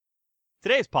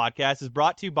Today's podcast is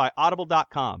brought to you by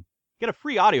Audible.com. Get a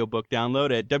free audiobook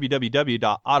download at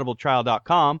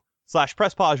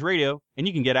www.audibletrial.com/PressPauseRadio, and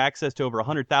you can get access to over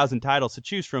 100,000 titles to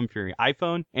choose from for your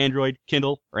iPhone, Android,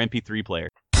 Kindle, or MP3 player.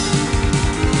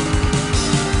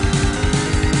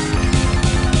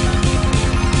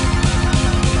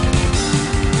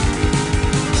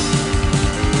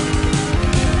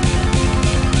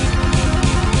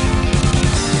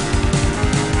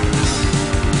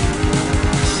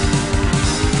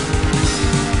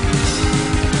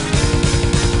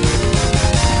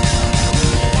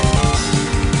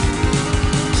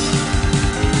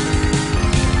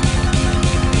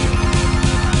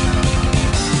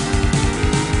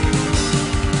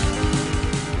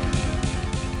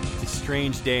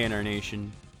 Strange day in our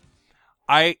nation.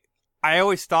 I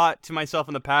always thought to myself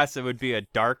in the past it would be a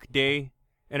dark day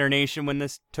in our nation when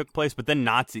this took place, but then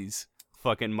Nazis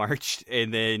fucking marched,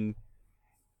 and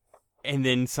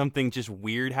then something just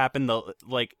weird happened.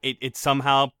 Like it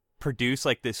somehow produced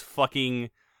like this fucking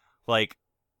like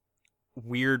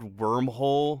weird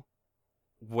wormhole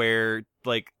where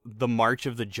like the March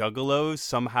of the Juggalos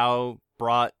somehow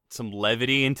brought some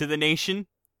levity into the nation.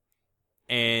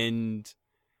 And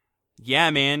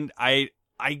yeah, man,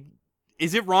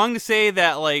 is it wrong to say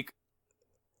that, like,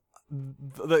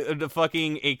 the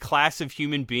fucking a class of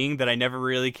human being that I never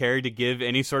really cared to give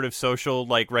any sort of social,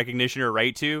 like, recognition or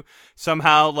right to,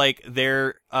 somehow, like,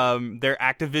 their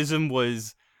activism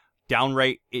was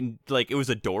downright, it was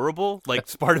adorable? Like,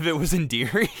 part of it was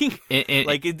endearing?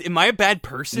 Am I a bad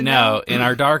person now? No, in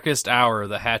our darkest hour,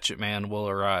 the Hatchet Man will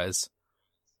arise.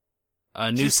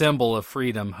 A new symbol of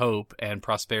freedom, hope, and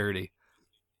prosperity.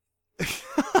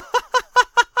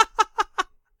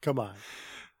 Come on.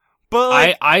 But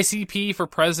like, ICP for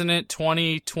President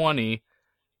 2020.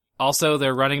 Also,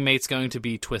 their running mate's going to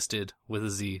be Twisted with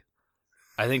a Z.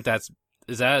 I think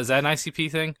is that an ICP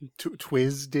thing?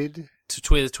 Twisted.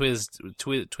 Twisted.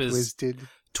 Twisted.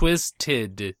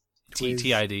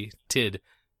 TID. Tid.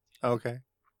 Okay.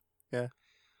 Yeah.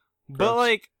 But Gross.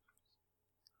 like,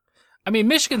 I mean,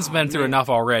 Michigan's been through enough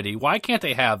already. Why can't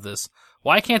they have this?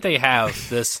 Why can't they have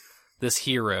this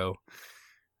hero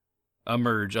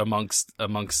emerge amongst the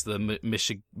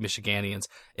Michiganians?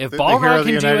 If the Balrog hero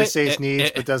can the do United it, States needs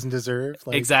but doesn't deserve.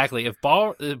 Like, exactly. If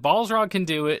Balrog can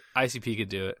do it, ICP could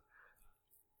do it.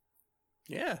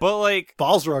 Yeah. but like,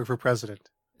 Balrog for president.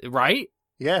 Right?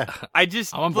 Yeah. I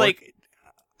just I'm on board. like,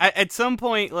 at some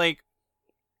point, like,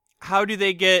 how do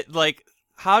they get like,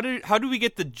 how do we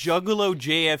get the Juggalo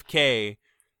JFK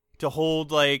to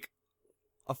hold like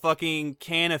a fucking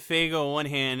can of Faygo in one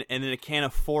hand and then a can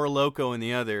of Four Loko in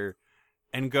the other,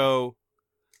 and go,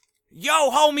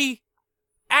 "Yo, homie,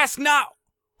 ask not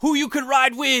who you could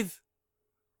ride with,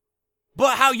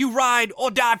 but how you ride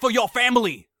or die for your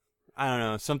family." I don't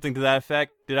know, something to that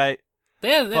effect. Did I?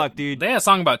 Fuck, dude. They had a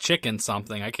song about chicken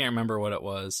something. I can't remember what it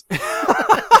was.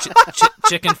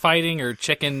 Chicken fighting or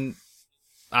chicken...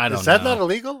 I don't know. Is that not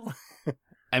illegal?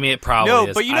 I mean, it probably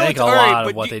is. But you know, I think a lot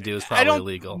of what they do is probably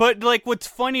illegal. But like, what's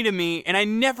funny to me, and I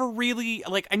never really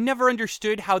I never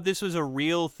understood how this was a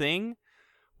real thing,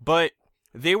 but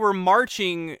they were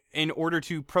marching in order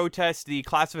to protest the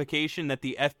classification that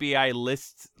the FBI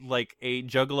lists like a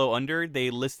juggalo under. They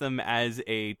list them as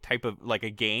a type of like a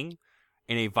gang,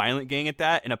 and a violent gang at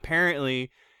that. And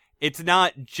apparently, it's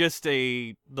not just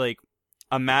a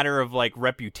matter of like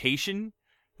reputation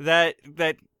that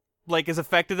like has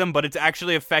affected them, but it's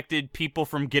actually affected people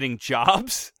from getting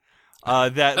jobs.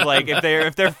 That like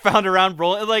if they're found around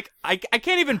rolling, like I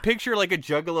can't even picture like a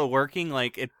juggalo working.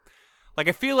 Like it, like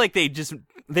I feel like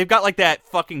they've got like that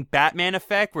fucking Batman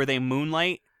effect where they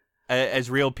moonlight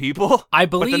as real people. I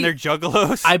believe, but then they're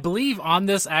juggalos. I believe on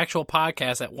this actual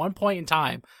podcast at one point in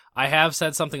time, I have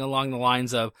said something along the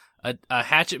lines of a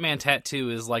Hatchet Man tattoo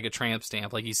is like a tramp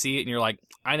stamp. Like you see it and you're like,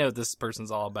 I know what this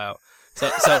person's all about.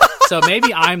 So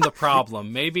maybe I'm the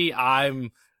problem. Maybe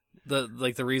I'm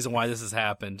the reason why this has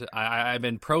happened. I've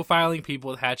been profiling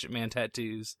people with Hatchet Man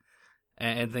tattoos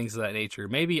and things of that nature.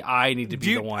 Maybe I need to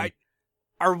be the one.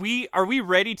 Are we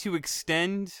ready to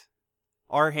extend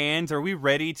our hands? Are we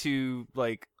ready to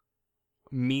like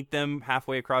meet them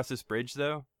halfway across this bridge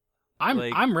though?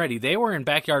 I'm ready. They were in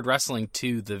Backyard Wrestling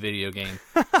 2, the video game.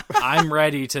 I'm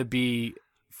ready to be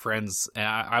friends. And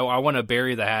I want to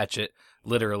bury the hatchet.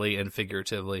 Literally and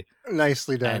figuratively.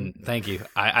 Nicely done. And thank you.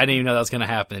 I didn't even know that was going to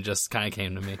happen. It just kind of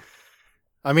came to me.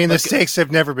 I mean, the stakes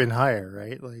have never been higher,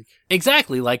 right? Like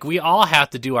exactly. Like we all have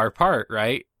to do our part,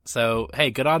 right? So hey,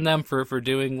 good on them for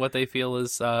doing what they feel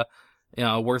is a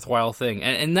worthwhile thing.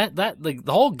 And that like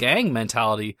the whole gang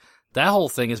mentality, that whole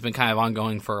thing has been kind of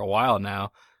ongoing for a while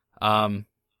now.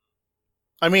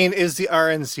 I mean, is the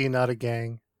RNC not a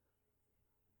gang?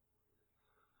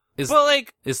 Well,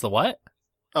 like, Is the what?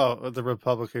 Oh, the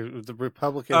Republican.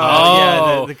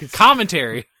 Oh, the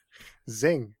commentary.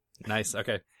 Zing. Nice.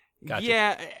 Okay. Gotcha.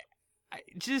 yeah,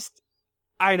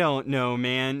 I don't know,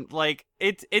 man. Like,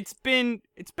 it's been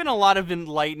a lot of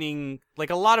enlightening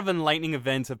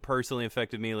events have personally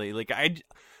affected me lately. Like,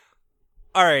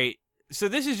 all right, so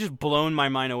this has just blown my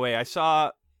mind away.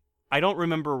 I don't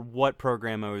remember what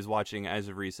program I was watching as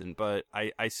of recent, but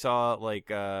I saw like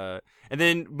and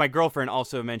then my girlfriend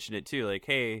also mentioned it too, like,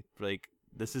 hey, like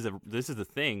this is a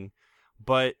thing.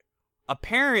 But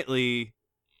apparently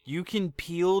you can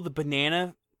peel the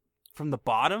banana from the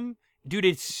bottom. Dude,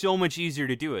 it's so much easier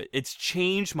to do it. It's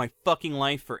changed my fucking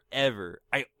life forever.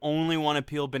 I only want to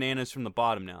peel bananas from the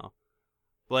bottom now.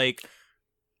 Like,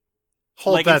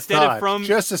 Hold like that instead thought. of from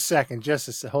Just a second.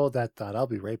 Hold that thought. I'll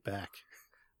be right back.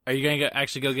 Are you gonna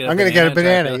actually go get a I'm banana? going to get a and try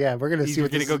banana. to- Yeah, we're going to see you're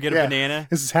what gonna this go is. get a Yeah, banana.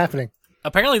 This is happening.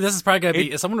 Apparently, this is probably gonna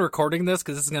be. Is someone recording this?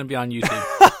 Because this is gonna be on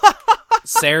YouTube.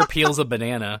 Sarah peels a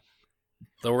banana.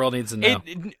 The world needs to know.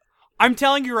 I'm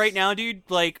telling you right now, dude.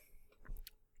 Like,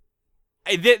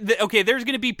 okay, there's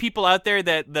gonna be people out there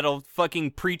that'll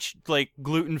fucking preach like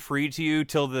gluten free to you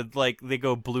till they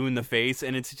go blue in the face,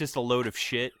 and it's just a load of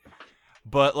shit.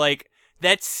 But like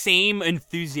that same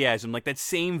enthusiasm, like that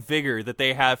same vigor that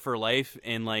they have for life,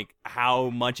 and like how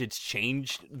much it's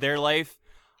changed their life.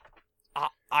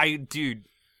 Dude,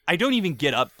 I don't even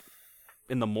get up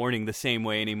in the morning the same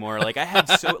way anymore. Like I have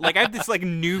this like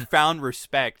newfound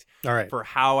respect All right. for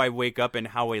how I wake up and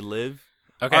how I live.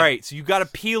 Okay. All right, so you got to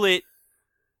peel it.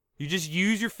 You just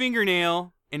use your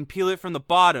fingernail and peel it from the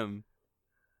bottom.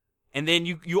 And then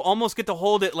you almost get to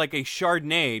hold it like a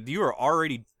Chardonnay. You are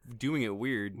already doing it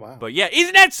weird. Wow. But yeah,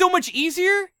 isn't that so much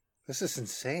easier? This is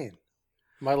insane.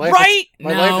 My life, Right?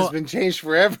 my No. life has been changed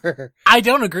forever. I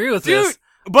don't agree with Dude. this.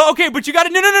 But okay, but you got to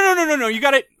no. You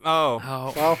got to Oh.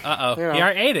 Oh. Well, Uh oh. you know. He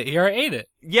already ate it.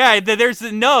 Yeah, there's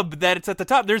the nub that it's at the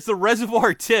top. There's the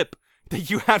reservoir tip that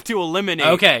you have to eliminate.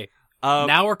 Okay. Um,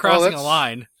 Now we're crossing a that's-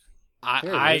 line.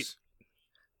 There it I is.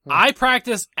 I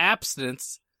practice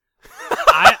abstinence.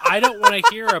 I don't want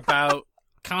to hear about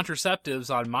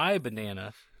contraceptives on my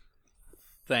banana.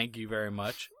 Thank you very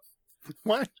much.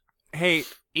 What? hey,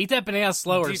 Eat that banana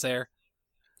slower, Dude, Sarah.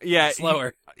 yeah,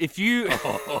 Slower. If you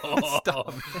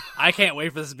Stop. I can't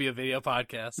wait for this to be a video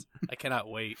podcast. I cannot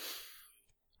wait.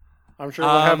 I'm sure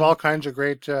we'll have Um, all kinds of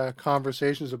great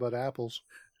conversations about apples.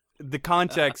 the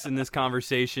context in this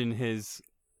conversation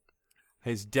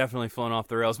has definitely flown off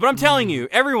the rails. But I'm telling you,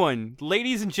 everyone,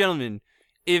 ladies and gentlemen,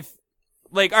 if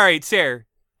like, all right, Sarah,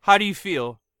 how do you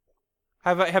feel?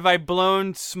 Have I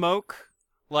blown smoke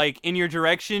like in your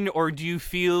direction, or do you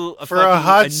feel For a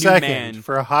hot new second, man?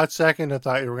 I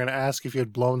thought you were going to ask if you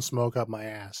had blown smoke up my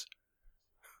ass.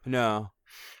 No.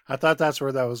 I thought that's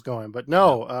where that was going, but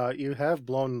no, you have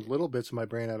blown little bits of my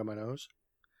brain out of my nose.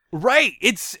 Right.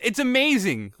 It's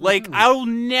amazing. Like, I'll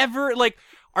never, like,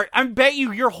 I bet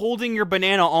you're holding your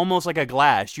banana almost like a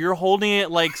glass. You're holding it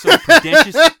like some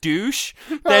pretentious douche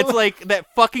that's like, that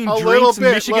fucking A little drinks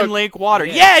bit, Michigan look. Lake water.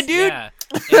 Yes, Yeah, dude. yeah.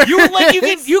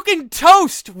 You can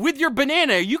toast with your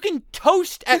banana. You can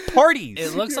toast at parties.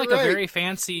 It looks You're like right. a very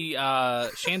fancy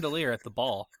chandelier at the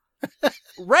ball.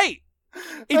 Right.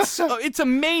 It's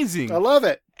amazing. I love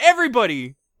it.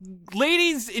 Everybody,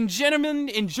 ladies and gentlemen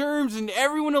and germs and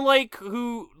everyone alike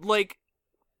who like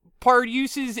part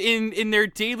uses in their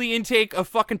daily intake of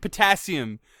fucking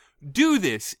potassium, do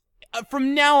this.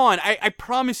 From now on, I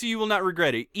promise you will not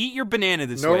regret it. Eat your banana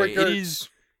this No way. regrets.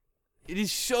 It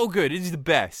is so good. It is the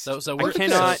best. So I we're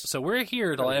cannot. so we're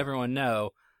here to let everyone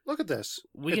know Look at this.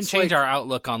 we can It's change like our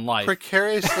outlook on life.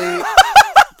 precariously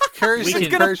We can-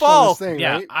 gonna perched on fall. this thing,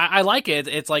 Yeah, right? I like it.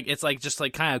 It's like just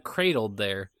like kind of cradled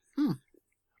there. Hmm.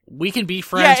 We can be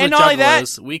friends Yeah, and with not only that-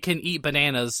 juggalos. We can eat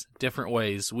bananas different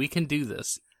ways. We can do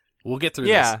this. We'll get through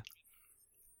Yeah,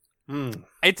 Hmm.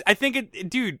 I think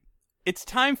dude. It's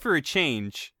time for a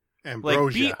change.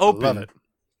 Ambrosia. be I love open. it.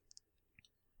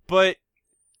 But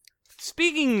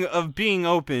speaking of being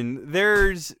open,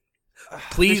 there's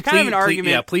Please, kind of an please, argument-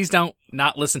 yeah, please don't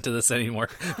not listen to this anymore.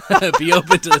 Be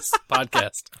open to this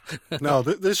podcast. No,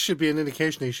 this should be an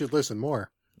indication that you should listen more.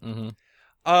 hmm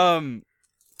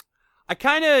I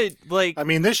kind of like. I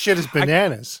mean, this shit is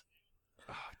bananas.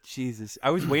 Jesus,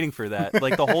 I was waiting for that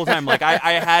like the whole time. Like I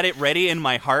had it ready in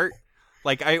my heart.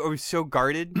 Like I was so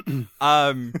guarded.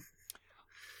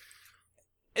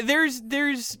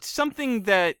 There's something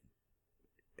that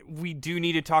we do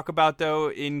need to talk about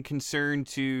though in concern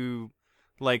to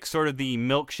like sort of the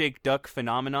milkshake duck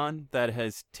phenomenon that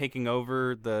has taken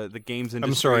over the games industry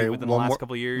I'm sorry. within the last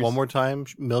couple of years. One more time.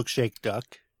 Milkshake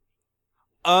duck.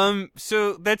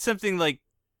 So that's something like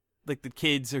the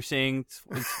kids are saying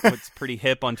what's pretty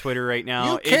hip on Twitter right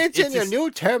now. You kids and your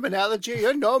new terminology,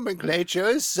 your nomenclature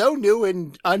is so new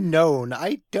and unknown.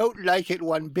 I don't like it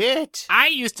one bit. I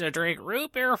used to drink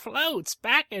root beer floats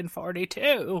back in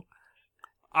 42.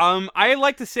 I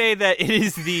like to say that it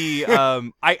is the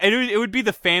it would be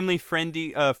the family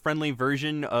friendly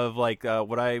version of like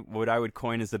what I would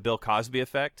coin as the Bill Cosby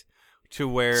effect, to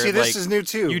where see, this is new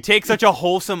too. You take such a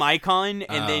wholesome icon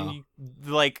and then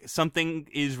like something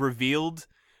is revealed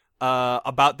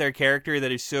about their character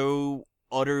that is so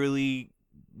utterly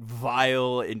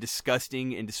vile and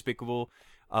disgusting and despicable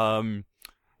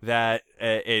that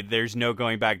there's no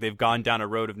going back. They've gone down a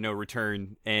road of no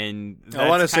return, and I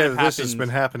want to say that this has been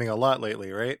happening a lot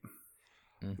lately, right?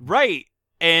 Right,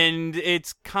 and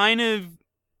it's kind of,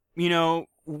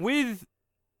 with,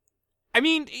 I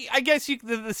mean, I guess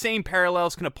the same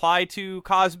parallels can apply to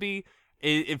Cosby,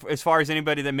 as far as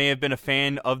anybody that may have been a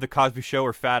fan of the Cosby Show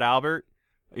or Fat Albert,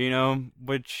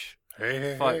 which.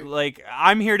 Hey. Like,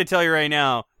 I'm here to tell you right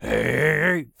now,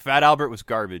 Fat Albert was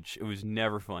garbage. It was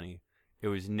never funny. It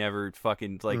was never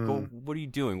fucking like, go, what are you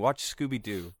doing? Watch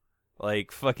Scooby-Doo.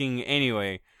 Like, fucking,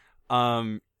 anyway.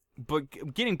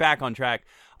 But getting back on track,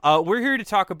 we're here to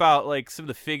talk about, like, some of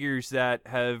the figures that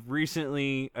have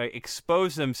recently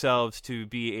exposed themselves to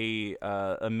be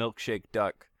a milkshake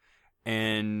duck.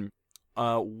 And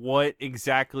what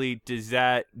exactly does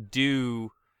that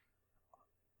do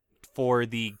for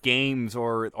the games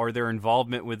or their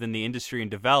involvement within the industry and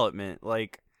development?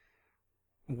 Like,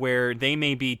 where they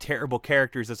may be terrible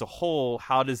characters as a whole,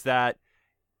 how does that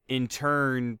in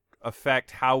turn affect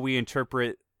how we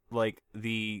interpret like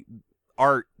the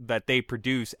art that they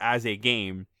produce as a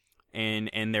game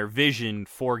and their vision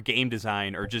for game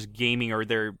design or just gaming or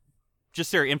their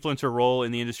influence or role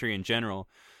in the industry in general?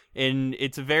 And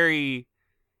it's a very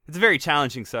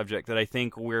challenging subject that I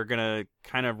think we're gonna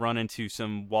kind of run into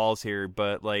some walls here,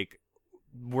 but like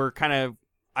we're kind of,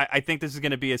 I think this is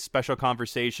going to be a special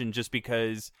conversation just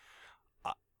because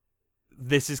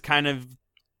this has kind of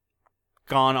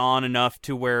gone on enough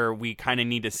to where we kind of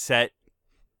need to set,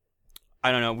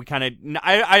 I don't know, we kind of,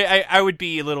 I would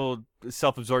be a little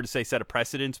self-absorbed to say set a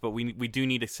precedence, but we do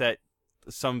need to set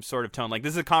some sort of tone. Like,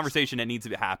 this is a conversation that needs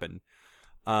to happen.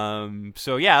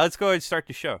 So yeah, let's go ahead and start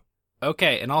the show.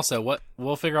 Okay, and also,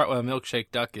 we'll figure out what a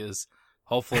milkshake duck is,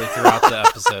 hopefully throughout the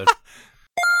episode.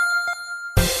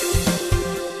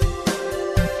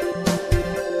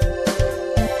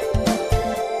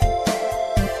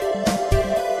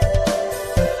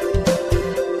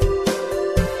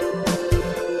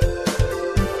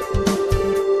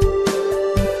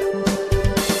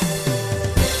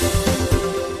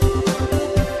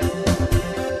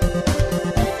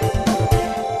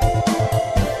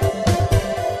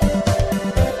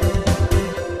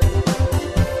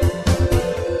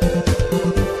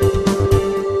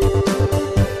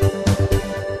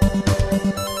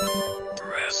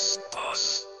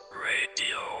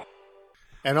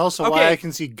 And also why I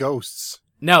can see ghosts.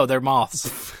 No, they're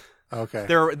moths. Okay.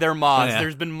 They're moths. Oh, yeah.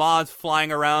 There's been moths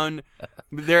flying around.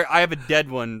 I have a dead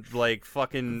one, like,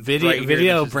 fucking Video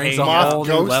right brings here, a whole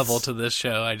new ghosts. level to this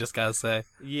show, I just gotta say.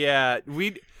 Yeah,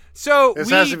 we've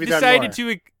decided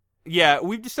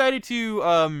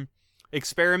to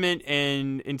experiment,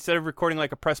 and instead of recording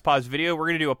like a press pause video, we're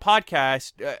gonna do a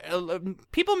podcast.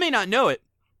 People may not know it,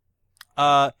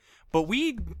 but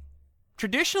we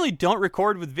traditionally don't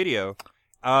record with video.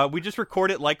 We just record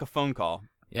it like a phone call.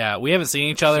 Yeah, we haven't seen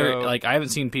each other. So- Like, I haven't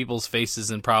seen people's faces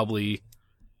in probably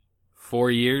 4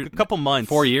 years. A couple months.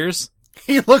 4 years?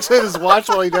 He looks at his watch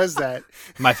while he does that.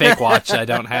 My fake watch I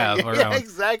don't have. Yeah,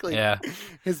 exactly. Yeah.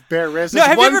 His bare wrist. No, His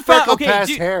have you one ever found- freckle okay, past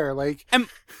dude- hair. Like, Am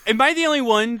I the only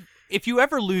one? If you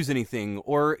ever lose anything,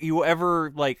 or you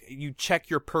ever like you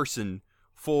check your person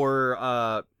for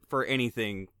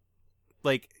anything,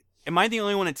 like, am I the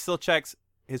only one that still checks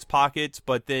his pockets,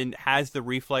 but then has the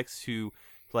reflex to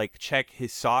like check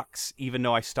his socks, even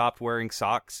though I stopped wearing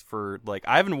socks for like,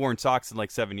 I haven't worn socks in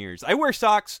like 7 years. I wear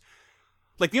socks.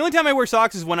 Like, the only time I wear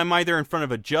socks is when I'm either in front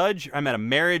of a judge, I'm at a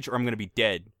marriage, or I'm going to be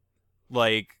dead.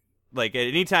 Like at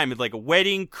any time, it's like a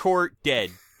wedding, court,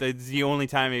 dead. That's the only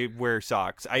time I wear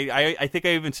socks. I think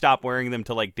I even stopped wearing them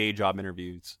to like day job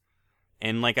interviews.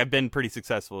 And like, I've been pretty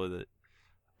successful with it.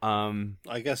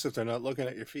 I guess if they're not looking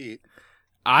at your feet.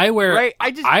 I wear Right,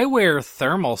 I wear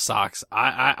thermal socks.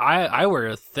 I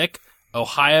wear thick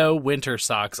Ohio winter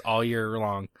socks all year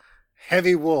long.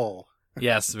 Heavy wool.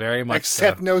 Yes, very much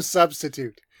Except so. no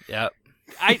substitute. Yep.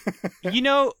 you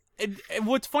know,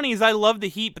 what's funny is I love the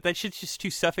heat, but that shit's just too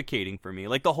suffocating for me.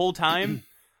 Like the whole time,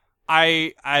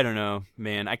 I don't know,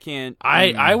 man. I can't.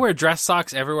 I wear dress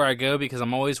socks everywhere I go because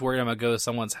I'm always worried I'm gonna go to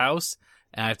someone's house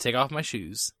and I have to take off my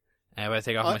shoes. And if I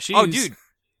take off my shoes, oh, dude,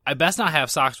 I best not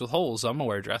have socks with holes, so I'm gonna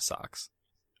wear dress socks.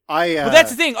 Well,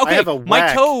 that's the thing. Okay, I have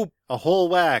my toe. a whole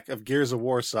whack of Gears of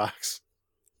War socks.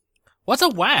 What's a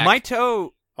whack? My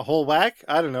toe A whole whack?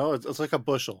 I don't know. It's like a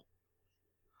bushel.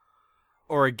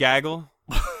 or a gaggle.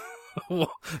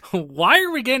 Why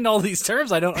are we getting all these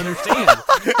terms? I don't understand.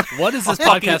 What is this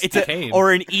podcast became?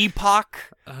 Or an epoch.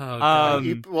 Oh,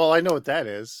 God. Well, I know what that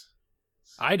is.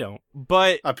 I don't.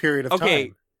 But A period of okay,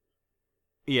 time.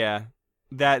 yeah,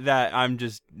 that I'm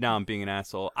just now I'm being an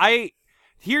asshole.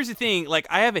 Here's the thing, like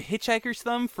I have a hitchhiker's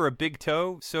thumb for a big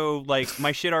toe, so like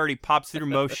my shit already pops through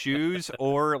most shoes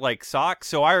or like socks.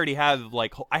 So I already have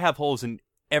I have holes in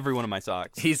every one of my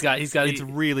socks. He's got It's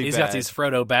really he's bad. got these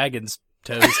Frodo Baggins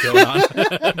toes going on.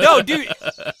 No, dude.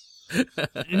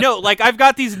 No, like I've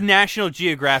got these National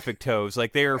Geographic toes.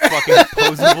 Like they are fucking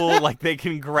posable. Like they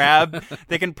can grab.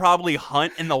 They can probably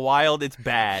hunt in the wild. It's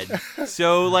bad.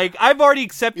 So like I've already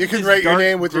accepted. You can this write your dark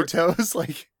name with your toes,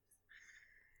 like.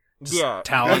 Yeah.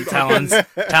 talons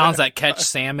that catch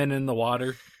salmon in the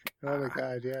water. Oh my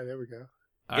god! Yeah, there we go.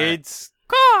 All right. It's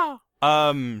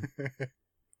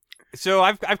So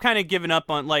I've kind of given up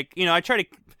on like I try to.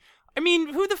 I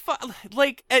mean, who the fuck?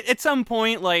 Like at some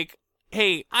point, like.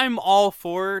 Hey, I'm all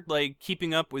for, like,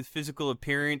 keeping up with physical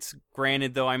appearance,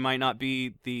 granted, though I might not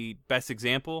be the best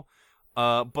example.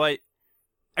 But,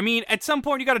 I mean, at some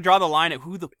point you gotta draw the line at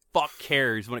who the fuck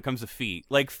cares when it comes to feet.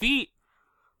 Like, feet,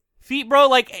 bro,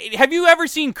 like, have you ever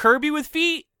seen Kirby with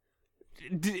feet?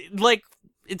 Like,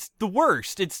 it's the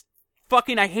worst. It's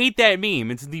fucking, I hate that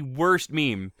meme. It's the worst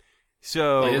meme.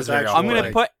 So, It is very I'm gonna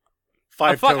awful. put...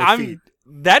 5-toe feet.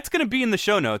 That's gonna be in the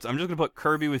show notes. I'm just gonna put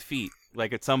Kirby with feet.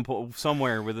 Like at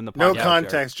somewhere within the podcast. No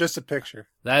context, just a picture.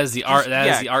 That is the art. That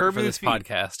is the art Kirby for with this feet.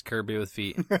 podcast. Kirby with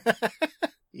feet.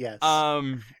 Yes.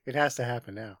 It has to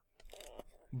happen now.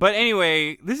 But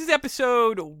anyway, this is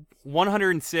episode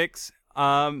 106.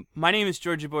 My name is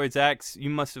Georgie Boy Zax. You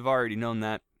must have already known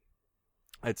that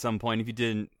at some point. If you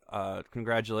didn't,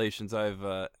 congratulations. I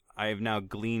have now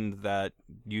gleaned that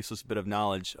useless bit of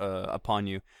knowledge upon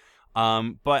you.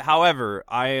 But however,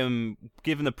 I am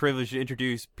given the privilege to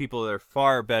introduce people that are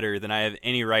far better than I have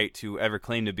any right to ever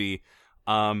claim to be.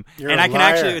 You're and a I can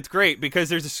liar. actually, it's great because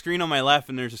there's a screen on my left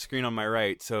and there's a screen on my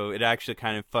right. So it actually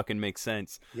kind of fucking makes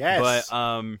sense. Yes.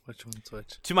 But, Which one's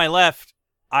which? to my left,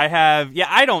 I have,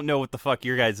 I don't know what the fuck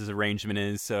your guys' arrangement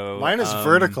is. So Mine is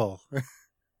vertical.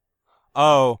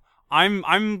 Oh,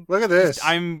 I'm, Look at this.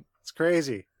 it's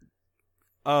crazy.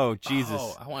 oh, Jesus.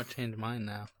 Oh, I want to change mine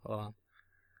now. Hold on.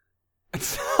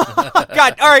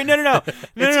 God, all right, no.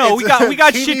 We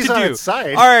got shit TV's to on do. its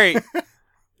side. All right.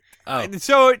 Oh,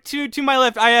 So to my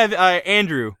left, I have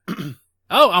Andrew.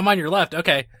 I'm on your left.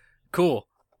 Okay, cool.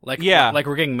 Like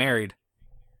we're getting married.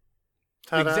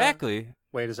 Ta-da. Exactly.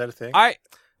 Wait, is that a thing?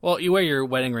 Well, you wear your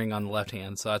wedding ring on the left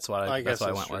hand, so that's what I guess that's what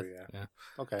I that's went true, with. yeah.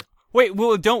 Okay. Wait.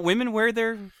 Well, don't women wear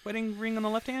their wedding ring on the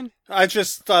left hand? I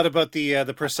just thought about the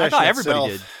procession I thought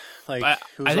everybody itself. did. Like,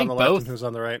 who's I on think the left both. and who's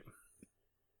on the right.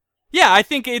 Yeah, I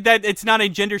think that it's not a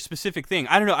gender specific thing.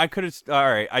 I don't know. I could have. All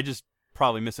right. I just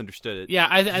probably misunderstood it. Yeah,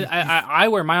 I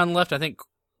wear mine on the left. I think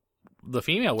the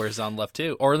female wears it on the left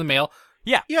too, or the male.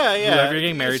 Yeah. Whoever you're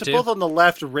getting married it's to. both on the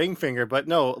left ring finger, but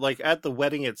no, like at the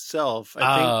wedding itself,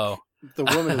 I think the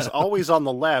woman is always on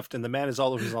the left and the man is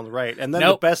always on the right. And then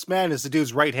Nope. the best man is the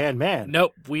dude's right-hand man.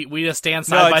 Nope, we just stand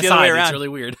No, side it's by the other way side. It's around. really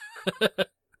weird.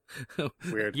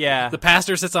 Weird. Yeah. The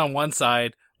pastor sits on one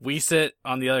side, we sit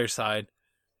on the other side.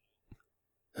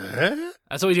 Huh?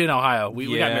 That's what we do in Ohio. We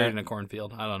got Yeah. married in a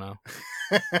cornfield. I don't know.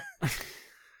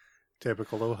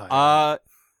 Typical Ohio.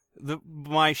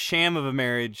 My sham of a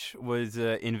marriage was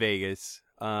in Vegas.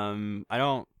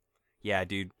 Yeah,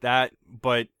 dude.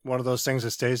 But One of those things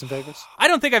that stays in Vegas? I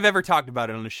don't think I've ever talked about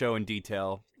it on the show in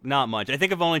detail. Not much. I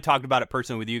think I've only talked about it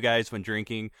personally with you guys when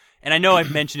drinking. And I know I've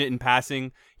mentioned it in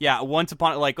passing. Yeah, once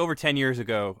upon, like, over 10 years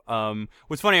ago.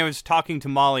 What's funny, I was talking to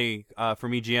Molly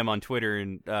from EGM on Twitter,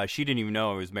 and she didn't even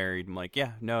know I was married. I'm like,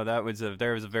 yeah, no, there was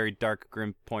a very dark,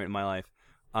 grim point in my life.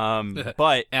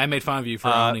 But And I made fun of you for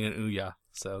owning an Ouya.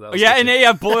 So that was yeah, good and too.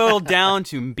 it boiled down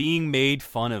to being made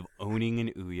fun of owning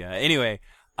an Ouya. Anyway,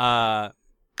 yeah,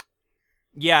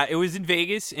 it was in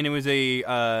Vegas, and it was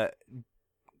a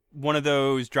one of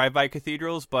those drive-by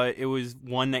cathedrals, but it was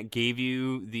one that gave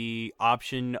you the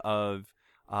option of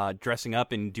dressing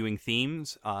up and doing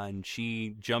themes. And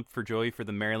she jumped for joy for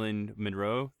the Marilyn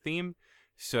Monroe theme,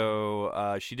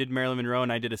 so she did Marilyn Monroe,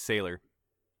 and I did a sailor.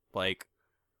 Like,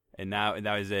 and that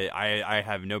was it. I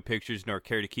have no pictures nor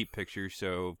care to keep pictures,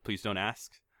 so please don't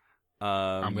ask.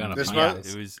 I'm gonna This find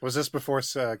yeah, it. was this before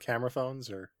camera phones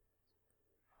or?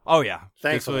 Oh yeah,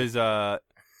 Thankfully.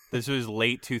 This was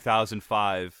late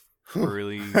 2005,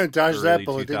 early Dodged that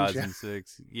bullet, didn't you?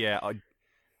 2006. Yeah,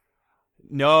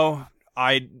 no,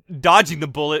 dodging the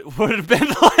bullet would have been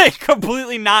like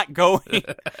completely not going,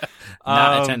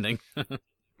 Not attending.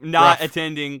 not Rough.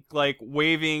 attending, like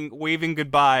waving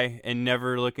goodbye and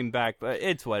never looking back. But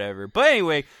it's whatever. But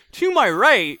anyway, to my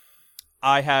right,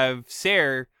 I have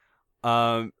Sarah,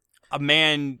 a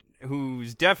man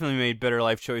who's definitely made better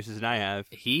life choices than I have.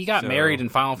 He got So- married in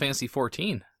Final Fantasy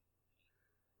 14.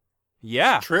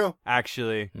 Yeah, True.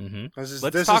 actually. Mm-hmm. Let's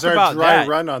This talk is our about dry that.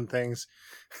 run on things.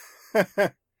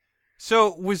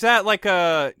 So was that like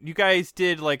you guys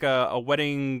did like a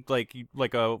wedding, like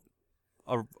a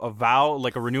vow,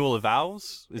 like a renewal of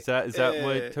vows? Is that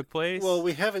what took place? Well,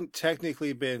 we haven't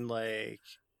technically been like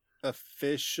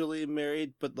officially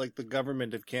married, but like the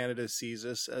government of Canada sees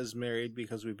us as married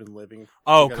because we've been living.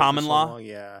 Oh, together common for so law? long.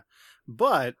 Yeah.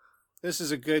 But this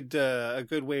is a good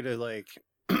way to like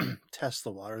test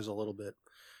the waters a little bit.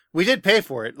 We did pay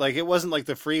for it. Like, it wasn't like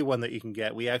the free one that you can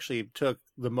get. We actually took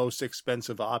the most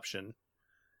expensive option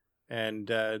and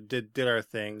did our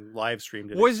thing, live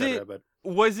streamed it, Was etc. it- But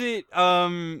was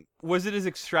it as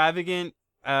extravagant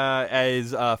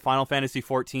as Final Fantasy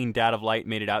XIV Dad of Light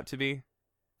made it out to be?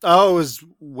 oh, it was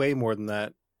way more than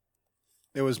that.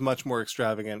 It was much more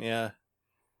extravagant. Yeah,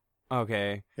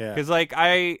 Okay. yeah. Because like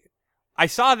I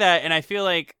saw that and I feel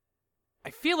like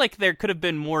there could have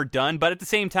been more done, but at the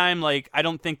same time, like I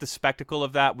don't think the spectacle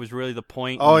of that was really the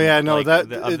point. Oh yeah, no, like,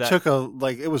 that took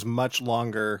it was much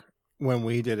longer when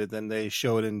we did it than they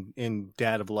showed in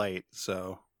Dad of Light.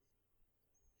 So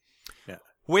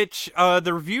Which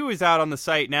the review is out on the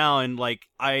site now, and like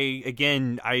I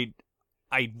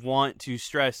want to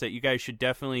stress that you guys should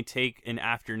definitely take an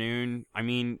afternoon. I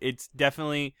mean, it's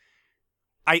definitely.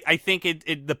 I think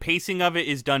the pacing of it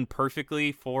is done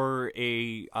perfectly for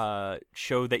a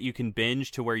show that you can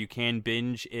binge, to where you can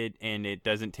binge it and it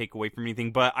doesn't take away from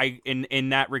anything. But in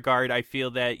that regard, I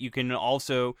feel that you can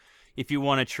also, if you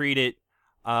want to treat it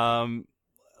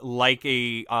like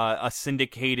a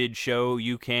syndicated show,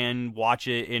 you can watch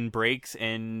it in breaks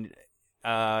and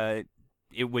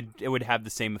it would have the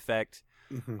same effect.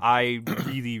 mhm. I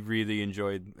really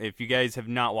enjoyed. If you guys have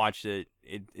not watched it,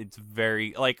 it's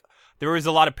very like there was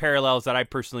a lot of parallels that I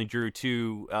personally drew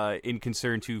to in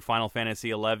concern to Final Fantasy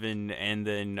XI and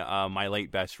then My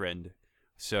Late Best Friend.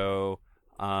 So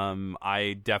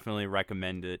I definitely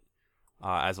recommend it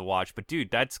as a watch. But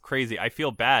dude, that's crazy. I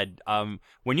feel bad.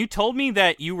 When you told me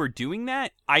that you were doing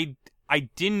that, I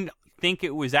didn't think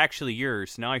it was actually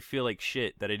yours. Now I feel like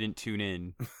shit that I didn't tune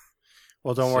in.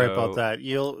 Well, don't worry about So-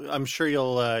 that. I'm sure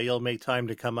you'll make time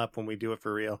to come up when we do it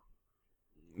for real.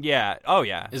 Yeah. Oh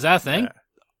yeah. Is that a thing? Yeah.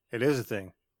 It is a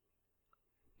thing.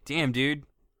 Damn, dude.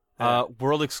 Yeah.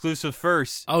 World exclusive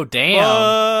first. Oh, damn.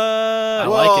 I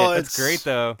like it. That's great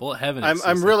though. Bullet Heaven. I'm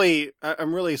exclusive.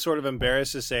 really sort of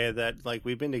embarrassed to say that like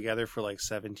we've been together for like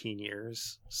 17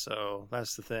 years. So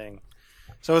that's the thing.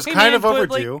 So it's Hey, kind man, of but,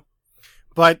 overdue.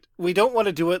 But we don't want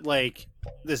to do it like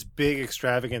this big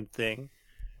extravagant thing.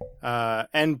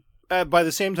 And by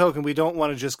the same token, we don't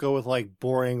want to just go with like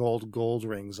boring old gold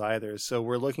rings either. So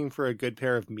we're looking for a good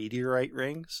pair of meteorite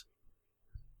rings.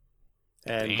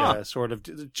 And Damn. sort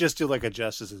of just do like a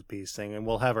Justice of the Peace thing. And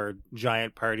we'll have our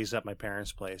giant parties at my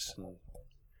parents' place. And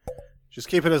just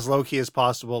keep it as low-key as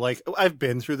possible. Like, I've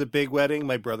been through the big wedding.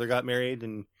 My brother got married.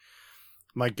 And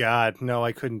my God, no,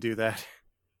 I couldn't do that.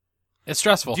 It's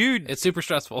stressful. Dude. It's super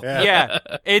stressful. Yeah. Yeah,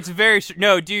 it's very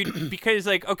no, dude. Because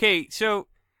like, okay, so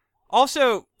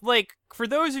also like for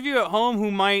those of you at home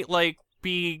who might like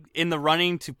be in the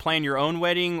running to plan your own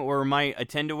wedding or might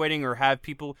attend a wedding or have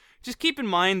people, just keep in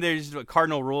mind there's a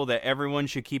cardinal rule that everyone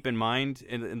should keep in mind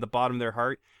in the bottom of their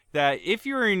heart, that if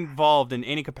you're involved in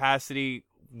any capacity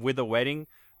with a wedding,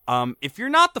 if you're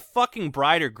not the fucking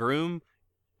bride or groom,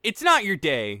 it's not your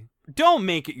day. Don't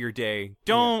make it your day.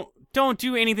 Don't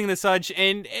do anything to such,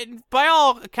 and by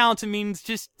all accounts it means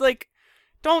just like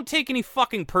don't take any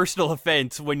fucking personal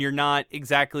offense when you're not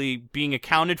exactly being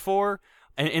accounted for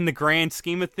in the grand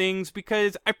scheme of things,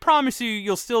 because I promise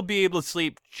you'll still be able to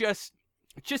sleep just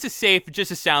as safe,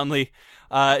 just as soundly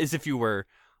as if you were.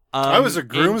 I was a and-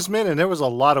 groomsman, and there was a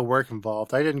lot of work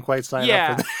involved. I didn't quite sign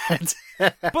up for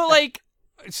that. But like,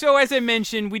 so as I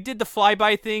mentioned, we did the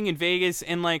flyby thing in Vegas,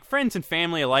 and like friends and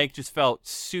family alike just felt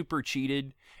super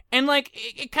cheated, and like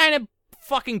it kind of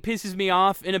fucking pisses me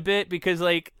off in a bit, because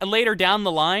like later down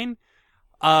the line,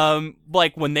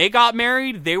 like when they got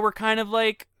married, they were kind of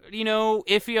like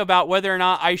iffy about whether or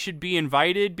not I should be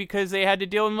invited because they had to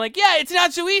deal with, like, yeah, it's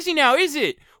not so easy now, is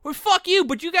it? Well, fuck you,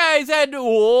 but you guys had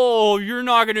to, you're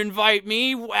not going to invite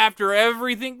me after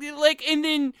everything. Like, and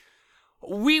then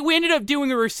we ended up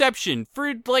doing a reception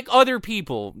for, like, other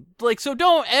people. Like, so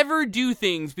don't ever do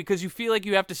things because you feel like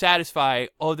you have to satisfy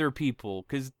other people.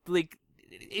 Because, like,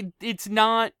 it's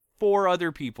not for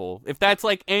other people. If that's,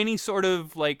 like, any sort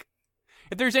of, like,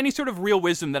 if there's any sort of real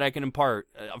wisdom that I can impart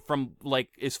from, like,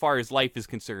 as far as life is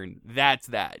concerned, that's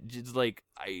that. Just, like,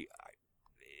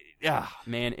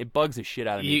 man, it bugs the shit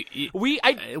out of me.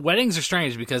 Weddings are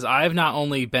strange because I've not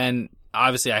only been,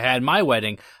 obviously I had my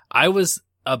wedding, I was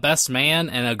a best man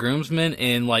and a groomsman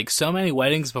in, like, so many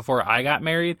weddings before I got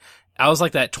married. I was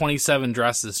like that 27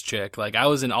 dresses chick. Like, I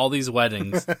was in all these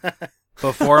weddings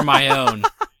before my own.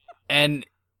 And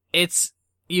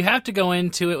you have to go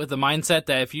into it with the mindset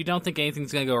that if you don't think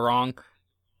anything's going to go wrong,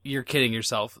 you're kidding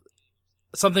yourself.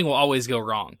 Something will always go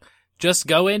wrong. Just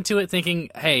go into it thinking,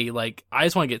 hey, like, I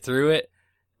just want to get through it.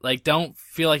 Like, don't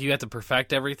feel like you have to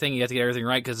perfect everything. You have to get everything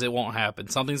right because it won't happen.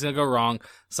 Something's going to go wrong.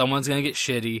 Someone's going to get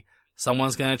shitty.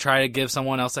 Someone's going to try to give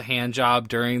someone else a hand job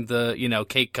during the,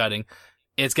 cake cutting.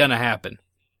 It's going to happen.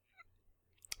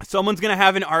 Someone's going to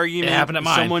have an argument. It happened at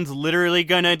mine. Someone's literally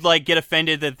going to, like, get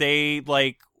offended that they,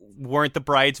 like, weren't the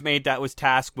bridesmaid that was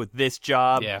tasked with this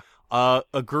job. Yeah.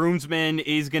 A groomsman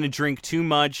is going to drink too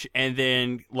much and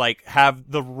then, like,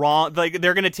 have the wrong, like,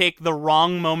 they're going to take the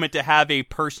wrong moment to have a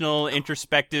personal,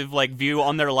 introspective, like, view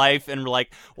on their life and,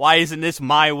 like, why isn't this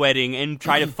my wedding? And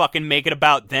try to fucking make it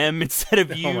about them instead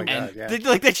of you. Oh my God, yeah.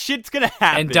 Like, that shit's going to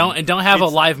happen. And don't have a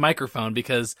live microphone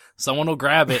because someone will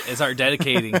grab it and start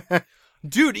dedicating.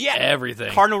 Dude, yeah.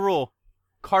 Everything. Cardinal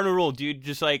rule, dude.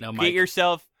 Just, like, No get mic.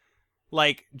 yourself,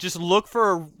 like, just look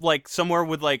for, like, somewhere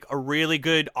with, like, a really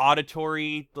good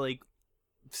auditory, like,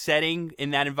 setting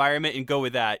in that environment and go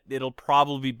with that. It'll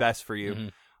probably be best for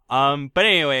you. Mm-hmm. But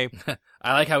anyway.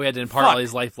 I like how we had to impart all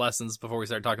these life lessons before we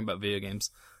started talking about video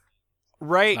games.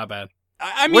 Right. Not bad.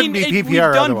 I Wouldn't mean, be we've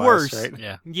PPR done otherwise, worse. right?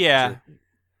 Yeah. Yeah. Sure.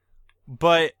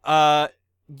 But,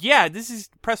 yeah, this is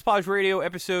Press Pause Radio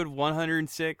episode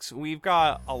 106. We've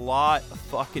got a lot of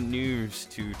fucking news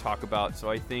to talk about, so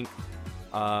I think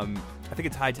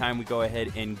it's high time we go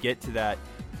ahead and get to that.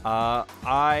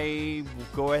 I will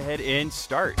go ahead and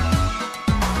start.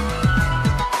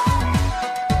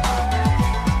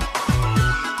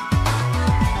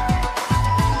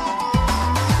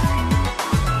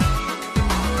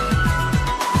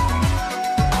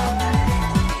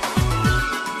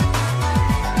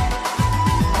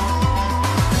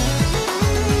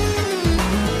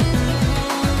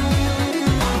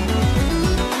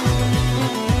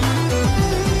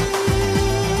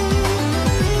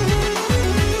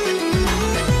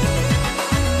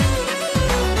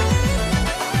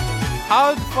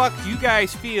 How the fuck do you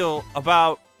guys feel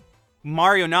about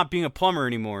Mario not being a plumber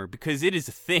anymore? Because it is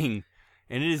a thing.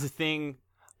 And it is a thing.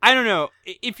 I don't know.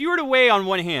 If you were to weigh on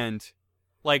one hand,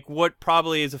 like, what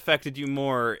probably has affected you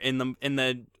more in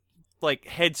the like,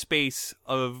 headspace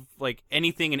of, like,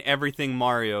 anything and everything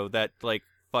Mario that, like,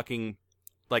 fucking,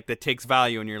 like, that takes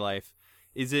value in your life.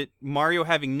 Is it Mario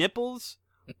having nipples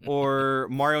or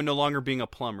Mario no longer being a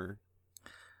plumber?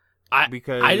 I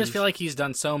just feel like he's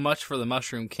done so much for the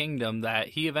Mushroom Kingdom that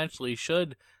he eventually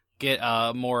should get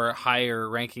a more higher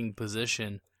ranking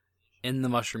position in the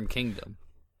Mushroom Kingdom.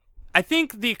 I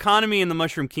think the economy in the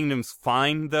Mushroom Kingdom's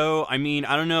fine, though. I mean,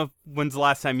 I don't know when's the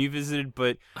last time you visited,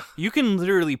 but you can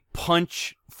literally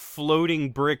punch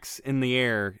floating bricks in the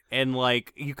air, and,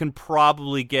 like, you can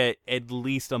probably get at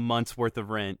least a month's worth of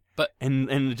rent.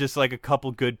 And just, like, a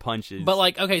couple good punches. But,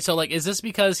 like, okay, so, like, is this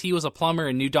because he was a plumber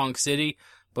in New Donk City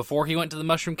before he went to the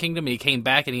Mushroom Kingdom, and he came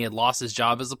back and he had lost his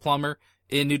job as a plumber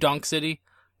in New Donk City?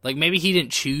 Like, maybe he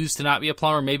didn't choose to not be a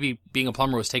plumber. Maybe being a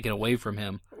plumber was taken away from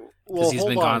him because he's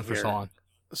been gone for so long.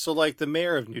 So, like, the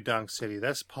mayor of New Donk City,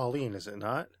 that's Pauline, is it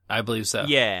not? I believe so.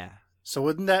 Yeah. So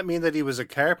wouldn't that mean that he was a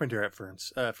carpenter at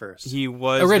first? He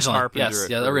was originally, a carpenter. yes, at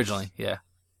yeah, first. originally, yeah.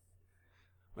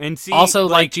 And see, also,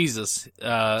 like Jesus.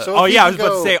 So oh if yeah, he I was can about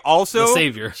to go- say also The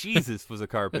savior. Jesus was a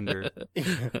carpenter.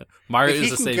 Mario If he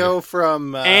is a can savior. go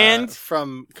from And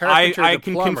from I carpenter to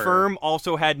can plumber, confirm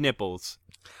also had nipples.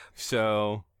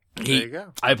 So There you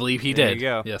go. I believe he There did. you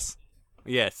go. Yes.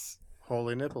 Yes.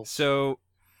 Holy nipples. So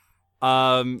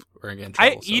We're gonna get in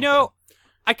trouble.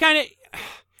 I kind of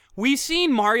we've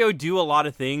seen Mario do a lot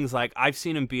of things. Like, I've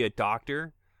seen him be a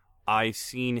doctor. I've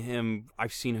seen him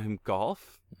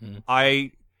golf.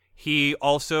 Mhm. He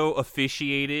also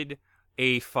officiated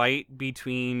a fight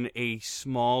between a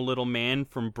small little man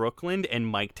from Brooklyn and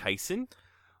Mike Tyson.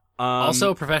 Also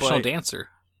a professional but- dancer.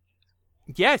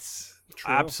 Yes.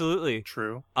 True. Absolutely.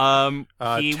 True. He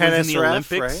was tennis in the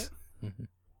ref, Olympics.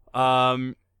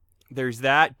 Mhm. There's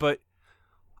that, but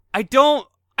I don't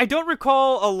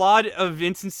recall a lot of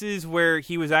instances where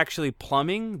he was actually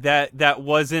plumbing that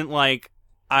wasn't like,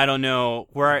 I don't know,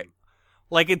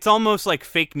 like it's almost like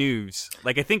fake news.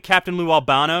 Like I think Captain Lou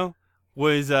Albano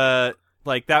was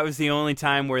like that was the only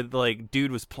time where like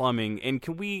dude was plumbing. And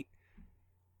can we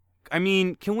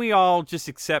all just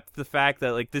accept the fact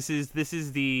that like this is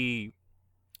the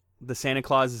Santa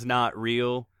Claus is not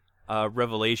real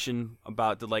revelation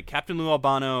about the like Captain Lou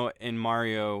Albano and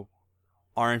Mario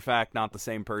are in fact not the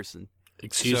same person.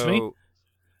 Excuse me?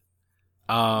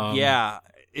 Yeah,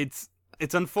 it's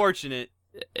unfortunate.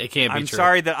 It can't be I'm true.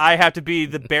 sorry that I have to be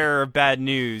the bearer of bad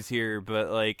news here,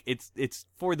 but like it's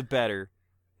for the better.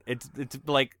 It's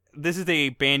like this is a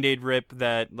Band-Aid rip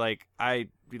that like I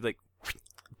be like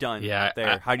done. Yeah,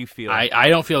 there. How do you feel? I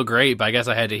don't feel great, but I guess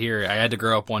I had to hear it. I had to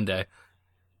grow up one day.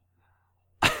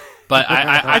 But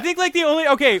I think like the only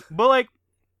but like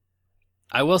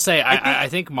I will say I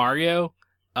think Mario.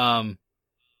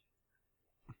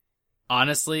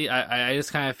 Honestly, I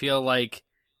just kind of feel like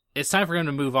it's time for him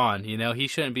to move on. You know, he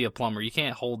shouldn't be a plumber. You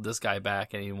can't hold this guy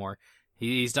back anymore.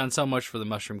 He's done so much for the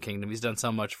Mushroom Kingdom. He's done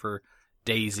so much for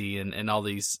Daisy and all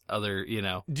these other, you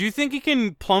know. Do you think he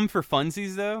can plumb for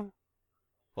funsies though?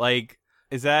 Like,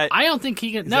 is that? I don't think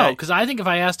he can. No, because I think if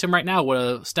I asked him right now what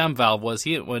a stem valve was,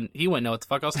 he wouldn't know what the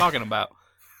fuck I was talking about.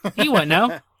 He wouldn't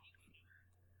know.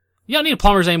 You don't need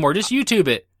plumbers anymore. Just YouTube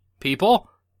it, people.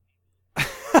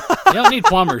 You don't need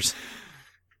plumbers.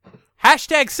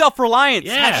 Hashtag self-reliance.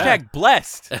 Yeah. Hashtag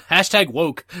blessed. Hashtag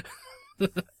woke.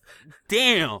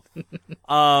 Damn.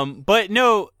 But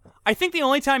no, I think the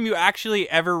only time you actually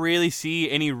ever really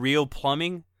see any real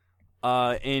plumbing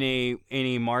in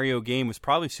a Mario game was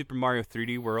probably Super Mario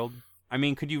 3D World. I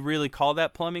mean, could you really call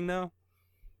that plumbing though?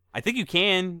 I think you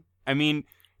can. I mean,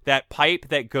 that pipe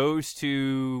that goes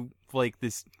to like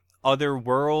this other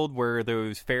world where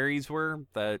those fairies were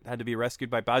that had to be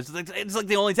rescued by Bowser. It's like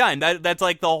the only time. That's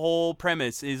like the whole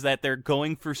premise is that they're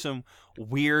going for some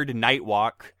weird night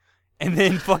walk and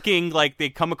then fucking like they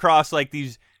come across like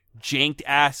these janked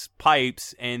ass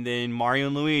pipes and then Mario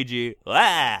and Luigi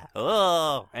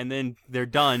and then they're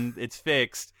done. It's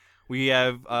fixed. We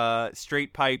have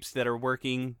straight pipes that are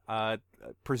working,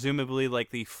 presumably like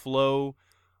the flow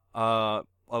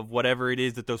of whatever it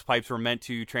is that those pipes were meant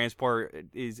to transport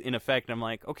is in effect. And I'm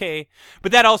like, okay.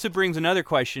 But that also brings another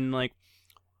question, like,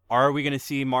 are we going to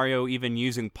see Mario even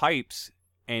using pipes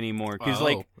anymore? Because,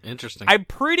 like, interesting. I'm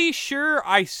pretty sure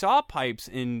I saw pipes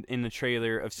in the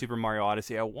trailer of Super Mario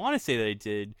Odyssey. I want to say that I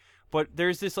did. But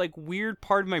there's this, like, weird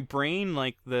part of my brain,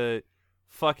 like the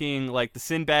fucking, like, the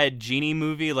Sinbad Genie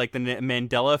movie, like the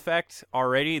Mandela effect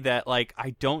already, that, like,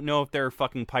 I don't know if there are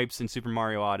fucking pipes in Super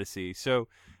Mario Odyssey. So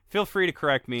feel free to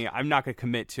correct me. I'm not going to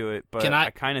commit to it, but I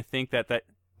kind of think that.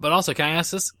 But also, can I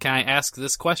ask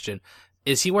this question?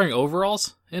 Is he wearing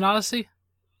overalls in Odyssey?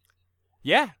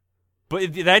 Yeah,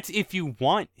 but that's if you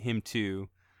want him to.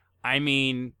 I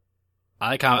mean,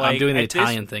 I'm doing the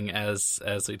Italian thing as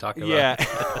we talk about. Yeah,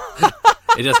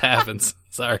 it just happens.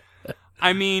 Sorry.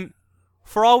 I mean,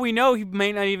 for all we know, he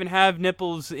may not even have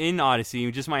nipples in Odyssey.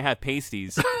 He just might have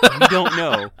pasties. We don't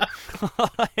know.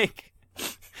 Like.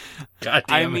 God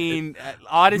damn I mean,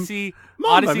 Odyssey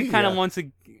kind of wants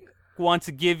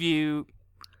to give you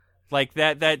like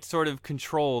that sort of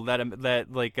control, that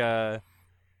like that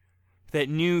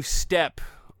new step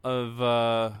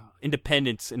of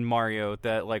independence in Mario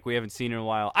that like we haven't seen in a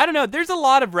while. I don't know. There's a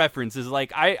lot of references.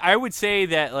 Like I would say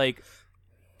that like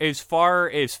as far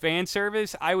as fan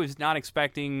service, I was not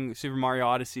expecting Super Mario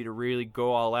Odyssey to really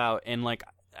go all out, and like.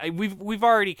 We've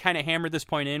already kind of hammered this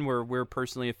point in where we're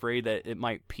personally afraid that it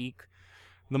might peak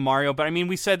the Mario, but I mean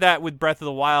we said that with Breath of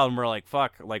the Wild and we're like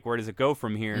fuck, like where does it go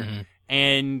from here? Mm-hmm.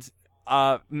 And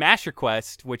Master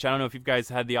Quest, which I don't know if you guys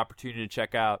had the opportunity to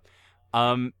check out,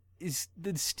 is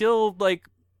still like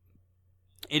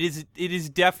it is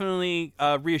definitely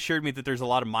reassured me that there's a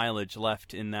lot of mileage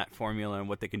left in that formula and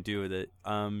what they can do with it.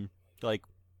 Like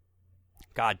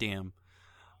goddamn.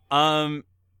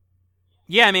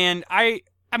 Yeah, man,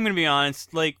 I'm going to be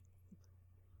honest, like,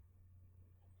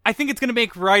 I think it's going to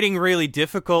make writing really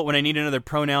difficult when I need another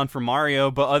pronoun for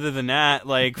Mario, but other than that,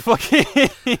 like, fucking...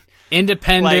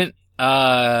 Independent,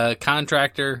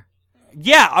 contractor.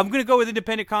 Yeah, I'm going to go with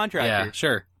independent contractor. Yeah,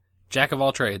 sure. Jack of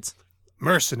all trades.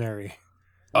 Mercenary.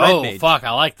 Oh, Mage. fuck,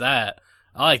 I like that.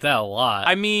 I like that a lot.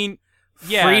 I mean,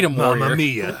 yeah. Freedom warrior. Mamma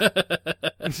mia.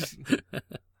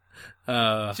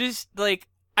 Just, like,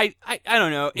 I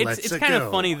don't know. It's kind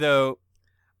of funny, though.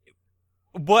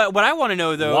 what I want to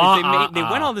know though is they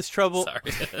went all this trouble.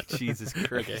 Sorry. Jesus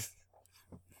Christ.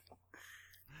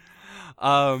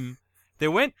 Okay. They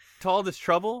went to all this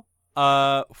trouble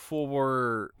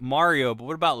for Mario, but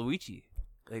what about Luigi?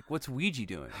 Like, what's Luigi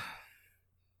doing?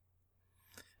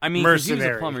 I mean, 'cause he was a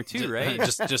Mercenary. plumber too, right?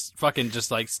 just fucking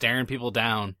just like staring people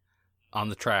down on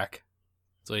the track.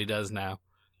 That's what he does now.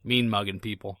 Mean mugging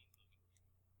people.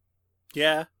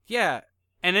 Yeah. Yeah,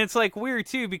 and it's like weird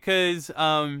too because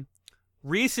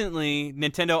recently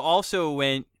Nintendo also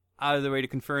went out of their way to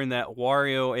confirm that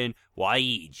Wario and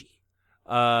Luigi,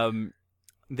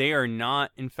 they are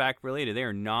not in fact related. They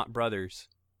are not brothers.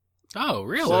 Oh,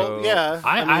 really? Well, yeah.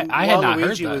 I had not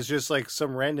heard Waluigi that. was just like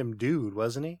some random dude,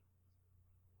 wasn't he?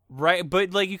 Right,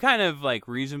 but like you kind of like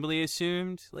reasonably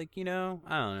assumed, like, you know,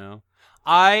 I don't know.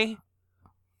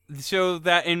 So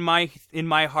that in my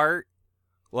heart,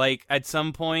 like at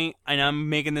some point, and I'm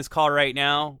making this call right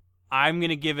now, I'm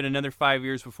gonna give it another 5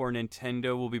 years before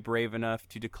Nintendo will be brave enough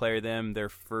to declare them their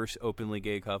first openly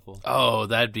gay couple. Oh,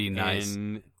 that'd be nice.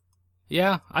 And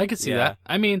Yeah, I could see Yeah. that.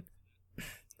 I mean,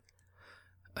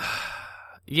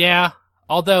 yeah.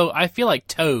 Although I feel like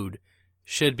Toad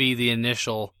should be the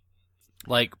initial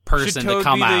like person should Toad to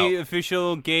come be out. the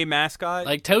official gay mascot?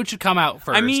 Like Toad should come out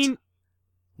first. I mean,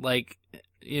 like,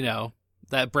 you know,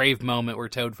 that brave moment where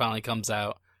Toad finally comes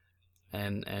out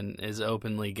and is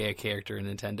openly gay character in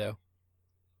Nintendo.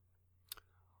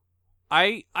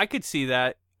 I could see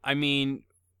that. I mean,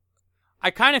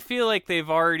 I kind of feel like they've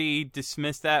already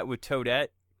dismissed that with Toadette,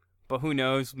 but who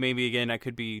knows? Maybe again, I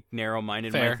could be narrow-minded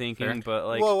in Fair, my thinking. fair. But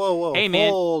like, whoa! hey, man.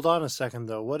 Hold on a second,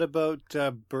 though. What about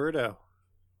Birdo?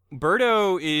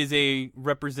 Birdo is a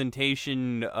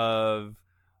representation of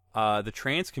the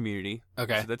trans community.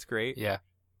 Okay. So that's great. Yeah.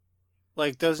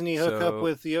 Like, doesn't he hook up So-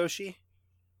 with Yoshi?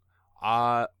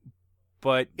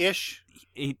 But Ish.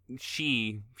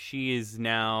 she is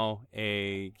now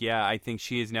I think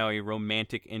she is now a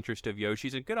romantic interest of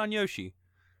Yoshi's, and good on Yoshi.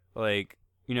 Like,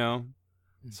 you know,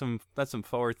 that's some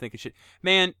forward thinking shit.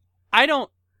 Man,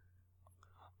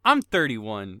 I'm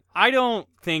 31. I don't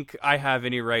think I have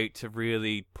any right to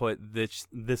really put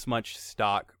this much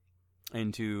stock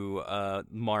into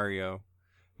Mario.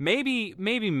 Maybe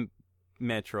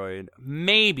Metroid.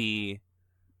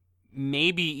 Maybe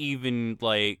even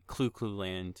like Clu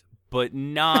Land, but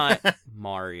not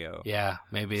Mario. Yeah,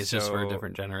 maybe it's just for a So-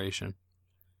 different generation.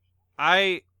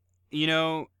 I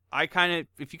kind of,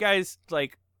 if you guys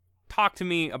like talk to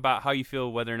me about how you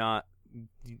feel, whether or not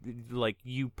like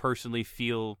you personally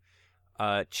feel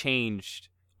changed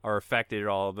or affected at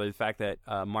all by the fact that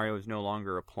Mario is no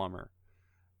longer a plumber,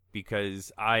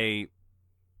 because I'd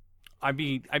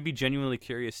be genuinely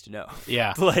curious to know.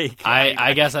 Yeah. Like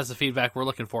I guess that's the feedback we're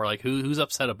looking for. Like who's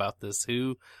upset about this?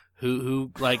 Who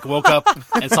like woke up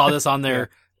and saw this on their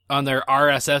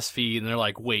RSS feed and they're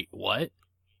like, "Wait, what?"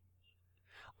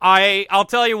 I'll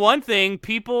tell you one thing,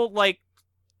 people like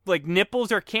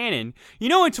nipples are canon. You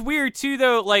know, it's weird too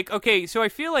though, like, okay, so I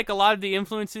feel like a lot of the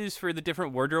influences for the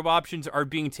different wardrobe options are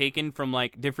being taken from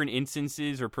like different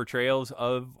instances or portrayals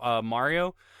of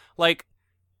Mario. Like,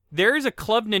 there's a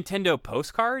Club Nintendo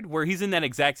postcard where he's in that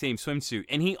exact same swimsuit,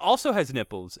 and he also has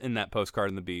nipples in that postcard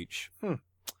on the beach.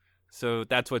 So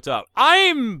that's what's up.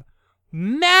 I'm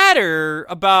madder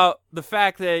about the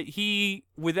fact that he,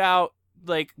 without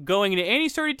like going into any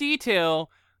sort of detail,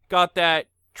 got that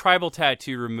tribal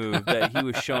tattoo removed that he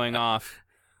was showing off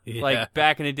Yeah. like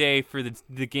back in the day for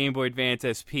the Game Boy Advance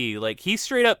SP. Like, he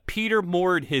straight up Peter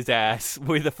Moored his ass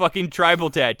with a fucking tribal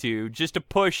tattoo just to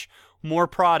push more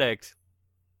product.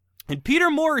 And Peter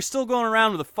Moore is still going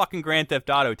around with a fucking Grand Theft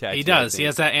Auto tattoo. He I does. He think.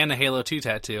 has that and a Halo 2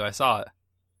 tattoo. I saw it.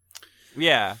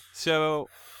 Yeah. So,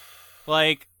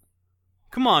 like,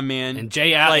 come on, man. And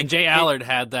Jay Like, Allard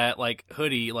had that like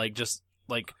hoodie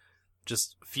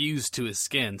just fused to his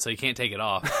skin, so you can't take it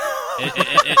off.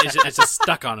 It's just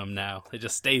stuck on him now. It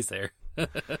just stays there.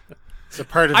 It's a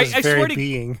part of his I very swear to-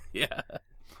 being. Yeah.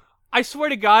 I swear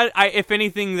to God, if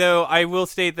anything, though, I will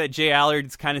state that Jay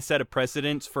Allard's kind of set a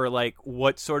precedence for, like,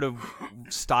 what sort of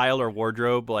style or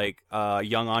wardrobe, like,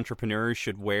 young entrepreneurs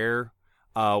should wear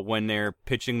when they're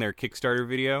pitching their Kickstarter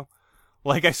video.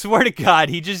 Like, I swear to God,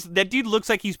 that dude looks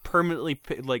like he's permanently,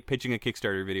 pitching a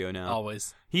Kickstarter video now.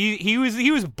 Always. He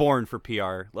was born for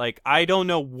PR. Like, I don't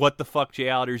know what the fuck Jay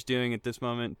Allar's doing at this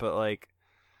moment, but, like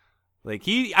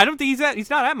I don't think he's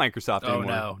not at Microsoft Oh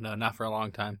anymore. no, not for a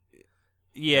long time.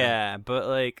 Yeah, but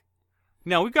like,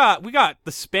 no, we got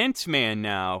the Spence man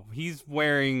now. He's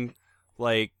wearing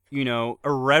like, you know,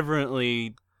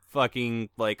 irreverently fucking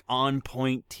like on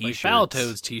point t-shirts. Like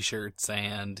Battletoads t-shirts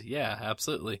and yeah,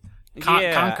 absolutely.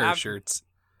 Yeah, Conquer shirts.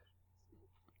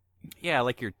 Yeah,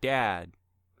 like your dad.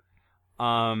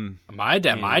 My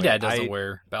dad Anyway, doesn't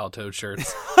wear Battletoad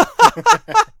shirts.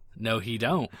 No, he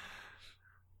don't.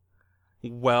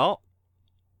 Well,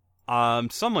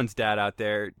 someone's dad out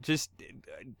there, just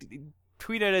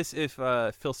tweet at us if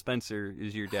Phil Spencer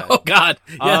is your dad. Oh God,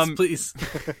 yes, please.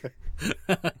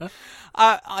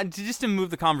 Just to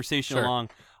move the conversation Sure. along.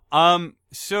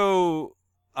 So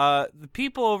the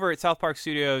people over at South Park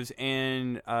Studios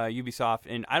and Ubisoft,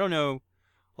 and I don't know,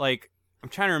 like, I'm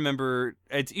trying to remember.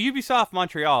 It's Ubisoft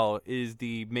Montreal is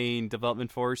the main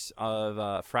development force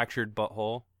of Fractured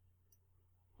Butthole,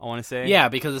 I want to say. Yeah,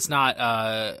 because it's not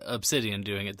Obsidian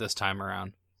doing it this time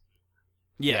around.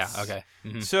 Yes. Yeah, okay.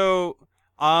 Mhm. So,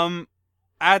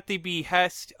 at the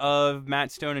behest of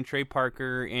Matt Stone and Trey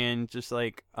Parker, and just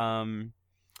like that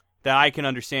I can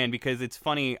understand, because it's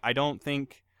funny. I don't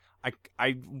think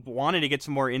I wanted to get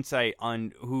some more insight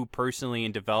on who personally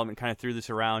in development kind of threw this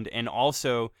around, and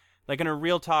also like in a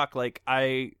real talk, like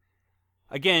I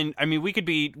mean, we could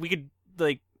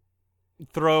like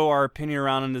throw our opinion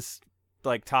around on this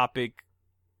like topic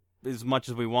as much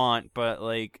as we want, but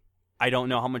like I don't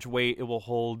know how much weight it will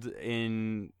hold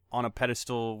on a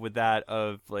pedestal with that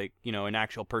of like, you know, an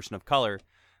actual person of color.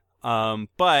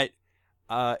 But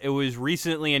it was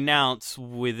recently announced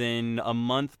within a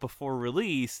month before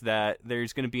release that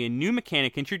there's going to be a new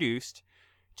mechanic introduced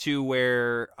to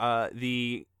where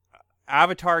the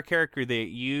avatar character that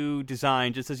you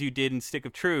design, just as you did in Stick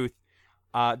of Truth,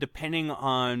 depending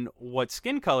on what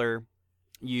skin color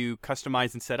you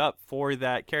customize and set up for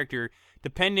that character,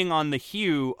 depending on the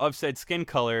hue of said skin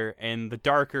color and the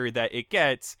darker that it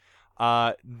gets,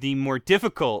 the more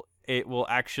difficult it will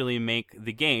actually make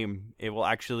the game. It will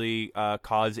actually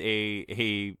cause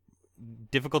a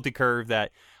difficulty curve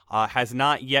that has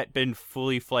not yet been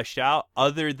fully fleshed out,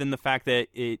 other than the fact that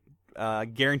it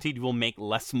guaranteed you will make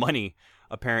less money,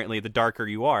 apparently, the darker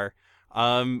you are.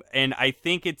 And I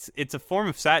think it's a form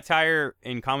of satire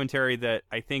and commentary that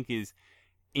I think is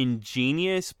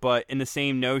ingenious, but in the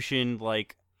same notion,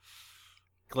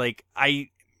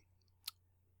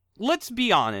 let's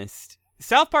be honest,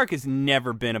 South Park has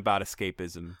never been about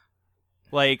escapism.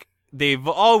 Like, they've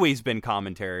always been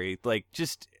commentary, like,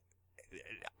 just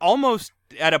almost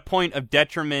at a point of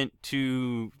detriment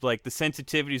to like the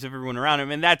sensitivities of everyone around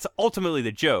him, and that's ultimately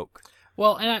the joke.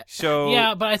 Well, and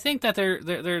So but I think that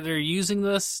they're using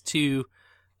this to,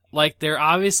 like, they're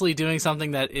obviously doing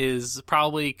something that is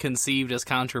probably conceived as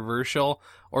controversial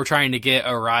or trying to get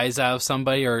a rise out of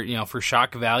somebody, or, you know, for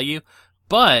shock value.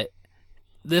 But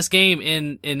this game,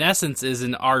 in essence, is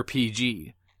an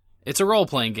RPG. It's a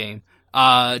role-playing game.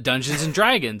 Dungeons and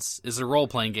Dragons is a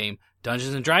role-playing game.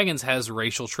 Dungeons and Dragons has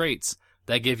racial traits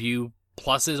that give you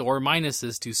pluses or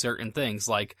minuses to certain things.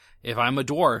 Like, if I'm a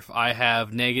dwarf, I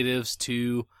have negatives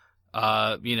to,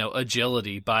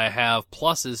 agility, but I have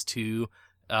pluses to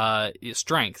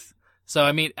strength. So,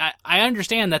 I mean, I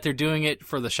understand that they're doing it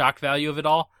for the shock value of it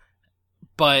all,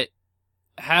 but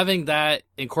having that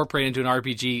incorporated into an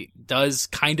RPG does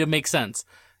kind of make sense.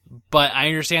 But I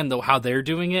understand, though, how they're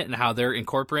doing it and how they're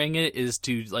incorporating it is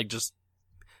to, like, just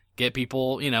get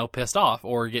people, you know, pissed off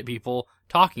or get people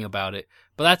talking about it.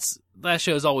 But that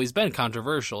show's always been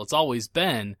controversial. It's always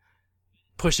been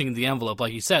pushing the envelope,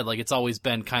 like you said. Like, it's always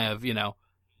been kind of, you know,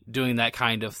 doing that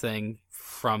kind of thing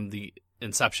from the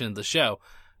inception of the show.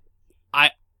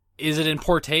 Is it in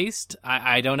poor taste?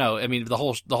 I don't know. I mean, the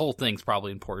whole thing's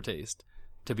probably in poor taste,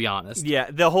 to be honest.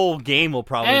 yeah, the whole game will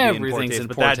probably be in poor Everything's taste, in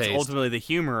but poor that's taste. ultimately the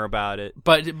humor about it.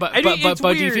 But I mean, but it's do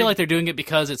you weird. feel like they're doing it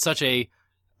because it's such a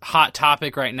hot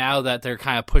topic right now that they're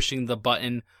kind of pushing the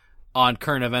button on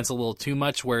current events a little too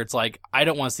much, where it's like, I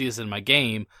don't want to see this in my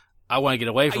game. I want to get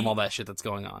away from all that shit that's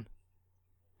going on.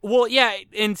 Well, yeah,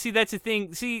 and see, that's the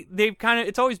thing. See,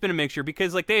 it's always been a mixture,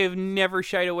 because, like, they have never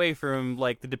shied away from,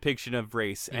 like, the depiction of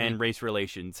race and race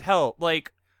relations. Hell,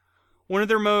 like, one of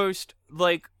their most,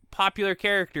 like, popular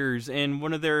characters and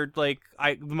one of their, like,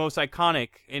 the most iconic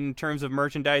in terms of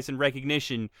merchandise and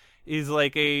recognition is,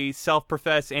 like, a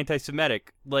self-professed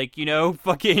anti-Semitic. Like, you know,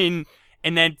 fucking,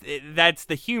 and that's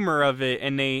the humor of it,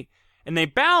 and they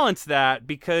balance that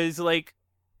because, like,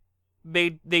 they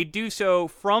do so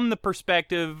from the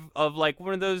perspective of, like,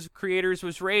 one of those creators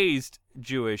was raised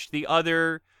Jewish, the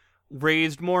other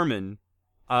raised Mormon.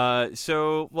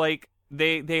 So, like,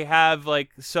 they have, like,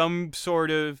 some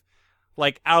sort of,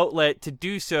 like, outlet to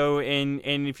do so, and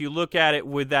if you look at it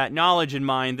with that knowledge in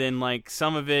mind, then, like,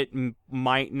 some of it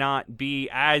might not be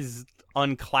as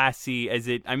unclassy as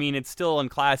it. I mean, it's still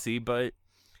unclassy, but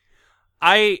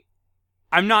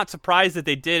I'm not surprised that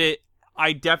they did it.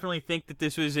 I definitely think that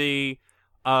this was a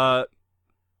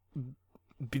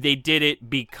they did it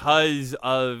because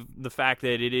of the fact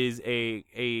that it is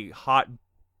a hot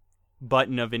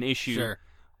button of an issue. Sure.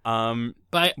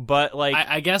 But like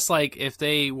I guess like if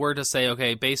they were to say,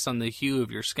 okay, based on the hue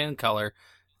of your skin color,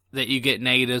 that you get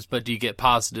negatives, but do you get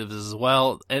positives as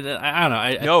well? And I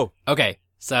don't know. No. Okay,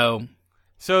 so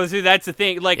that's the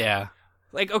thing. Like, yeah.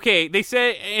 Like, okay, they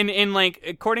said, in like,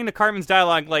 according to Cartman's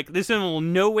dialogue, like, this will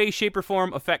in no way, shape, or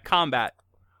form affect combat.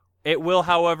 It will,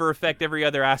 however, affect every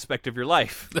other aspect of your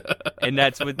life. And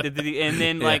that's what, and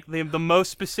then, like, the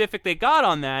most specific they got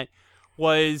on that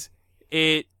was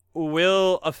it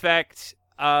will affect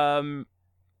how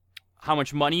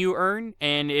much money you earn,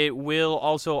 and it will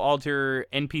also alter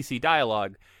NPC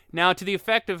dialogue. Now, to the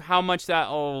effect of how much that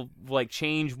will, like,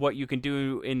 change what you can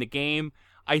do in the game,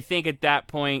 I think at that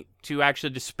point to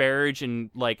actually disparage and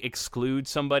like exclude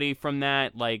somebody from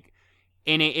that, like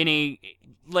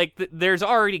there's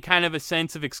already kind of a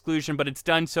sense of exclusion, but it's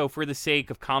done so for the sake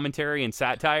of commentary and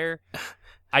satire.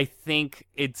 I think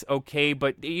it's okay,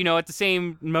 but you know, at the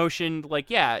same motion, like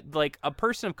like a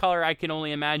person of color, I can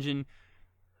only imagine,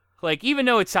 like even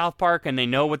though it's South Park and they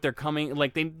know what they're coming,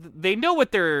 like they know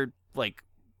what they're like,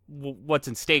 what's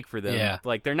in stake for them. Yeah.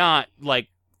 Like they're not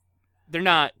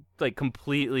like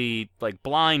completely like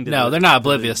blind to they're not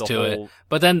oblivious to whole... it,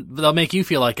 but then they'll make you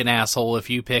feel like an asshole if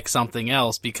you pick something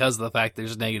else because of the fact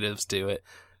there's negatives to it.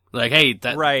 Like, hey,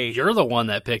 right, you're the one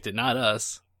that picked it, not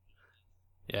us.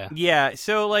 Yeah,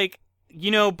 so like, you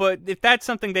know, but if that's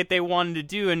something that they wanted to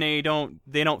do and they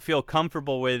don't feel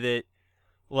comfortable with it,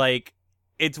 like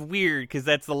it's weird because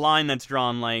that's the line that's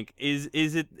drawn. Like, is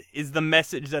the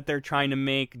message that they're trying to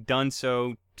make done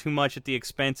so too much at the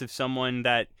expense of someone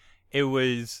that it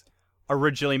was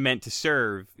originally meant to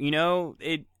serve? You know,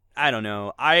 I don't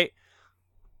know. I'm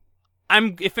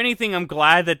if anything, I'm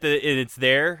glad that it's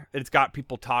there. It's got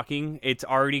people talking. It's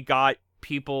already got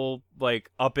people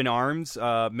like up in arms.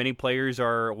 Many players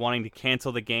are wanting to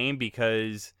cancel the game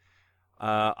because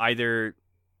either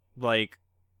like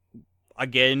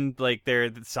again, like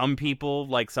some people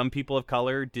of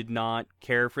color did not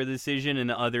care for the decision and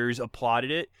others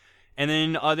applauded it, and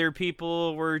then other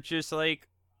people were just like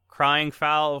crying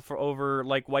foul over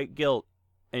like white guilt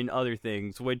and other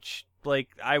things, which like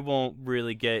I won't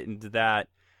really get into that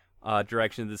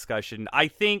direction of discussion. I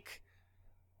think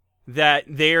that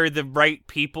they're the right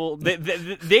people.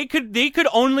 They could be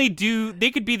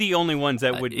the only ones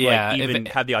that would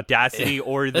have the audacity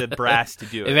or the brass to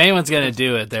do it. If anyone's gonna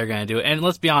do it, they're gonna do it. And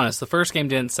let's be honest, the first game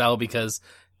didn't sell because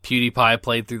PewDiePie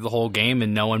played through the whole game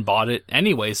and no one bought it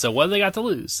anyway. So what do they got to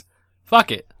lose?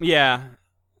 Fuck it. Yeah.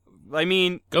 I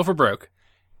mean, go for broke.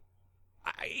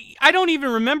 I don't even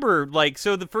remember, like,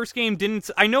 so the first game didn't,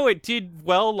 I know it did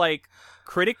well, like,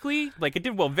 critically, like, it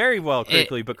did very well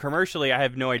critically, but commercially, I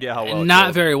have no idea how well.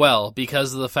 Not very well,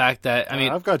 because of the fact that, I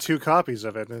mean, I've got 2 copies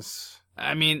of it.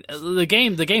 I mean, the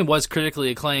game was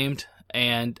critically acclaimed,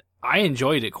 and I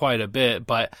enjoyed it quite a bit,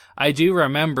 but I do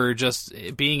remember just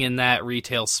being in that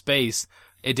retail space,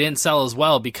 it didn't sell as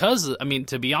well because, I mean,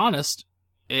 to be honest,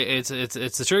 it's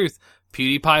the truth.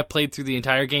 PewDiePie played through the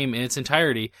entire game in its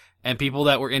entirety, and people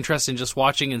that were interested in just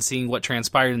watching and seeing what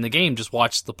transpired in the game just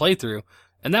watched the playthrough,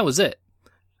 and that was it.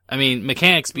 I mean,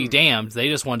 mechanics be damned, they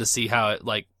just wanted to see how it,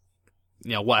 like,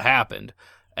 you know, what happened.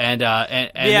 And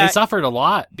they suffered a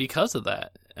lot because of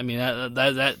that. I mean,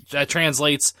 that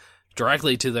translates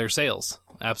directly to their sales.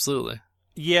 Absolutely.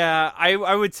 Yeah,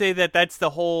 I would say that's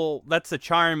the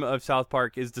charm of South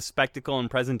Park, is the spectacle and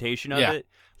presentation of it.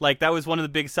 Like, that was one of the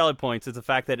big selling points, is the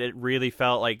fact that it really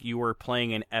felt like you were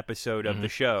playing an episode of the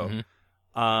show.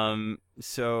 Mm-hmm.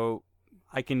 So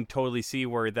I can totally see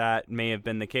where that may have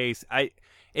been the case.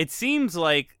 It seems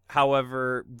like,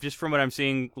 however, just from what I'm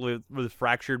seeing with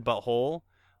Fractured But Whole,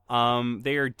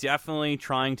 they are definitely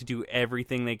trying to do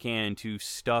everything they can to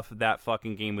stuff that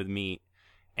fucking game with meat.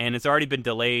 And it's already been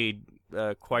delayed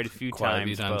quite a few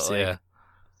times. But, like, yeah.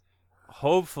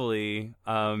 Hopefully,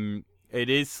 it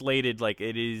is slated, like,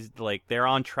 it is, like, they're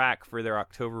on track for their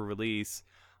October release.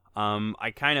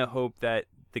 I kind of hope that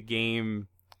the game,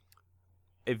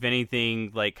 if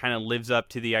anything, like, kind of lives up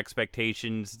to the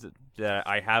expectations that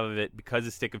I have of it because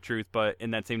of Stick of Truth, but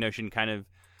in that same notion, kind of,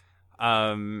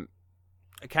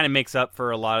 it kind of makes up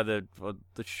for a lot of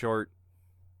the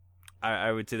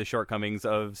I would say the shortcomings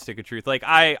of Stick of Truth. Like,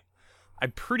 I'm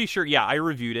pretty sure, I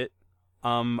reviewed it.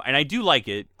 And I do like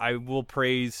it. I will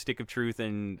praise Stick of Truth,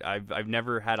 and I've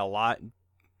never had a lot.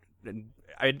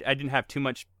 I didn't have too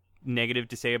much negative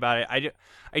to say about it.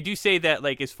 I do say that,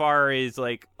 like, as far as,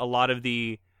 like, a lot of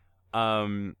the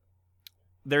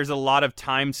there's a lot of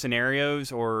time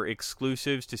scenarios or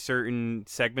exclusives to certain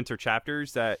segments or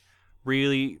chapters that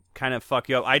really kind of fuck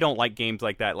you up. I don't like games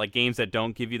like that, like games that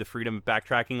don't give you the freedom of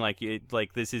backtracking.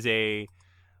 Like this is a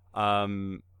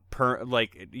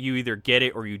like you either get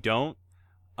it or you don't.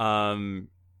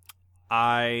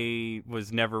 I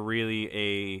was never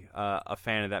really a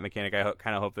fan of that mechanic. I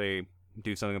kind of hope they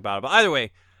do something about it. But either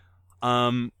way,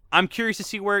 I'm curious to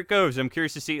see where it goes. I'm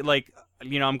curious to see, like,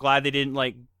 I'm glad they didn't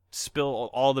like spill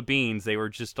all the beans. They were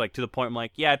just like to the point. I'm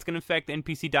like, yeah, it's gonna affect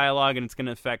NPC dialogue and it's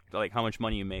gonna affect like how much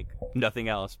money you make. Nothing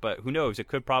else. But who knows? It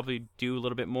could probably do a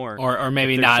little bit more, or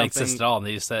maybe not exist at all. And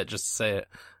they just said it just to say it.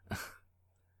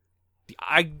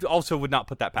 I also would not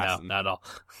put that past them. Not at all.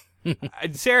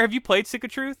 Sarah, have you played Stick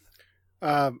of Truth?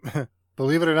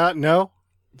 Believe it or not, no.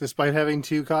 Despite having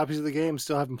 2 copies of the game,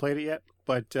 still haven't played it yet.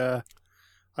 But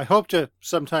I hope to at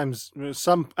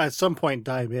some point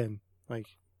dive in. Like,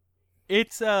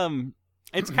 it's kind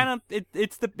of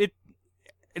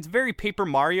it's very Paper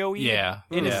Mario-y,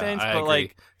 in a sense, I but agree.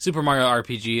 like Super Mario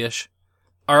RPG-ish,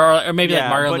 or maybe like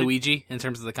Mario but and Luigi in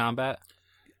terms of the combat.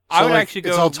 I would like, actually go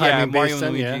it's all timing Mario based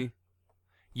and then, Luigi.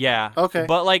 Yeah. Okay.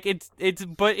 But like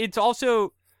it's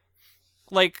also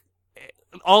like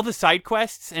all the side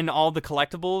quests and all the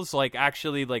collectibles like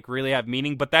actually like really have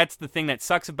meaning, but that's the thing that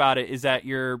sucks about it is that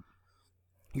you're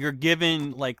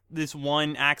given like this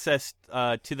one access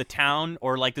to the town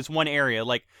or like this one area.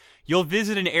 Like you'll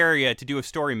visit an area to do a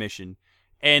story mission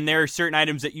and there are certain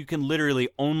items that you can literally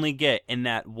only get in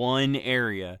that one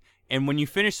area. And when you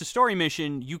finish the story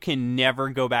mission, you can never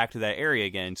go back to that area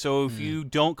again. So if you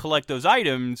don't collect those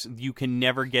items, you can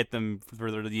never get them for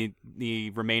the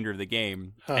remainder of the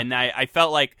game. Huh. And I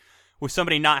felt like with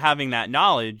somebody not having that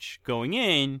knowledge going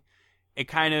in, it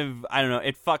kind of, I don't know,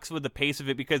 it fucks with the pace of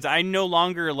it because I no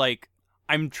longer, like,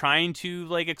 I'm trying to,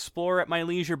 like, explore at my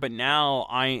leisure, but now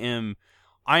I am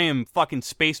fucking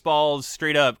Spaceballs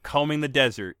straight up combing the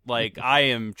desert. Like, I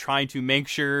am trying to make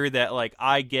sure that, like,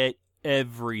 I get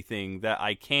everything that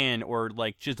I can, or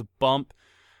like just bump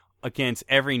against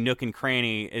every nook and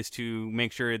cranny is to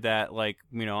make sure that like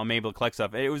I'm able to collect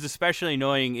stuff. It was especially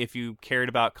annoying if you cared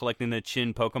about collecting the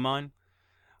Chin Pokemon.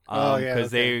 Because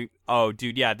there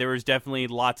was definitely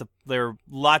lots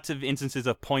of instances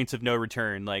of points of no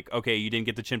return. Like, okay, you didn't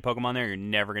get the Chin Pokemon there, you're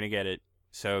never gonna get it.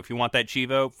 So if you want that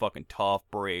Chivo, fucking tough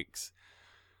breaks.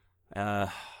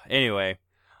 Anyway,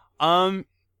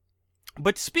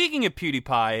 but speaking of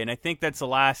PewDiePie, and I think that's the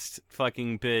last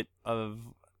fucking bit of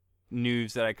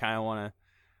news that I kind of want to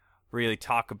really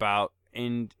talk about,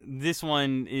 and this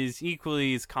one is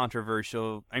equally as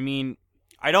controversial. I mean,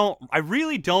 I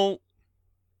really don't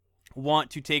want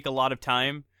to take a lot of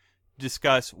time to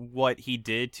discuss what he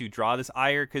did to draw this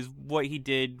ire, because what he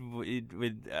did,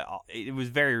 it was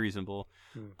very reasonable.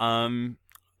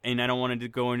 And I don't want to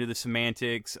go into the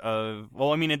semantics of...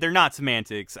 Well, I mean, they're not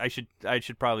semantics. I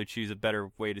should probably choose a better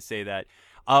way to say that.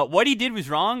 What he did was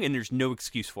wrong, and there's no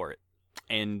excuse for it.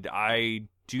 And I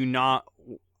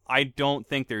don't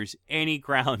think there's any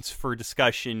grounds for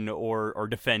discussion or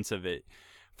defense of it.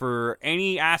 For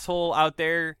any asshole out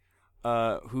there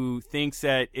who thinks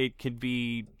that it could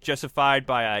be justified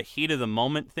by a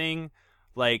heat-of-the-moment thing,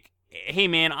 like... Hey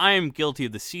man, I am guilty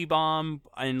of the C-bomb,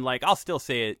 and like I'll still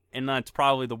say it, and that's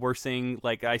probably the worst thing.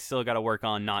 Like I still got to work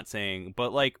on not saying,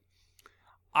 but like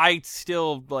I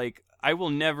still like I will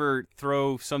never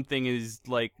throw something as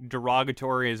like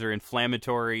derogatory as or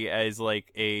inflammatory as like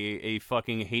a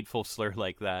fucking hateful slur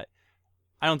like that.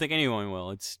 I don't think anyone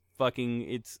will. It's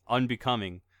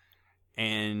unbecoming,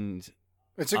 and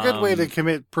it's a good way to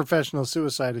commit professional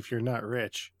suicide if you're not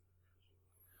rich.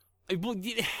 Well,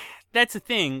 that's the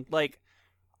thing. Like,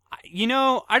 I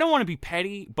don't want to be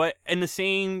petty, but in the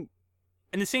same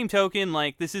token,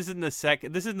 like this isn't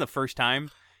the first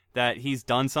time that he's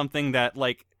done something that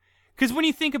like, because when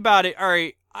you think about it, all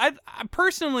right, I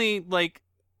personally like,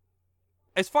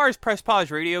 as far as Press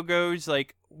Pause Radio goes,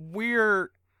 like we're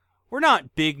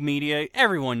not big media.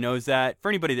 Everyone knows that. For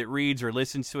anybody that reads or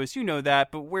listens to us, you know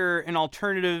that. But we're an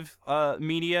alternative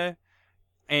media.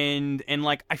 And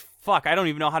like, I don't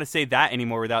even know how to say that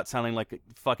anymore without sounding like a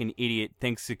fucking idiot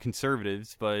thanks to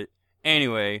conservatives. But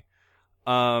anyway,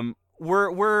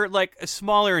 we're like a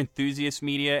smaller enthusiast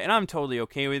media, and I'm totally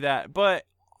okay with that. But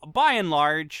by and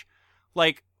large,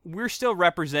 like, we're still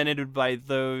represented by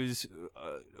those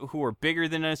who are bigger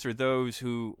than us, or those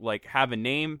who like have a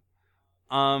name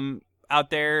out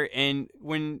there. And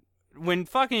when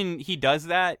fucking he does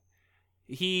that,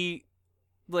 he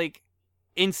like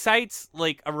incites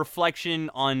like a reflection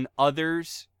on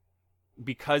others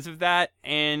because of that,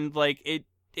 and like it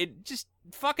just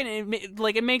fucking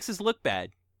it makes us look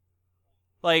bad.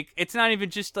 Like, it's not even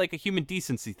just, like, a human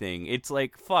decency thing. It's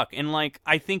like, fuck. And, like,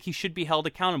 I think he should be held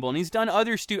accountable. And he's done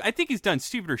other I think he's done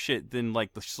stupider shit than,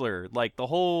 like, the slur. Like, the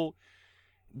whole...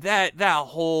 That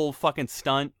whole fucking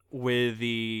stunt with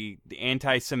the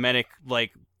anti-Semitic,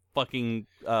 like, fucking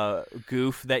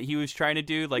goof that he was trying to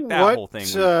do. Like, that whole thing.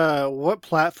 What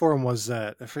platform was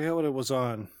that? I forget what it was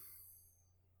on.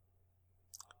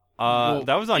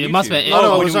 That was on it YouTube. Must have been,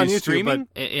 it was on YouTube. Streaming?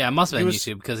 it must have been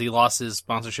YouTube because he lost his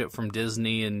sponsorship from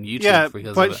Disney and YouTube. Yeah,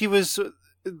 because but of it. he was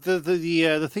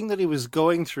the thing that he was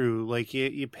going through. Like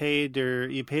you paid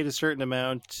a certain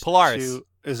amount. Polaris.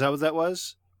 Is that what that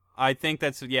was? I think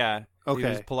that's Okay. It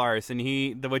was Polaris, and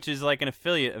which is like an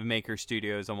affiliate of Maker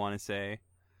Studios, I want to say.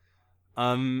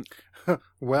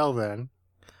 Well then.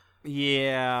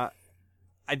 Yeah,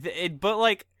 but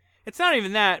like, it's not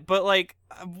even that. But like,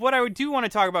 what I do want to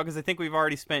talk about, because I think we've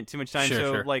already spent too much time,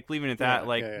 Sure. like leaving it at that,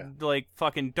 like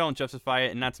fucking don't justify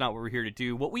it, and that's not what we're here to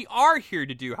do. What we are here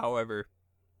to do, however,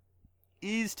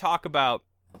 is talk about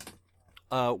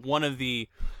one of the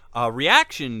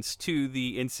reactions to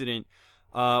the incident,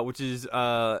 which is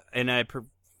I'm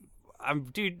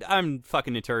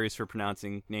fucking notorious for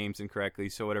pronouncing names incorrectly,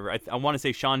 so whatever. I want to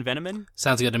say Sean Veneman.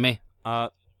 Sounds good to me.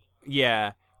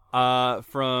 Yeah.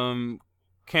 From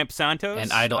Camp Santos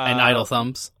And Idle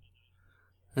Thumbs.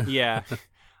 Yeah.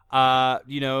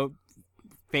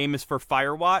 Famous for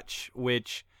Firewatch,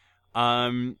 which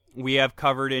we have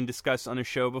covered and discussed on a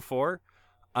show before.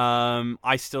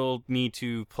 I still need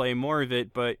to play more of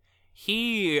it, but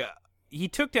he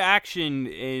took to action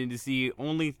is the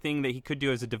only thing that he could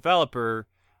do as a developer,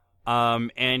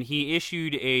 and he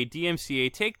issued a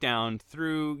DMCA takedown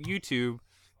through YouTube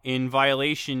in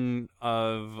violation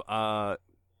of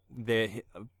the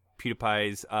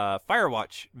PewDiePie's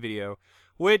Firewatch video,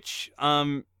 which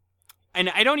and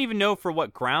I don't even know for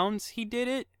what grounds he did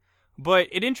it, but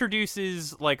it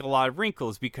introduces like a lot of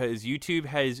wrinkles because YouTube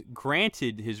has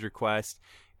granted his request,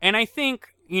 and I think,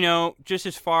 just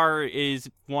as far as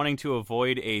wanting to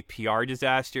avoid a PR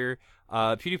disaster,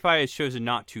 PewDiePie has chosen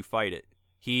not to fight it.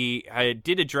 He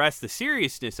did address the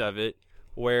seriousness of it,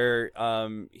 where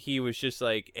he was just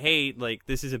like, hey, like,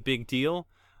 this is a big deal.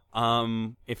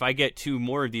 If I get 2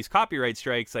 more of these copyright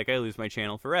strikes, like, I lose my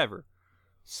channel forever.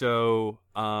 So,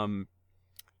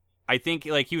 I think,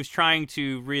 like, he was trying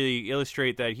to really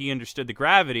illustrate that he understood the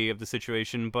gravity of the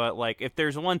situation, but, like, if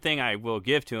there's one thing I will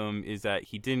give to him is that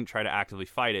he didn't try to actively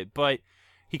fight it, but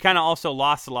he kind of also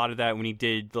lost a lot of that when he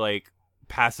did, like,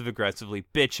 passive-aggressively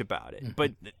bitch about it. Mm-hmm.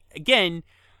 But, again,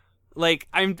 like,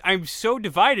 I'm so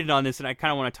divided on this, and I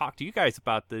kind of want to talk to you guys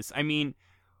about this. I mean,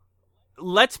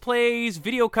 Let's Plays,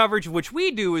 video coverage, which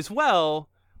we do as well,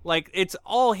 like, it's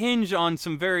all hinged on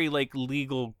some very, like,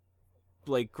 legal,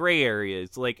 like, gray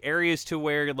areas, like, areas to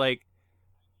where, like,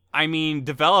 I mean,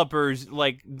 developers,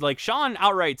 like Sean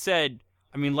outright said,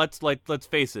 I mean, let's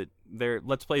face it, their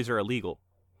Let's Plays are illegal.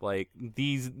 Like,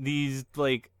 these,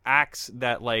 like, acts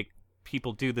that, like,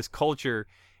 people do, this culture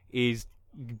is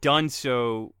done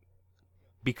so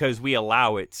because we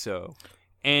allow it so.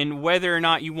 And whether or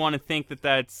not you want to think that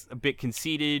that's a bit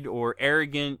conceited or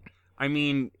arrogant, I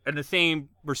mean, in the same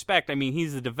respect, I mean,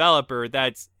 he's a developer.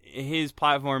 That's his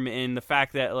platform, and the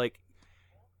fact that, like,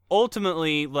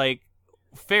 ultimately, like,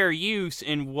 fair use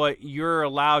in what you're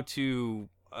allowed to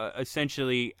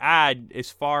essentially add as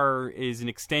far as an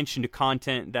extension to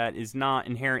content that is not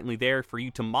inherently there for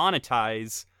you to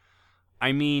monetize.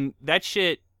 I mean, that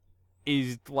shit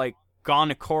is, like, gone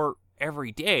to court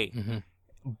every day. Mm-hmm.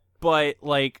 But,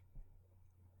 like,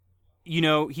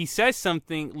 he says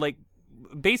something, like,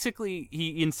 basically,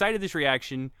 he incited this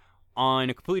reaction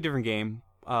on a completely different game,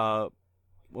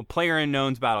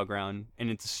 PlayerUnknown's Battleground,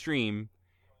 and it's a stream,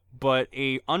 but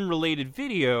a unrelated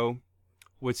video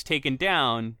was taken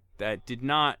down that did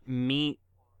not meet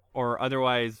or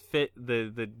otherwise fit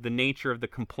the nature of the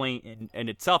complaint and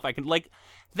itself.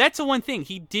 That's the one thing.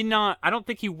 I don't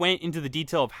think he went into the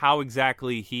detail of how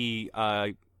exactly he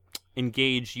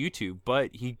engaged YouTube,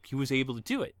 but he was able to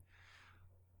do it.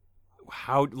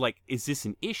 How, like, is this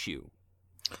an issue?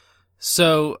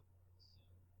 So,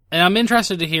 and I'm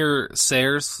interested to hear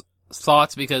Sayre's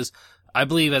thoughts, because I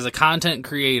believe as a content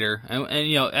creator,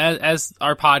 and as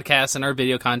our podcast and our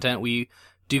video content, we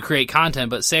do create content,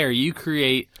 but Sayre, you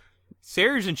create...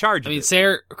 Sayre's in charge of it.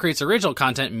 Sayre creates original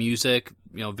content, music,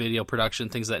 video production,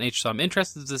 things of that nature, so I'm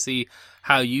interested to see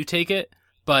how you take it,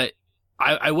 but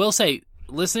I will say,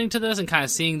 listening to this and kind of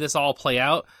seeing this all play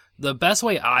out, the best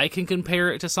way I can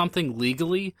compare it to something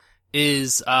legally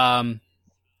is, and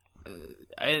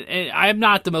I'm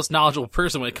not the most knowledgeable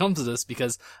person when it comes to this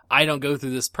because I don't go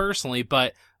through this personally,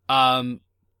 but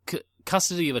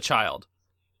custody of a child.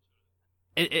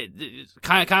 it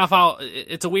kind of follow.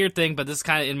 It's a weird thing, but this is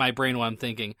kind of in my brain what I'm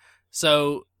thinking.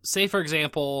 So, say for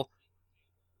example,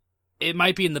 it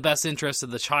might be in the best interest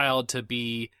of the child to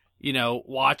be,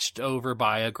 watched over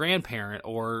by a grandparent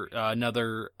or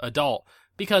another adult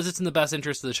because it's in the best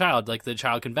interest of the child. Like the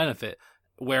child can benefit.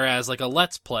 Whereas like a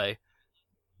Let's Play,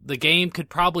 the game could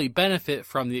probably benefit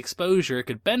from the exposure. It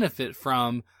could benefit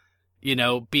from,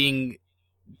 being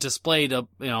displayed on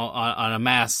a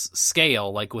mass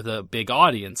scale, like with a big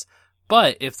audience.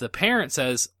 But if the parent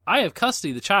says, I have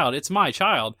custody of the child, it's my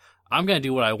child, I'm going to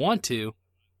do what I want to,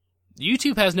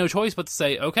 YouTube has no choice but to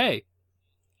say, okay,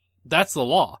 that's the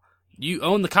law. You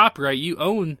own the copyright, you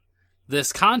own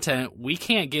this content, we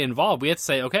can't get involved. We have to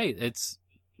say, okay,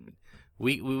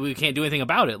 we can't do anything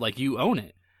about it, like you own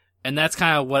it. And that's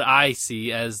kind of what I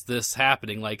see as this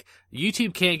happening. Like,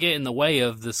 YouTube can't get in the way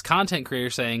of this content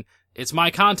creator saying, it's my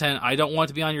content, I don't want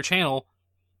it to be on your channel,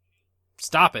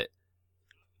 stop it.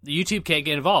 YouTube can't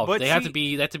get involved. But they have to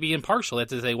be impartial. They have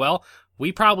to say, well,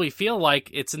 we probably feel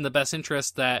like it's in the best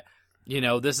interest that,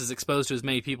 this is exposed to as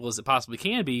many people as it possibly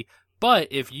can be, but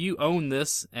if you own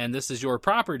this and this is your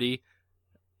property,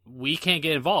 we can't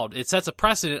get involved. It sets a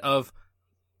precedent of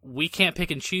we can't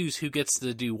pick and choose who gets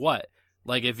to do what.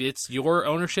 Like, if it's your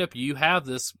ownership, you have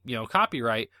this,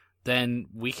 copyright, then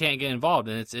we can't get involved,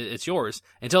 and it's yours.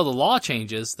 Until the law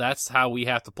changes, that's how we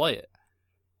have to play it.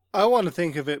 I want to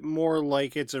think of it more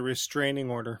like it's a restraining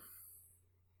order.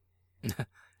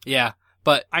 Yeah,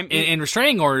 but in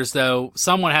restraining orders, though,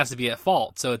 someone has to be at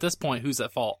fault. So at this point, who's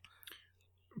at fault?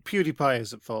 PewDiePie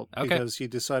is at fault Okay. because he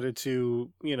decided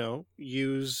to,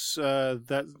 use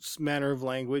that manner of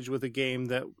language with a game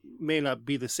that may not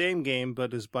be the same game,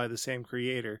 but is by the same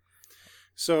creator.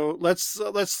 So let's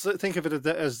think of it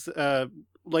as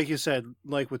like you said,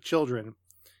 like with children,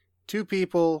 two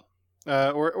people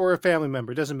or a family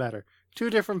member, doesn't matter. Two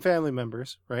different family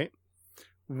members, right?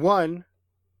 One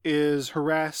is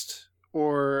harassed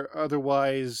or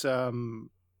otherwise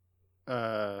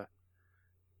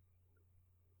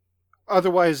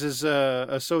is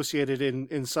associated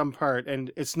in some part,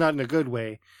 and it's not in a good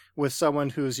way, with someone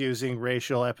who's using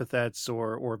racial epithets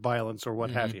or violence or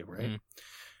what have you, right? Mm-hmm.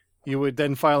 You would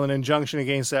then file an injunction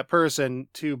against that person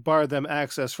to bar them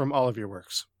access from all of your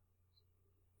works.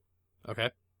 Okay.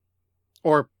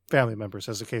 Or family members,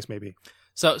 as the case may be.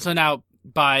 So now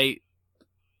by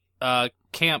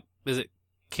Camp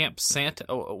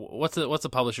Santo? What's the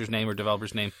publisher's name or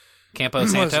developer's name? Campo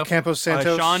Santo? Campo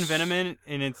Santo. Sean Veneman,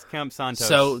 and it's Camp Santos.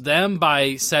 So them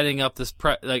by setting up this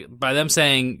by them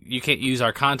saying you can't use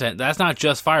our content, that's not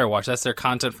just Firewatch, that's their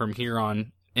content from here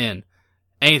on in.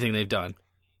 Anything they've done.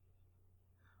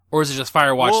 Or is it just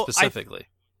Firewatch specifically?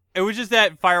 It was just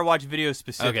that Firewatch video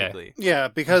specifically. Okay. Yeah,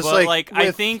 because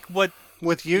I think with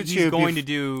YouTube he's going to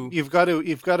do, you've got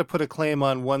to put a claim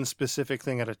on one specific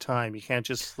thing at a time. You can't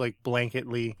just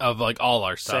blanketly of all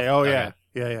our stuff. Say, oh yeah,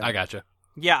 yeah. I gotcha.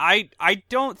 Yeah, I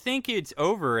don't think it's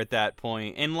over at that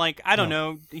point. And I don't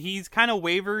know, he's kind of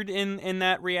wavered in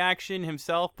that reaction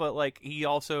himself, but he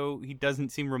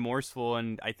doesn't seem remorseful,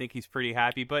 and I think he's pretty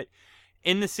happy. But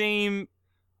in the same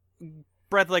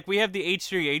breath, we have the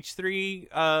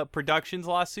H3H3 Productions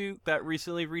lawsuit that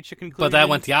recently reached a conclusion. But that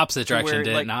went the opposite direction,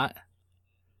 did it not?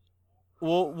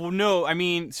 Well, no. I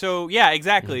mean, so yeah,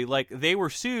 exactly. They were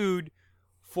sued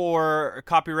for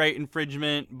copyright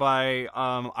infringement by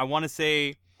I want to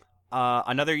say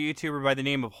another YouTuber by the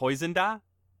name of Hoizenda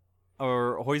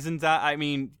or Hoizenza. I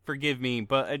mean, forgive me,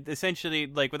 but essentially,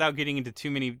 without getting into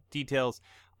too many details,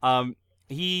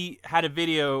 he had a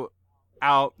video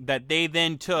out that they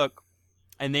then took,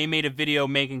 and they made a video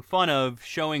making fun of,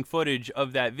 showing footage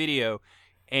of that video,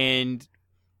 and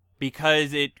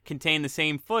because it contained the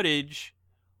same footage,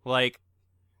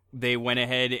 they went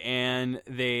ahead and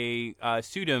they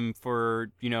sued him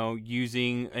for,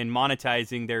 using and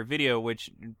monetizing their video, which,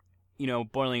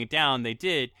 boiling it down, they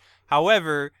did.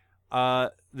 However,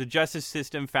 the justice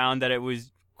system found that it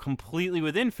was completely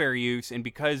within fair use, and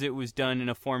because it was done in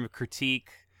a form of critique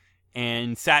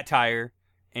and satire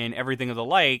and everything of the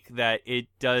like, that it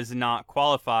does not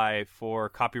qualify for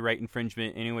copyright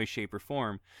infringement in any way, shape, or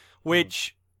form.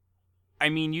 Which, I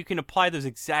mean, you can apply those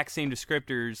exact same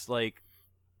descriptors,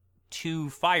 to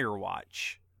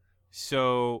Firewatch.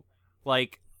 So,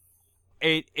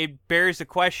 it bears the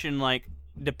question,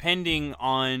 depending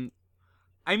on...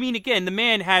 I mean, again, the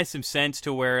man has some sense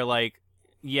to where,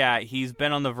 yeah, he's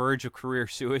been on the verge of career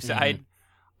suicide.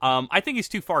 Mm-hmm. I think he's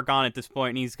too far gone at this point,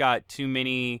 and he's got too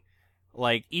many...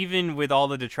 even with all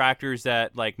the detractors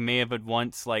that may have at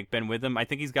once been with him, I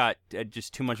think he's got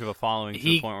just too much of a following to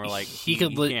the point where he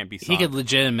can't be stopped. He could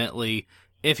legitimately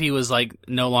if he was like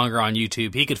no longer on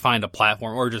YouTube, he could find a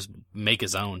platform or just make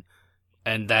his own,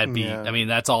 and that'd be. Yeah. I mean,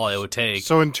 that's all it would take.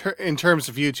 So in terms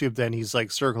of YouTube, then he's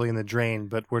like circling the drain,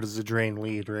 but where does the drain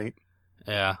lead, right?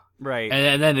 Yeah. Right.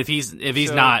 And then if he's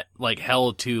So- not like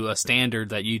held to a standard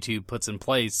that YouTube puts in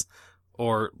place,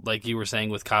 or like you were saying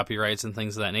with copyrights and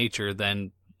things of that nature,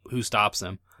 then who stops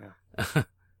him? Yeah.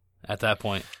 At that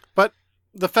point. But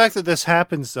the fact that this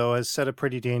happens, though, has set a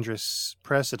pretty dangerous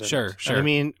precedent. Sure. And I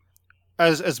mean,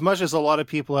 as much as a lot of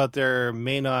people out there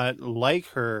may not like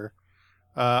her,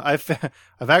 I've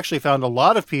actually found a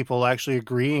lot of people actually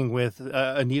agreeing with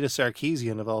Anita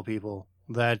Sarkeesian, of all people,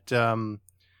 that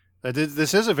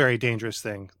this is a very dangerous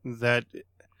thing. That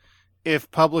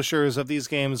if publishers of these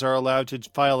games are allowed to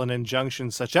file an injunction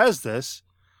such as this,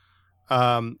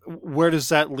 where does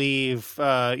that leave,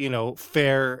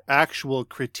 fair, actual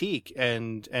critique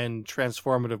and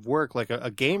transformative work, like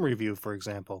a game review, for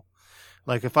example?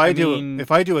 Like if I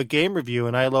do a game review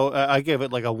and I give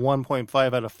it like a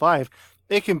 1.5 out of 5,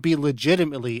 it can be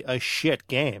legitimately a shit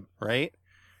game, right?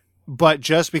 But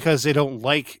just because they don't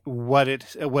like what it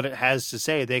has to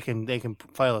say, they can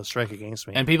file a strike against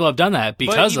me. And people have done that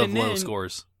because of even low then-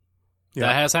 scores. Yeah.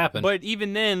 That has happened. But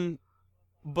even then,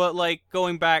 like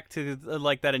going back to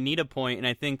like that Anita point, and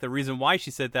I think the reason why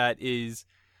she said that is,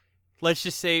 let's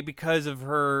just say because of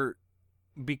her,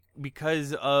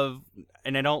 because of,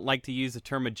 and I don't like to use the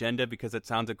term agenda because it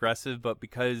sounds aggressive, but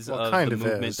because of the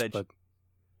movement that.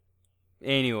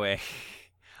 Anyway,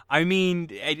 I mean,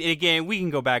 again, we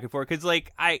can go back and forth because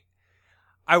like I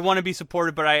want to be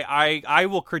supportive, but I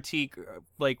will critique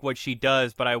like what she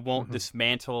does, but I won't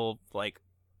dismantle like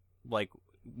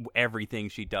everything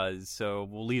she does. So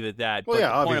we'll leave it at that. Well, but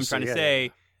yeah, the point I'm trying to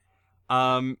say,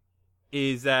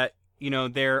 is that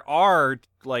there are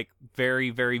like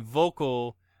very very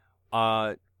vocal,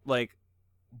 like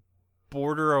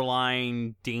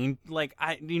borderline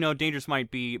dangerous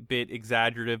might be a bit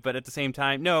exaggerative, but at the same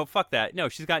time, no, fuck that. No,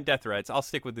 she's got death threats. I'll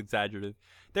stick with exaggerative.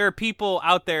 There are people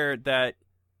out there that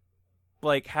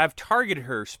like have targeted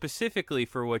her specifically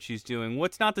for what she's doing.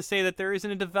 What's not to say that there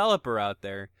isn't a developer out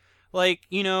there? Like,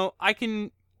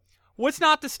 what's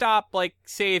not to stop, like,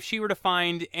 say if she were to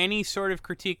find any sort of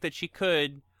critique that she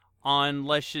could on,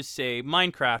 let's just say,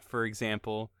 Minecraft, for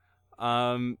example,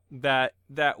 that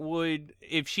would,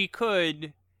 if she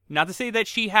could, not to say that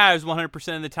she has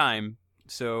 100% of the time,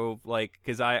 so, like,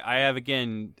 because I have,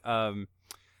 again, I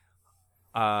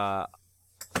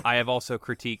have also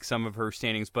critiqued some of her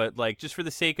standings, but, like, just for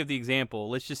the sake of the example,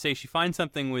 let's just say she finds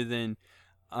something within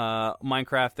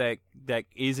Minecraft that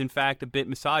is, in fact, a bit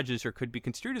misogynist or could be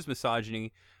construed as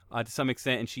misogyny, to some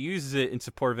extent, and she uses it in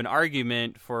support of an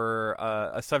argument for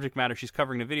a subject matter she's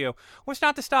covering in a video. What's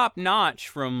not to stop Notch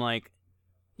from, like,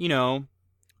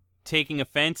 taking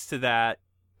offense to that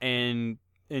and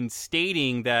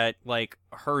stating that, like,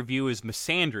 her view is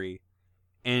misandry,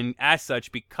 and as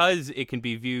such, because it can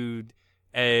be viewed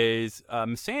as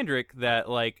misandric, that,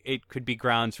 like, it could be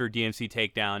grounds for DMC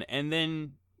takedown, and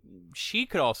then she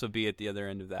could also be at the other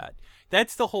end of that.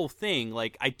 That's the whole thing.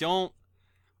 Like,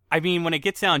 when it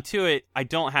gets down to it, I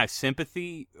don't have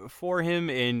sympathy for him,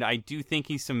 and I do think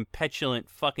he's some petulant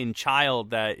fucking child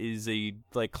that is a,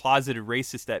 like, closeted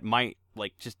racist that might,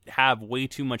 like, just have way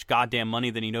too much goddamn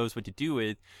money than he knows what to do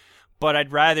with. But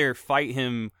I'd rather fight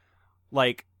him,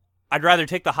 like, I'd rather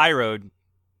take the high road.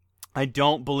 I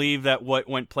don't believe that what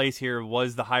went place here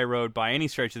was the high road by any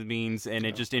stretch of the means, and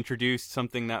it just introduced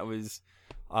something that was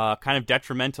kind of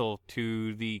detrimental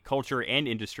to the culture and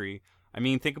industry. I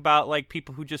mean, think about, like,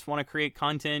 people who just want to create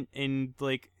content and,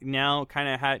 like, now kind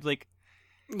of had, like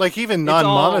even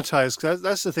non-monetized, 'cause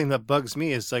that's the thing that bugs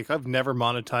me, is, like, I've never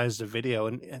monetized a video,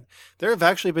 and there have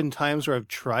actually been times where I've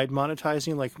tried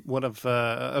monetizing, like, one of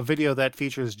a video that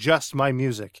features just my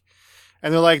music.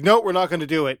 And they're like, no, we're not going to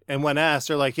do it. And when asked,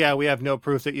 they're like, yeah, we have no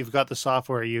proof that you've got the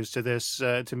software used to this,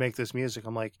 to make this music.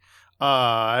 I'm like,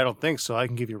 I don't think so. I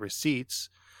can give you receipts.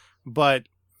 But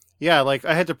yeah, like,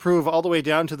 I had to prove all the way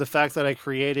down to the fact that I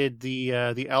created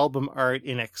the album art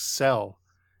in Excel,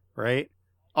 right?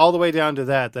 All the way down to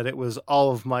that it was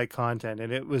all of my content,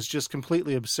 and it was just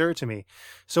completely absurd to me.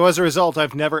 So as a result,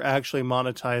 I've never actually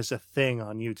monetized a thing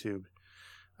on YouTube.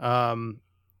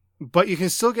 But you can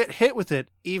still get hit with it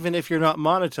even if you're not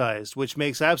monetized, which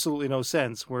makes absolutely no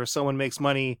sense, where someone makes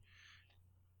money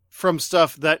from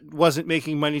stuff that wasn't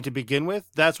making money to begin with.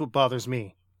 That's what bothers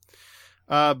me.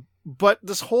 But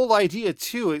this whole idea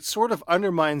too, it sort of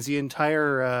undermines the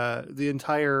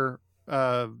entire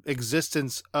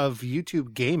existence of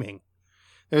YouTube gaming.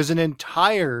 There's an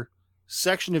entire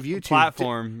section of YouTube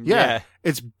platform. Yeah,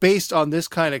 it's based on this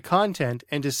kind of content,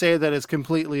 and to say that it's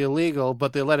completely illegal,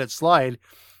 but they let it slide,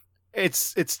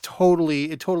 it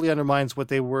totally undermines what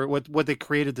they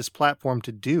created this platform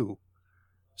to do.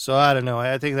 So I don't know.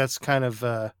 I think that's kind of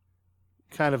a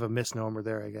misnomer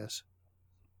there, I guess.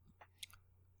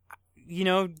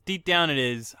 Deep down it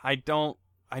is. I don't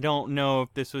know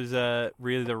if this was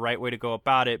really the right way to go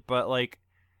about it, but like,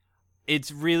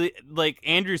 it's really like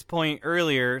Andrew's point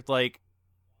earlier. Like,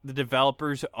 the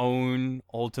developers own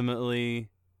ultimately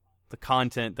the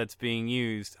content that's being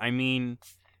used. I mean,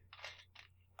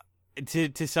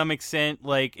 to some extent,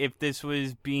 like, if this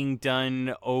was being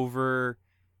done over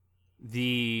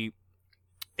if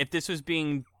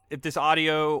this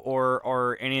audio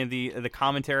or any of the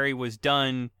commentary was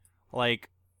done like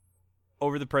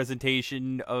over the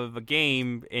presentation of a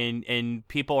game, and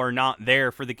people are not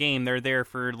there for the game, they're there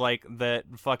for like that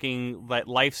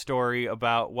life story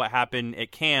about what happened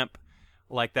at camp,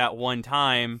 like that one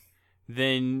time,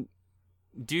 then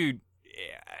dude,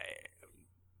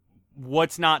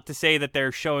 what's not to say that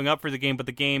they're showing up for the game, but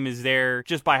the game is there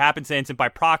just by happenstance, and by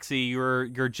proxy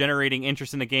you're generating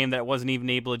interest in the game that wasn't even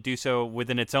able to do so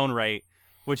within its own right,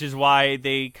 which is why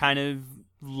they kind of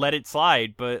let it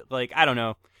slide. But like, I don't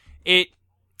know,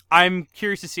 I'm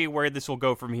curious to see where this will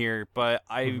go from here, but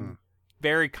I'm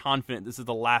very confident this is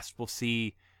the last we'll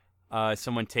see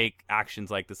someone take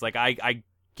actions like this. Like, I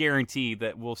guarantee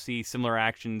that we'll see similar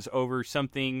actions over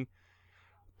something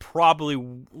probably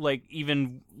like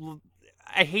even...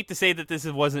 I hate to say that this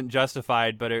wasn't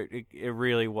justified, but it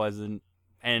really wasn't,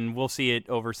 and we'll see it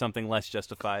over something less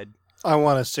justified. I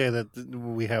want to say that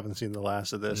we haven't seen the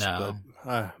last of this. No.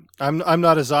 But I'm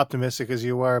not as optimistic as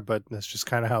you are, but that's just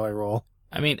kind of how I roll.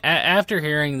 I mean, after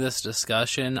hearing this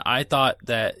discussion, I thought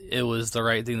that it was the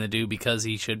right thing to do because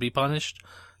he should be punished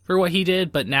for what he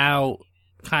did. But now,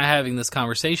 kind of having this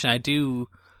conversation, I do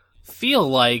feel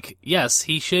like, yes,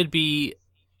 he should be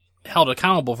held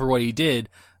accountable for what he did.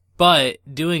 But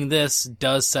doing this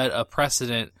does set a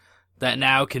precedent that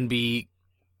now can be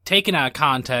taken out of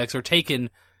context or taken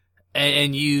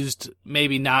and used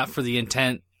maybe not for the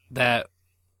intent that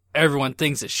everyone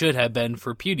thinks it should have been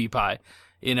for PewDiePie.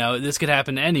 This could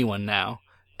happen to anyone now.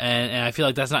 And I feel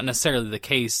like that's not necessarily the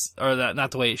case, or not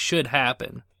the way it should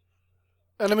happen.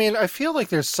 And I mean, I feel like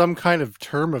there's some kind of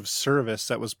term of service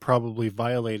that was probably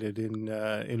violated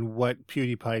in what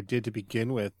PewDiePie did to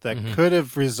begin with that could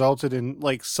have resulted in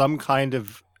like some kind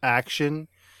of action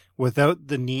without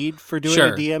the need for doing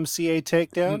a DMCA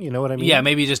takedown. You know what I mean? Yeah,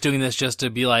 maybe just doing this just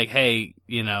to be like, hey,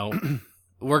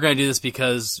 we're going to do this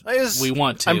because we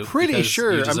want to. I'm pretty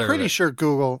sure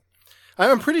Google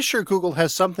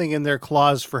has something in their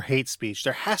clause for hate speech.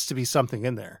 There has to be something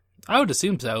in there. I would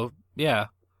assume so. Yeah.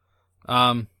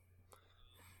 I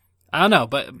don't know,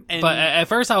 but at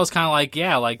first I was kind of like,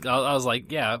 yeah, like I was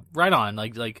like, yeah, right on,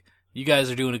 like you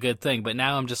guys are doing a good thing. But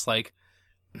now I'm just like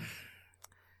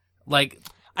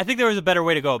I think there was a better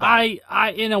way to go about it.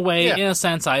 In a way, in a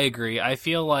sense, I agree. I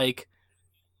feel like,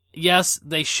 yes,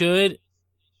 they should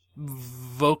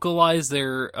vocalize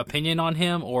their opinion on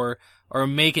him or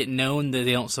make it known that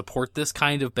they don't support this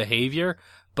kind of behavior,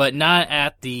 but not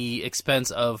at the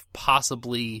expense of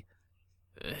possibly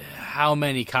how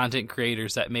many content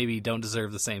creators that maybe don't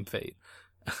deserve the same fate.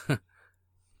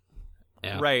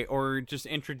 Yeah. Right, or just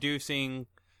introducing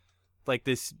like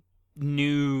this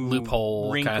new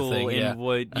loophole wrinkle kind of thing, in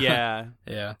wood. Yeah.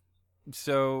 Yeah.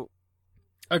 So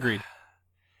agreed.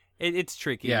 It's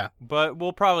tricky. Yeah. But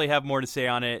we'll probably have more to say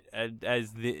on it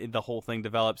as the whole thing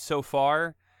develops. So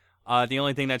far, the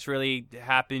only thing that's really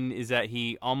happened is that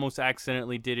he almost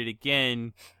accidentally did it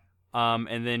again,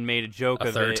 and then made a joke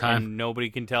of it, and nobody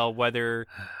can tell whether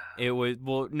it was...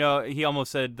 Well, no, he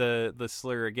almost said the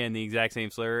slur again, the exact same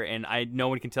slur, and no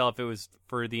one can tell if it was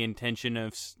for the intention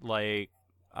of like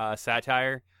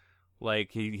satire, like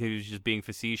he was just being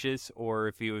facetious, or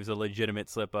if he was a legitimate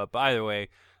slip up. But either way,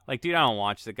 like, dude, I don't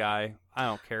watch the guy. I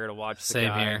don't care to watch the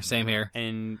guy. Same here.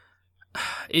 And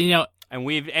and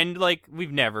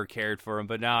we've never cared for him,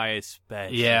 but now I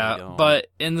especially don't. But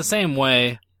in the same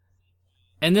way,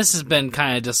 and this has been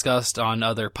kind of discussed on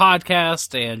other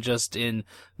podcasts and just in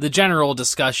the general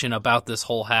discussion about this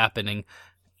whole happening,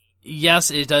 yes,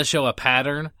 it does show a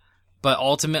pattern, but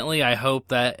ultimately I hope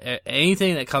that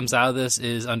anything that comes out of this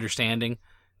is understanding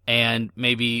and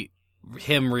maybe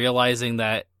him realizing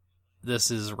that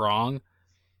this is wrong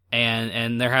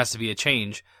and there has to be a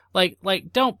change. Like,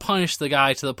 don't punish the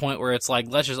guy to the point where it's like,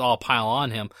 let's just all pile on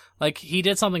him. Like, he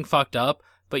did something fucked up,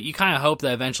 but you kind of hope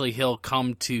that eventually he'll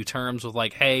come to terms with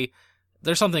like, hey,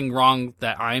 there's something wrong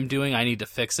that I'm doing. I need to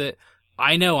fix it.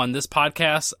 I know on this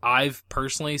podcast, I've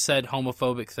personally said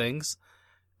homophobic things,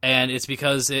 and it's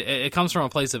because it comes from a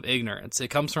place of ignorance. It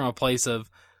comes from a place of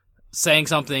saying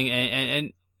something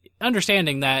and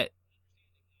understanding that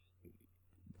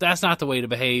that's not the way to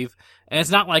behave. And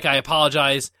it's not like I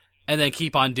apologize and then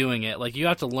keep on doing it. Like, you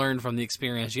have to learn from the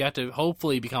experience. You have to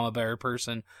hopefully become a better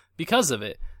person because of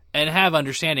it, and have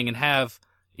understanding and have,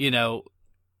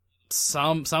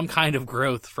 some kind of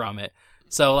growth from it.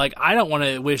 So, like, I don't want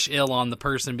to wish ill on the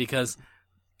person because,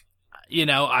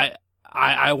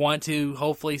 I want to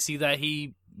hopefully see that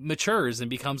he matures and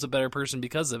becomes a better person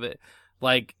because of it.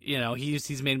 Like,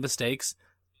 he's made mistakes.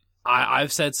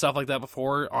 I've said stuff like that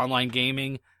before, online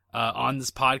gaming, on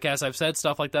this podcast. I've said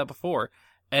stuff like that before,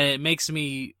 and it makes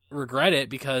me regret it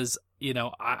because,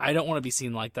 I don't want to be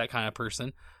seen like that kind of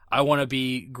person. I want to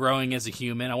be growing as a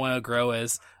human. I want to grow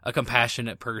as a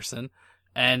compassionate person.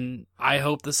 And I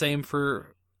hope the same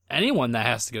for anyone that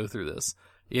has to go through this.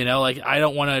 I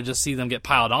don't want to just see them get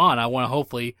piled on. I want to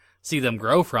hopefully see them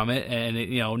grow from it and,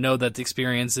 know that the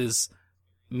experience is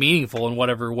meaningful in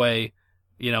whatever way,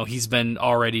 he's been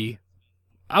already,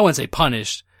 I wouldn't say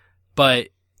punished, but,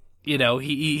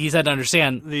 he's had to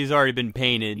understand. He's already been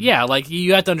painted. Yeah, like,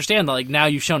 you have to understand that, like, now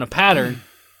you've shown a pattern.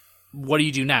 What do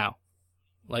you do now?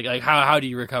 Like how do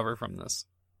you recover from this?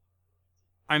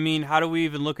 I mean, how do we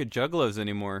even look at juggalos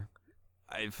anymore?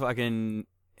 It's a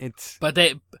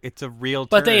real term.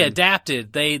 But they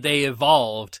adapted. They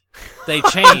evolved. They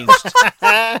changed.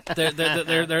 They're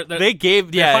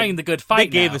fighting the good fight. They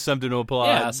gave now. us something to applaud.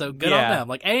 Yeah, so good on them.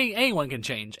 Like, anyone can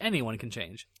change. Anyone can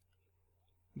change.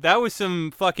 That was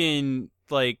some fucking,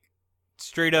 like,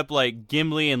 straight up, like,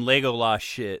 Gimli and Legolas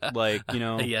shit. Like,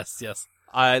 Yes.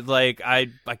 I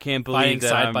can't believe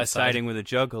that I'm siding with a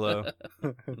juggalo.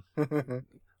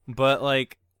 But,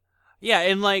 like, yeah,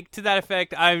 and, like, to that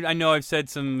effect, I know I've said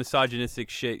some misogynistic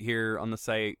shit here on the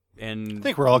site and I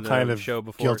think we're all kind of show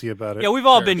before. guilty about it. Yeah, we've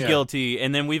all been guilty,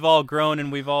 and then we've all grown,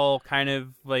 and we've all kind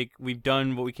of, like, we've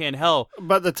done what we can. Hell,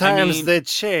 but the times they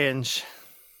change.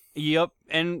 Yep,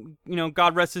 and,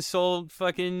 God rest his soul,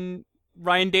 fucking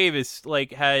Ryan Davis,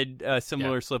 like, had a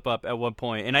similar slip-up at one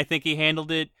point, and I think he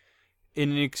handled it in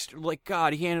an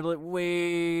he handled it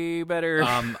way better.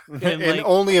 In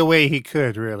only a way he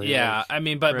could, really. Yeah, like. I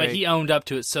mean, but he owned up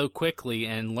to it so quickly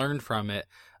and learned from it.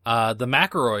 The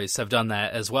McElroys have done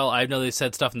that as well. I know they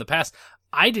said stuff in the past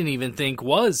I didn't even think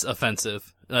was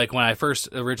offensive, like, when I first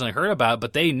originally heard about it,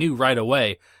 but they knew right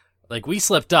away. Like, we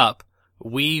slipped up.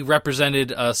 We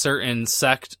represented a certain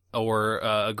sect or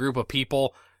a group of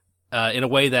people in a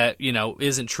way that,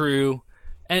 isn't true.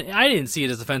 And I didn't see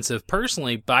it as offensive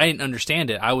personally, but I didn't understand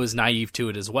it. I was naive to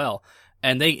it as well.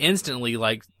 And they instantly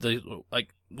went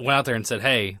out there and said,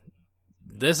 "Hey,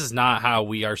 this is not how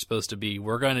we are supposed to be.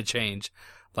 We're going to change."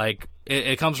 Like,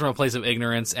 it comes from a place of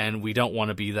ignorance, and we don't want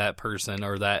to be that person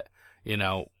or that,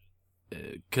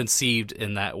 conceived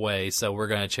in that way. So we're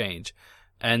going to change.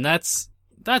 And that's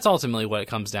ultimately what it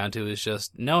comes down to, is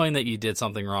just knowing that you did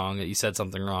something wrong, that you said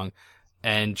something wrong,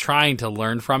 and trying to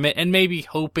learn from it, and maybe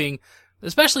hoping,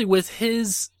 especially with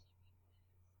his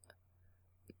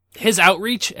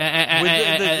outreach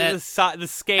and the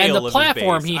scale and the of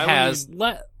platform his base. he has,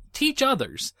 teach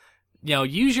others.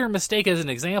 Use your mistake as an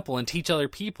example and teach other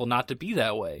people not to be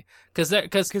that way.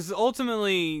 Because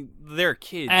ultimately they're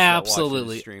kids. Absolutely, that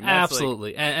watch the stream.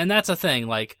 absolutely, and that's a thing.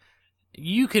 Like,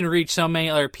 you can reach so many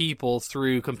other people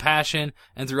through compassion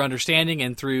and through understanding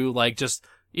and through, like, just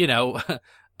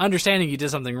understanding you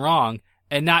did something wrong.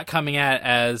 And not coming at it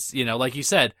as, like you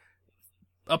said,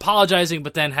 apologizing,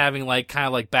 but then having, like, kind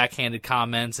of like backhanded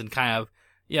comments and kind of,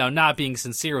 not being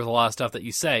sincere with a lot of stuff that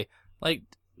you say. Like,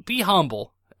 be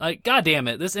humble. Like, God damn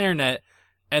it, this internet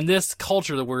and this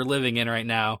culture that we're living in right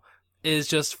now is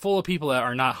just full of people that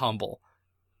are not humble.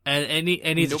 And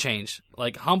it needs to change.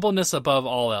 Like, humbleness above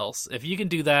all else. If you can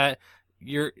do that,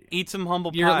 eat some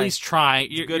humble pie. You're at least trying.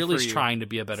 You're at least you. trying to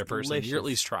be a better person. Delicious. You're at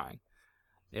least trying.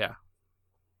 Yeah.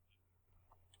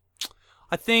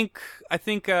 I think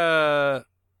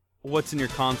what's in your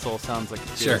console sounds like a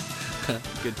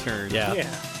good turn. Yeah.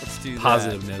 Let's do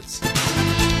Positive that. notes.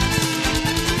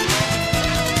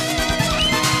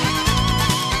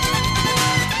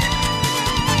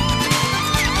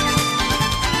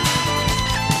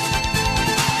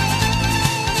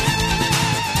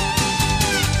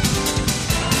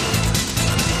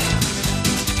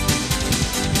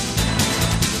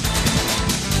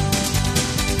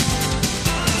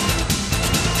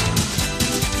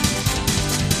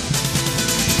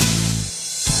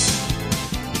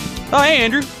 Oh, hey,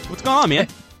 Andrew. What's going on, man?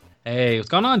 Hey, what's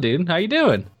going on, dude? How you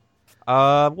doing?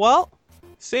 Well,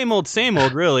 same old,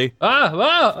 really.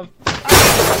 Ah,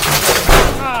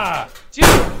 Dude,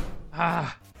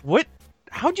 Ah, what?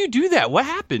 How'd you do that? What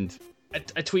happened?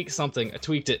 I tweaked something. I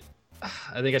tweaked it.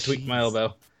 I think I tweaked my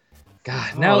elbow.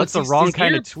 God, No, that's the wrong these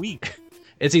kind of tweak.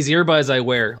 It's these earbuds I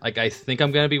wear. Like, I think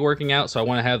I'm going to be working out, so I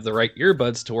want to have the right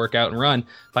earbuds to work out and run.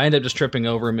 But I end up just tripping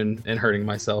over them and hurting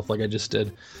myself like I just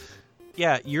did.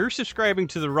 Yeah, you're subscribing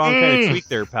to the wrong kind of tweak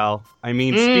there, pal. I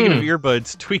mean, speaking of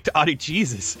earbuds, Tweaked Audio,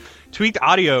 Jesus. Tweaked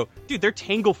Audio, dude, they're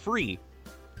tangle-free.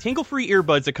 Tangle-free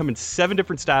earbuds that come in 7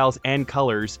 different styles and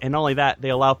colors, and not only that, they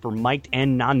allow for mic'd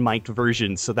and non-mic'd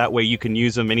versions, so that way you can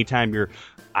use them anytime you're,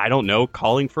 I don't know,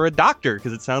 calling for a doctor,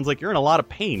 because it sounds like you're in a lot of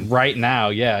pain. Right now,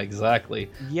 yeah, exactly.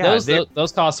 Yeah,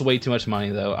 those cost way too much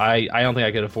money, though. I don't think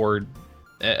I could afford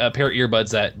a pair of earbuds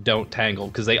that don't tangle,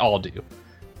 because they all do.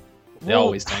 They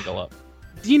always tangle up.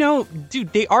 You know,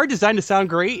 dude, they are designed to sound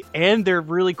great, and they're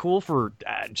really cool for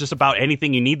just about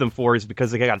anything you need them for, is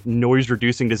because they got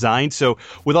noise-reducing design. So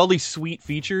with all these sweet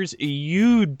features,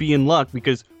 you'd be in luck,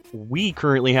 because we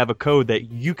currently have a code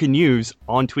that you can use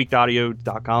on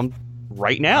tweakedaudio.com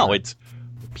right now. It's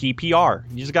PPR.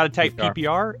 You just got to type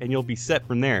PPR, and you'll be set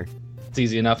from there. It's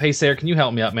easy enough. Hey, Sarah, can you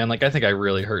help me out, man? Like, I think I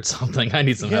really hurt something. I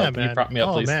need some help. Man. Can you prop me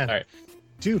up, please? Man. All right.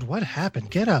 Dude, what happened?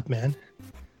 Get up, man.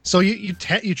 So you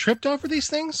tripped over these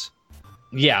things?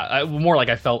 Yeah, more like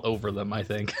I fell over them, I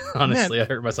think. Honestly, I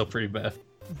hurt myself pretty bad.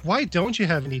 Why don't you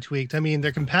have any tweaked? I mean,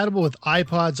 they're compatible with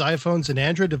iPods, iPhones, and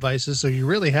Android devices, so you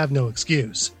really have no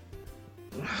excuse.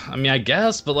 I mean, I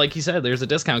guess, but like you said, there's a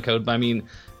discount code. But I mean,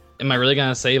 am I really going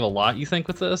to save a lot, you think,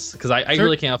 with this? Because I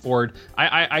really can't afford...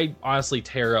 I honestly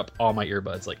tear up all my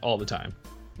earbuds, like, all the time.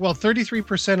 Well,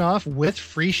 33% off with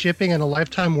free shipping and a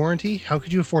lifetime warranty? How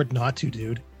could you afford not to,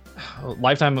 dude?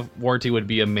 Lifetime warranty would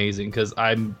be amazing, because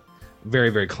I'm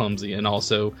very, very clumsy, and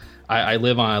also I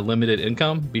live on a limited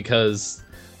income because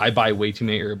I buy way too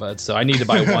many earbuds. So I need to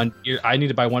buy one. I need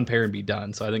to buy one pair and be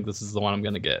done. So I think this is the one I'm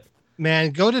going to get.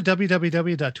 Man, go to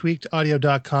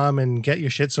www.tweakedaudio.com and get your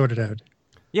shit sorted out.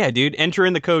 Yeah, dude, enter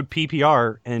in the code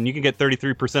PPR, and you can get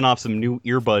 33% off some new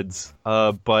earbuds.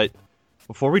 But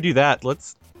before we do that,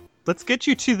 let's get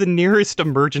you to the nearest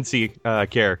emergency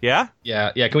care, yeah?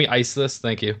 Yeah. Can we ice this?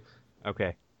 Thank you.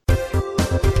 Okay.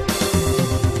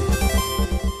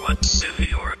 What's in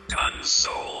your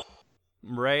console?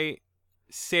 Right.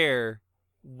 Sarah,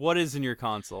 what is in your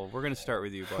console? We're going to start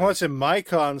with you, bud. What's in my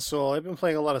console? I've been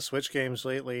playing a lot of Switch games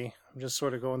lately. I'm just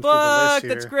sort of going through the list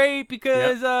here. That's great,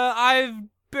 because I've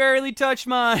barely touched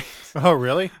mine. Oh,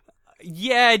 really?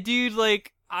 Yeah, dude,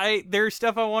 like... there's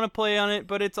stuff I want to play on it,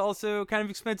 but it's also kind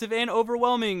of expensive and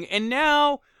overwhelming. And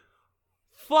now,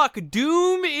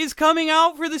 Doom is coming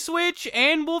out for the Switch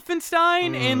and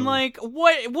Wolfenstein, and like,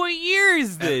 what year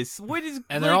is this? What is?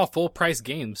 And they're all full price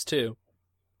games too.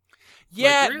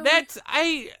 Yeah, like,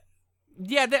 really?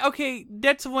 okay,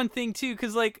 that's one thing too,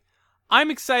 because like,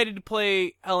 I'm excited to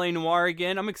play LA Noire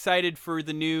again. I'm excited for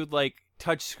the new like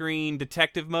touchscreen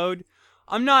detective mode.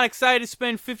 I'm not excited to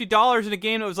spend $50 in a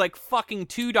game that was like fucking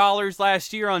 $2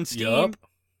 last year on Steam. Yup.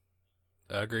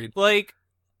 Agreed. Like,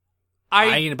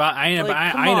 I ain't about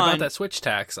that Switch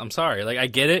tax. I'm sorry. Like, I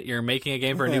get it. You're making a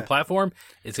game for a new platform.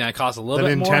 It's gonna cost a little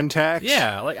bit more. The Nintendo tax?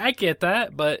 Yeah, like I get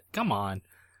that, but come on,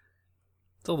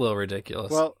 it's a little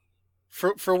ridiculous. Well,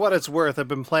 for what it's worth, I've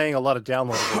been playing a lot of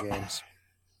downloadable games.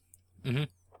 Mm-hmm.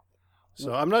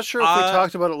 So I'm not sure if we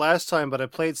talked about it last time, but I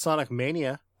played Sonic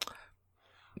Mania.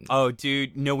 Oh,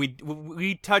 dude, no,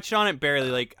 we touched on it barely.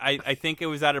 Like, I think it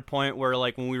was at a point where,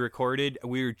 like, when we recorded,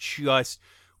 we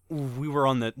were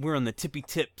on the tippy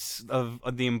tips of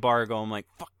the embargo. I'm like,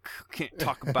 fuck, can't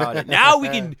talk about it. Now we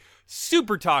can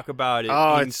super talk about it.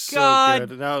 Oh, and it's God so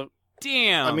good. Now,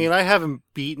 damn. I mean, I haven't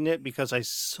beaten it because I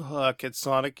suck at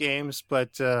Sonic games,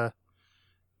 but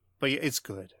it's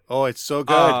good. Oh, it's so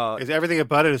good. Everything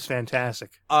about it is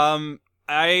fantastic.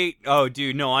 I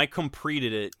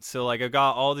completed it. So like I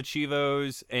got all the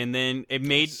Chivos, and then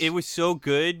it was so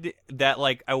good that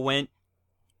like I went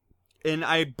and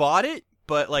I bought it,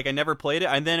 but like I never played it.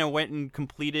 And then I went and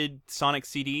completed Sonic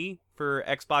CD for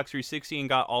Xbox 360 and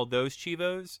got all those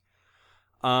Chivos.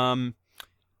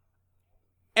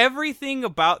 Everything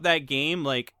about that game,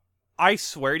 like, I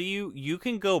swear to you, you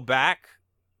can go back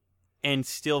and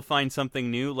still find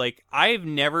something new. Like, I've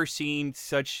never seen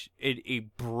such a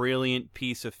brilliant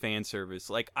piece of fan service.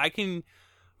 Like, I can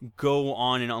go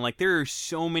on and on. Like, there are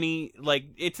so many, like,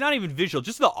 it's not even visual,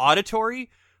 just the auditory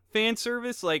fan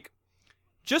service. Like,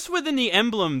 just within the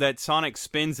emblem that Sonic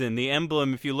spins in, the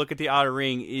emblem, if you look at the outer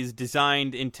ring, is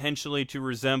designed intentionally to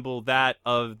resemble that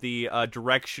of the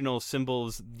directional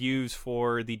symbols used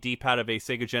for the D-pad of a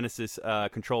Sega Genesis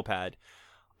control pad.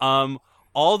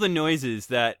 All the noises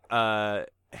that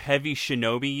Heavy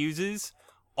Shinobi uses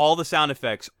all the sound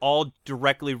effects, all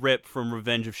directly ripped from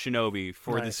Revenge of Shinobi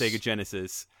for Nice. the Sega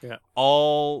Genesis. Yeah.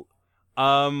 All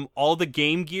the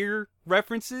Game Gear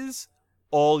references,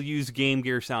 all use Game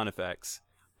Gear sound effects.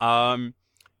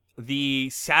 The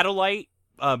satellite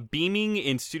beaming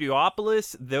in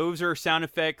Studiopolis, those are sound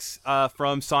effects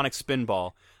from Sonic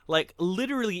Spinball. Like,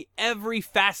 literally every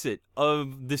facet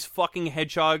of this fucking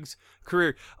Hedgehog's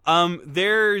career.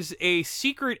 There's a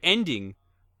secret ending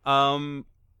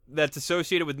that's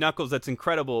associated with Knuckles that's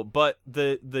incredible, but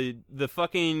the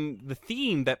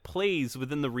theme that plays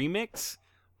within the remix,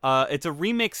 it's a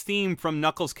remix theme from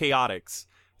Knuckles Chaotix.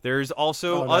 There's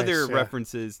also nice, other yeah.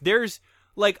 references. There's,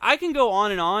 like, I can go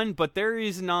on and on, but there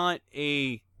is not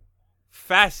a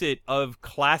facet of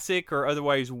classic or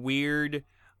otherwise weird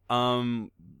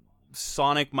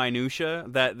Sonic minutia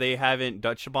that they haven't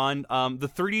touched upon. The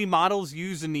 3D models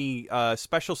used in the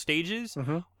special stages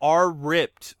are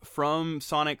ripped from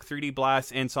Sonic 3D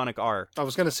Blast and Sonic R. I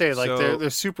was gonna say, like, So- they're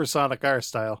Super Sonic R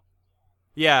style.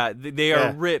 Yeah, they are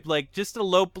Yeah. ripped. Like, just a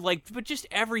low, like, but just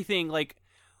everything. Like,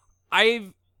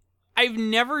 I've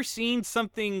never seen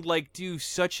something like do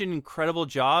such an incredible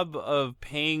job of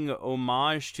paying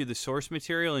homage to the source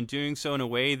material and doing so in a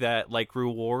way that like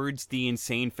rewards the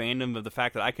insane fandom of the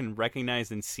fact that I can recognize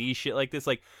and see shit like this.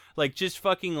 Like just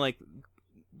fucking like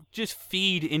just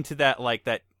feed into that like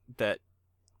that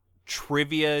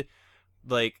trivia,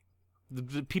 like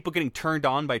the people getting turned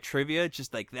on by trivia,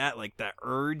 just like that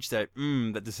urge, that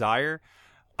desire.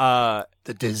 The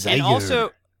desire. And also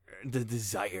the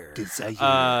desire.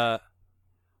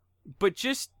 But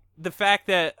just the fact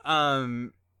that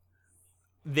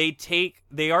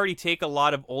they already take a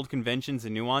lot of old conventions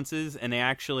and nuances and they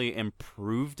actually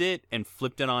improved it and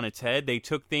flipped it on its head. They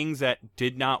took things that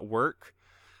did not work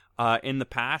in the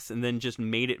past and then just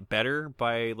made it better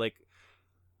by like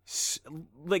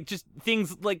just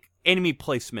things like enemy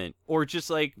placement or just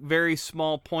like very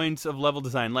small points of level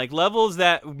design, like levels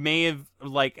that may have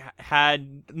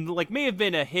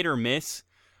been a hit or miss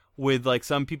with like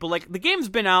some people. Like the game's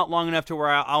been out long enough to where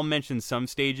I'll mention some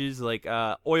stages, like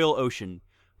Oil Ocean,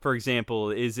 for example,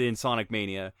 is in Sonic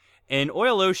Mania, and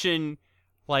Oil Ocean,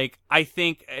 like I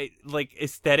think like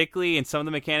aesthetically and some of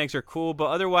the mechanics are cool, but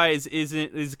otherwise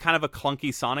is kind of a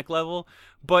clunky Sonic level,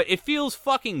 but it feels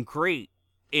fucking great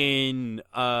in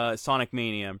Sonic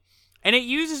Mania. And it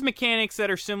uses mechanics that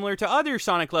are similar to other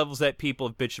Sonic levels that people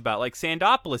have bitched about, like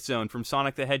Sandopolis Zone from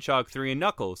Sonic the Hedgehog 3 and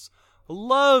Knuckles.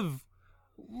 Love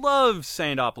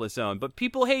Sandopolis Zone, but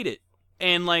people hate it.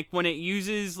 And like when it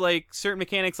uses like certain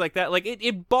mechanics like that, like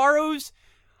it borrows.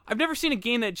 I've never seen a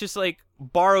game that just like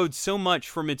borrowed so much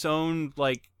from its own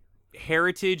like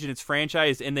heritage and its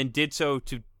franchise and then did so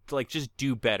to like just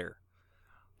do better.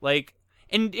 Like,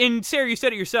 and Sarah, you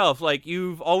said it yourself, like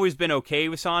you've always been okay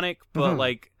with Sonic, but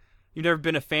like you've never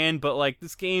been a fan, but like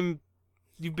this game,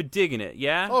 you've been digging it,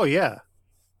 yeah? Oh yeah,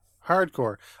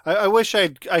 hardcore. I wish I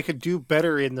could do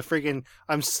better in the friggin'.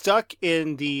 I'm stuck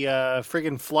in the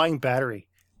friggin' flying battery,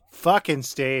 fucking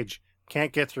stage.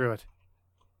 Can't get through it.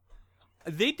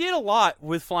 They did a lot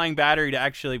with Flying Battery to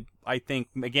actually, I think,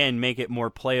 again, make it more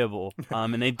playable.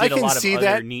 And they I did a can lot of see other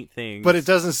that, neat things. But it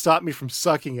doesn't stop me from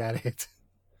sucking at it.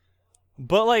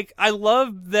 But like, I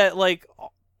love that like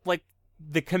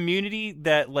the community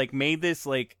that like made this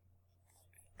like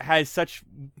has such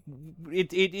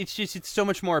it's so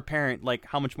much more apparent like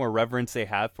how much more reverence they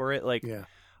have for it. Like Yeah,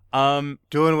 like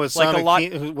doing a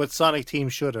what Sonic Team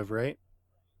should have, right?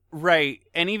 Right.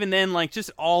 And even then, like,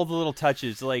 just all the little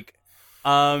touches, like,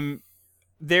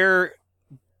 there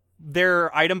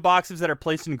are item boxes that are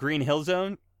placed in Green Hill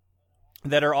Zone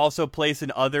that are also placed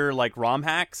in other, like, ROM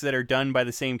hacks that are done by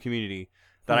the same community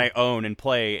that I own and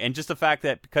play. And just the fact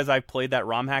that because I played that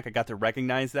ROM hack, I got to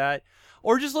recognize that.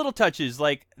 Or just little touches,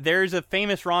 like, there's a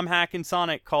famous ROM hack in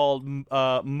Sonic called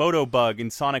Motobug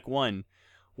in Sonic 1,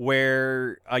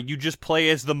 where you just play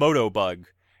as the Motobug.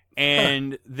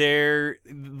 And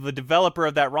the developer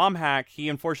of that ROM hack, he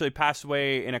unfortunately passed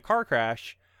away in a car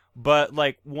crash. But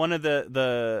like one of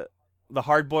the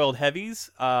hard-boiled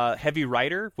heavies, Heavy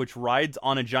Rider, which rides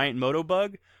on a giant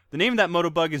Motobug, the name of that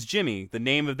Motobug is Jimmy, the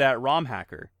name of that ROM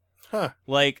hacker. Huh.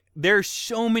 Like there's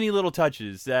so many little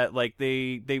touches that like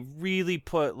they really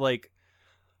put like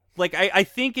I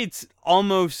think it's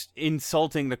almost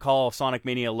insulting to call Sonic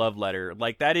Mania a love letter.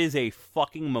 Like that is a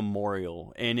fucking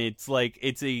memorial, and it's like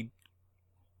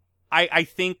I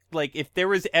think like if there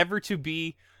was ever to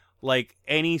be like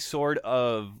any sort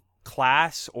of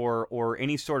class or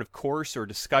any sort of course or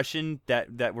discussion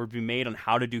that would be made on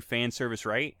how to do fan service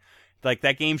right, like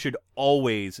that game should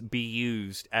always be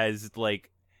used as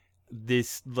like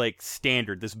this like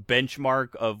standard, this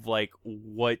benchmark of like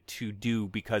what to do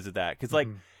because of that. Because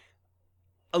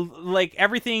like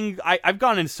everything, I've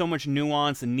gone into so much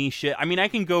nuance and niche shit. I mean, I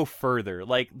can go further.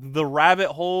 Like the rabbit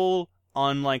hole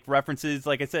on like references.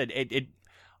 Like I said,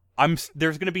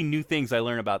 there's gonna be new things I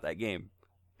learn about that game,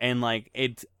 and like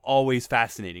it's always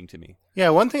fascinating to me. Yeah,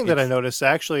 one thing that I noticed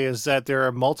actually is that there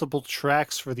are multiple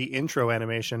tracks for the intro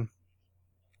animation.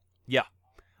 Yeah.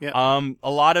 Yeah.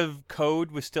 A lot of code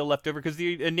was still left over because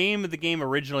the name of the game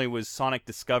originally was Sonic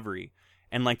Discovery,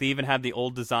 and like they even had the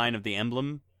old design of the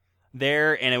emblem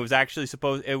there, and it was actually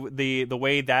the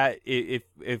way that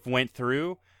it went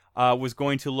through was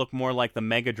going to look more like the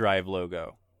Mega Drive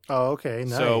logo. Oh, okay,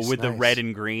 nice. So with the nice. red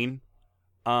and green,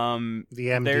 the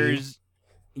MD.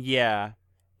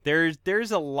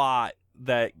 There's a lot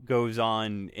that goes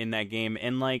on in that game,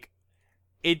 and like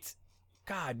it's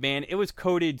God, man, it was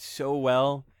coded so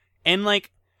well. And, like,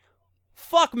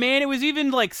 fuck, man, it was even,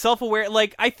 like, self-aware.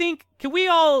 Like, I think, can we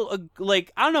all,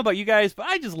 like, I don't know about you guys, but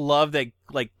I just love that,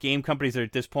 like, game companies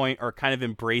at this point are kind of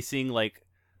embracing, like,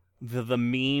 the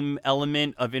meme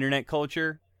element of internet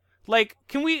culture. Like,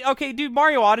 okay, dude,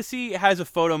 Mario Odyssey has a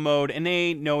photo mode, and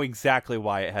they know exactly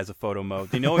why it has a photo mode.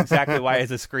 They know exactly why it has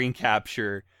a screen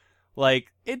capture.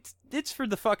 Like, it's for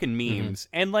the fucking memes.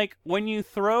 And, like, when you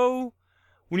throw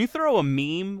a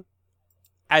meme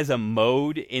as a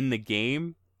mode in the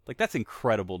game, like that's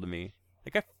incredible to me.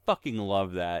 Like I fucking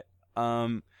love that.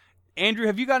 Andrew,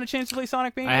 have you gotten a chance to play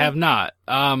Sonic Mania? I have not.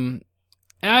 And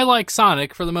I like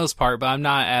Sonic for the most part, but I'm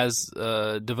not as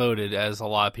devoted as a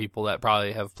lot of people that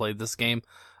probably have played this game.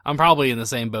 I'm probably in the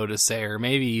same boat as Sayer,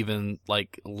 maybe even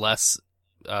like less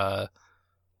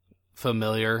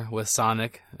familiar with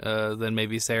Sonic than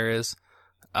maybe Sayer is.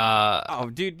 Oh,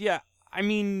 dude, yeah. I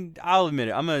mean, I'll admit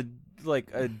it. I'm a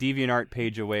DeviantArt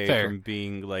page away from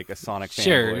being like a Sonic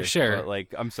fanboy. Sure. But,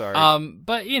 like, I'm sorry.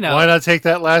 But you know, why not take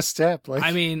that last step? Like,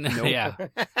 I mean, yeah,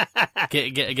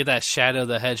 get that Shadow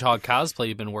the Hedgehog cosplay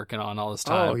you've been working on all this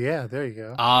time. Oh yeah, there you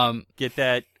go. Get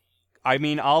that. I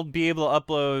mean, I'll be able to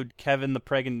upload Kevin the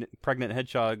pregnant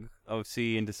hedgehog OC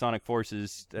into Sonic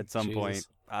Forces at some point.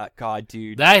 God,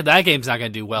 dude, that game's not gonna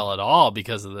do well at all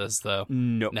because of this, though.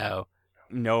 No.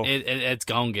 It's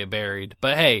gonna get buried.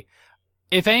 But hey,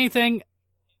 if anything,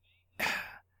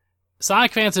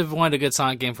 Sonic fans have wanted a good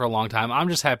Sonic game for a long time. I'm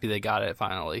just happy they got it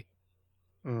finally.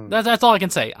 That's all I can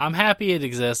say. I'm happy it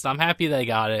exists. I'm happy they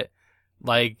got it.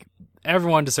 Like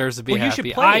everyone deserves to be happy. You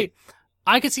should play it.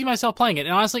 I could see myself playing it,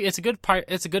 and honestly, it's a good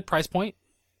price point.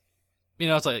 You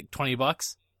know, it's like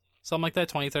 $20, something like that,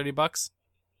 $20-$30.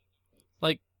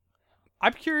 Like,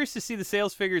 I'm curious to see the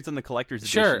sales figures on the collector's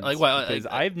edition. Sure, like what? Because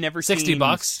I've never $60?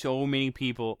 seen so many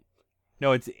people.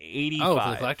 No, it's 85. Oh, for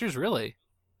the collectors, really?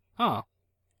 Huh.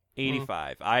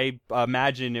 85. I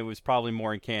imagine it was probably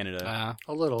more in Canada.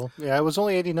 A little. Yeah, it was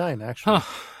only 89 actually.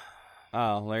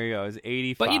 Huh. Oh, there you go. It was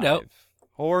 85. But you know,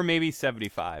 or maybe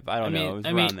 75. I don't know. It was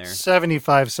around there.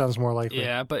 75 sounds more likely.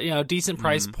 Yeah, but you know, decent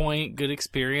price point, good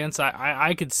experience.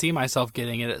 I could see myself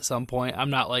getting it at some point. I'm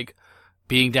not like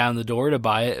being down the door to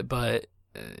buy it, but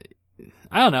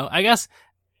I don't know. I guess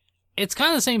it's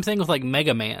kind of the same thing with like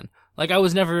Mega Man. Like, I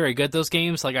was never very good at those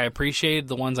games. Like, I appreciated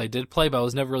the ones I did play, but I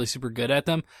was never really super good at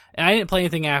them. And I didn't play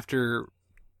anything after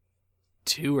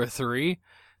 2 or 3.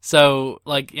 So,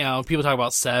 like, you know, people talk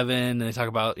about 7, and they talk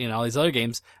about, you know, all these other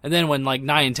games. And then when, like,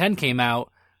 9 and 10 came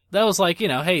out, that was like, you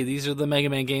know, hey, these are the Mega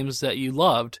Man games that you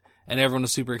loved. And everyone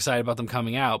was super excited about them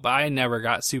coming out. But I never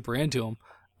got super into them.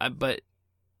 But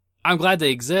I'm glad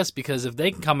they exist, because if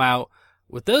they can come out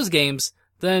with those games,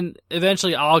 then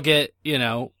eventually I'll get, you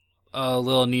know, a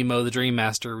little Nemo the Dream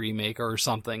Master remake or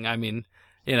something. I mean,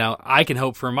 you know, I can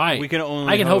hope for my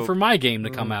hope for my game to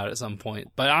come out at some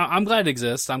point. But I'm glad it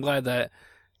exists. I'm glad that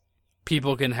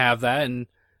people can have that, and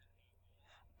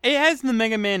it has the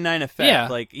Mega Man 9 effect. Yeah.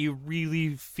 Like, you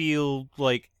really feel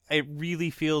like it really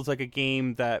feels like a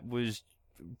game that was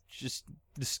just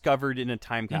discovered in a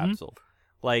time capsule.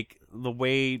 Like the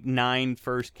way 9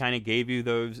 first kind of gave you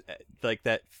those, like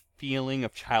that feeling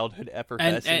of childhood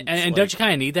effervescence. And like, don't you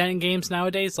kind of need that in games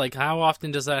nowadays? Like, how often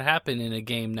does that happen in a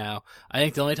game now? I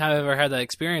think the only time I've ever had that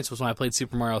experience was when I played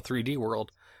Super Mario 3D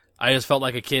World. I just felt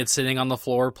like a kid sitting on the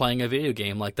floor playing a video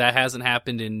game. Like, that hasn't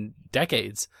happened in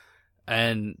decades.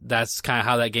 And that's kind of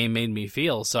how that game made me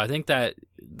feel. So I think that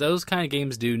those kind of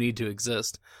games do need to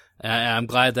exist. And I'm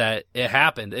glad that it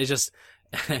happened. It's just...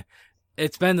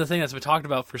 It's been the thing that's been talked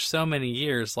about for so many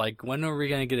years. Like, when are we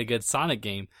going to get a good Sonic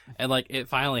game? And, like, it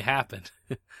finally happened.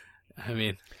 I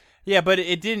mean... Yeah, but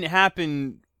it didn't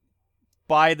happen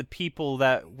by the people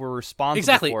that were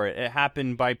responsible for it. It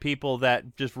happened by people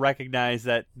that just recognized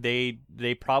that they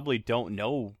probably don't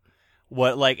know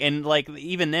what like, and like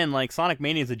even then, like Sonic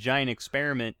Mania is a giant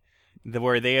experiment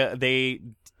where they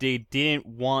didn't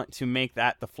want to make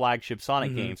that the flagship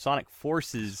Sonic game. Sonic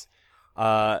Forces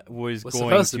was going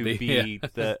supposed to be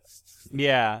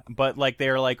yeah. the but like they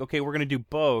were like, okay, we're gonna do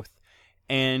both,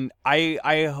 and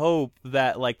I hope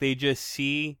that like they just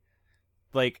see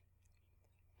like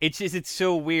it's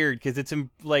so weird because it's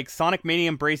like Sonic Mania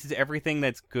embraces everything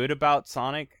that's good about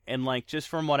Sonic, and like just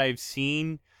from what I've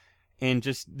seen and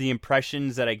just the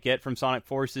impressions that I get from Sonic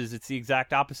Forces, it's the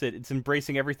exact opposite. It's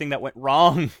embracing everything that went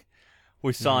wrong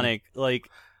with Sonic. Like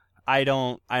I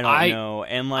don't know,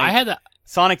 and like I had that.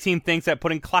 Sonic Team thinks that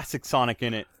putting classic Sonic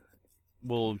in it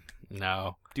will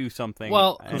No. do something.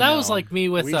 Well, I that was know. like me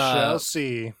with. We shall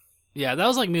see. Yeah, that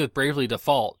was like me with Bravely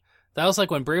Default. That was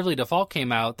like when Bravely Default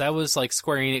came out. That was like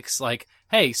Square Enix, like,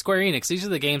 hey, Square Enix, these are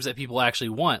the games that people actually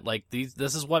want. Like this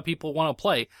is what people want to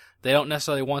play. They don't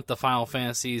necessarily want the Final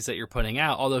Fantasies that you're putting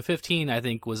out. Although 15, I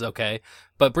think, was okay,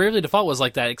 but Bravely Default was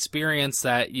like that experience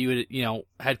that you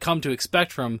had come to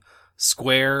expect from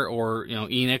Square or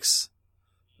Enix.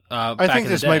 I think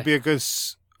this might be a good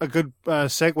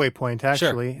segue point,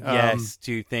 actually. Yes,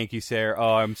 dude. Thank you, Sarah.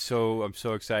 Oh, I'm so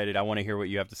excited. I want to hear what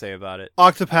you have to say about it.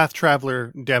 Octopath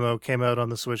Traveler demo came out on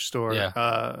the Switch store.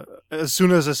 Yeah. As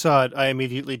soon as I saw it, I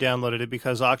immediately downloaded it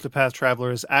because Octopath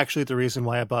Traveler is actually the reason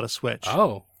why I bought a Switch.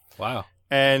 Oh, wow.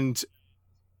 And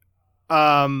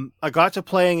I got to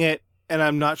playing it, and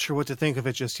I'm not sure what to think of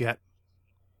it just yet.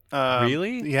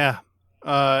 Really? Yeah.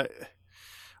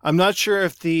 I'm not sure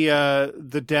if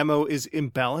the demo is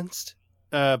imbalanced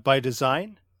by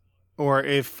design, or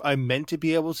if I'm meant to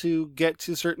be able to get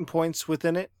to certain points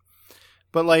within it.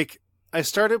 But like, I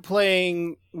started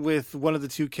playing with one of the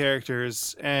two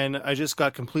characters, and I just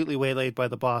got completely waylaid by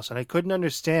the boss, and I couldn't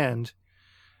understand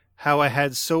how I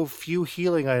had so few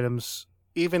healing items,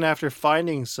 even after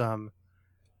finding some,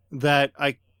 that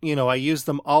I used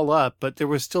them all up, but there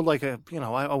was still like I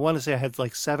want to say I had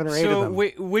like 7 or 8 of them.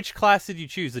 So which class did you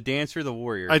choose, the Dancer or the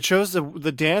Warrior? I chose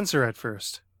the Dancer at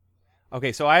first.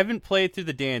 Okay, so I haven't played through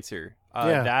the Dancer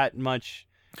that much.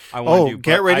 I want to do.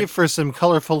 Get but ready for some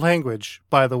colorful language,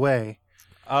 by the way.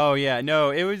 Oh yeah,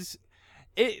 no, it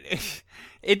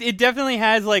definitely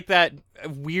has like that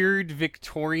weird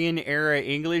Victorian era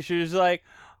English. It's like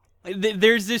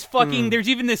there's this fucking there's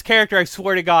even this character. I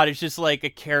swear to God, it's just like a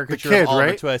caricature kid, of Oliver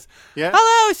right? Twist. Yeah.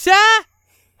 Hello, sir.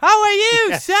 How are you,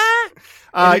 Yes. sir?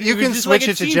 And You was can just switch like,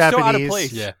 it to seems so out of Japanese.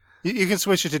 place. Yeah. You can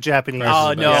switch it to Japanese. Oh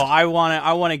Versus no, best. I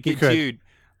want to You get, could. dude.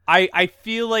 I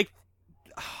feel like,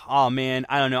 oh man,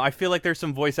 I don't know. I feel like there's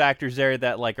some voice actors there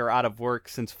that like are out of work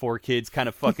since 4Kids kind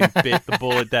of fucking bit the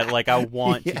bullet that like I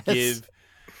want Yes. to give.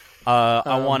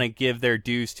 I want to give their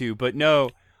dues to, but no.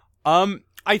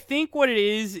 I think what it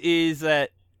is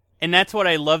that, and that's what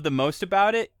I love the most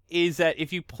about it, is that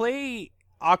if you play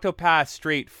Octopath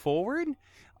straightforward,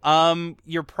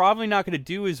 you're probably not going to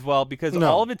do as well because No.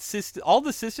 all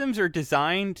the systems are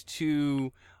designed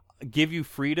to give you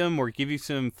freedom or give you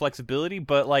some flexibility,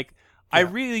 but like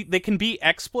they can be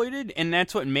exploited, and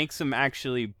that's what makes them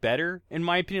actually better, in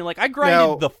my opinion. Like I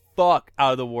grinded the fuck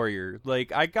out of the Warrior.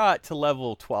 Like I got to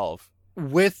level 12.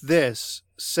 With this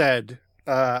said,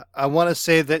 I want to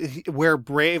say that where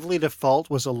Bravely Default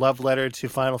was a love letter to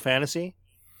Final Fantasy,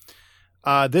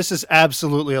 this is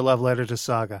absolutely a love letter to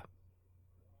Saga.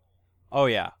 Oh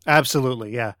yeah.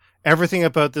 Absolutely, yeah. Everything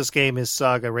about this game is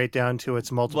Saga, right down to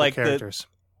its multiple Like characters.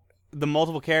 The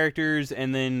multiple characters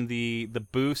and then the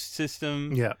boost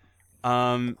system. Yeah.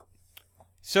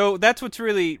 So that's what's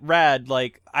really rad.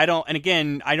 Like I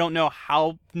don't know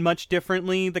how much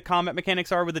differently the combat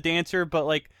mechanics are with the Dancer, but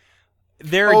like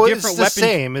there are different it's the weapons.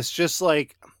 same. It's just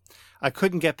like I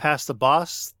couldn't get past the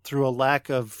boss through a lack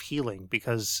of healing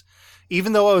because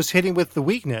even though I was hitting with the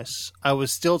weakness, I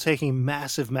was still taking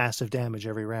massive, massive damage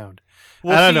every round.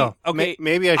 Well, I don't see, know. Okay,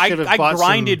 Maybe I should have I bought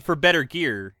grinded some... for better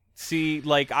gear. See,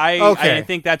 like I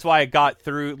think that's why I got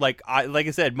through. Like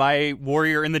I said, my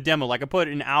Warrior in the demo. Like I put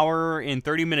an hour and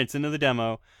 30 minutes into the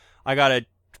demo. I got a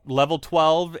level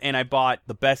 12, and I bought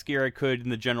the best gear I could in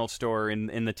the general store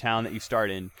in the town that you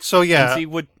start in. So yeah, And see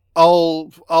what.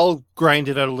 I'll grind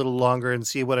it out a little longer and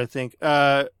see what I think.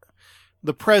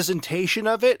 The presentation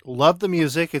of it, love the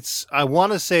music. I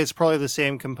want to say it's probably the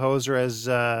same composer as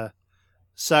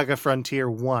Saga Frontier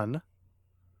 1.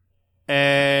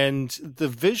 And the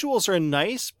visuals are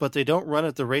nice, but they don't run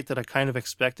at the rate that I kind of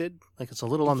expected. Like it's a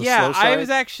little on the slow side. I was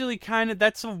actually kind of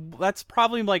that's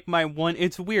probably like my one.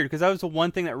 It's weird because that was the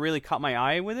one thing that really caught my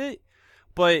eye with it.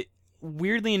 But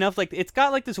weirdly enough, like it's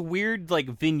got like this weird like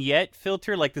vignette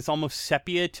filter, like this almost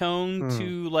sepia tone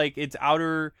to like its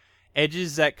outer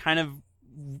edges that kind of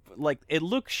like it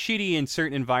looks shitty in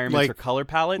certain environments Like or color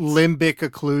palettes. Limbic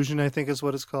occlusion, I think is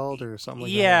what it's called, or something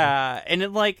like that. Yeah, and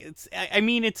it like I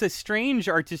mean it's a strange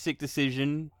artistic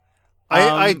decision.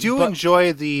 I do but-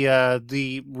 enjoy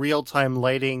the real time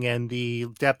lighting and the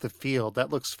depth of field. That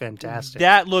looks fantastic.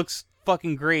 That looks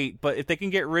fucking great, but if they can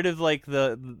get rid of like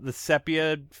the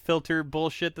sepia filter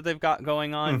bullshit that they've got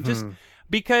going on, just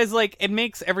because like it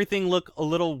makes everything look a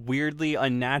little weirdly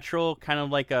unnatural, kind of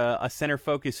like a center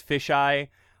focus fisheye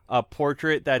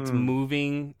portrait that's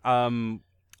moving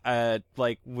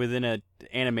like within a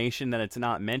animation that it's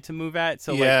not meant to move at.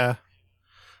 So yeah.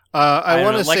 I I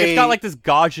want know, to like say it's got like this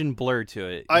Gaussian blur to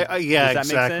it. yeah, Does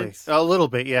that exactly. make sense? A little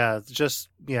bit, yeah. Just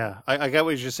yeah, I got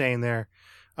what you're saying there.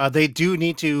 They do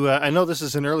need to. I know this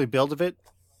is an early build of it,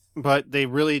 but they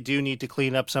really do need to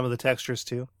clean up some of the textures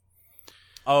too,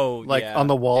 Oh, like yeah. on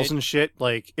the walls and shit.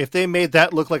 Like if they made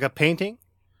that look like a painting,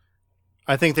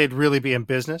 I think they'd really be in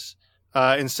business.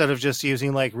 Instead of just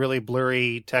using like really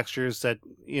blurry textures that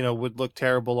would look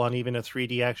terrible on even a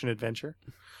 3D action adventure.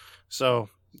 So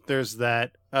there's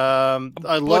that.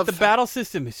 I love the battle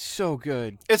system is so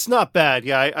good. It's not bad.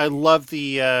 Yeah, I love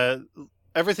the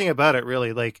everything about it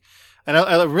really. Like, and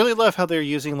I really love how they're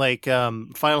using like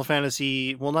Final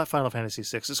Fantasy. Well, not Final Fantasy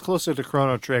VI. It's closer to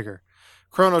Chrono Trigger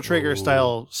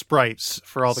style sprites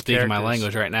for all the Speaking characters. my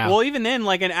language right now. Well, even then,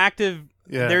 like an active.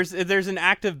 Yeah. There's an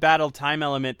active battle time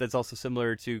element that's also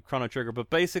similar to Chrono Trigger, but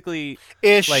basically,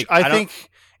 Ish. like, I I don't- think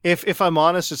if I'm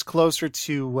honest, it's closer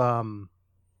to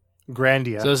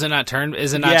Grandia. So is it not turn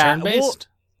based?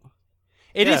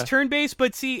 it is Yeah. turn based.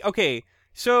 But see, okay,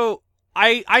 so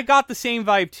I got the same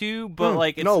vibe too, but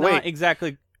like it's no, not wait.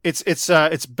 exactly. It's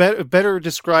better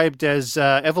described as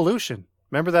Evolution.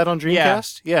 Remember that on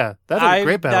Dreamcast? Yeah, that's a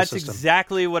great battle That's system.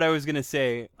 exactly what I was gonna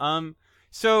say.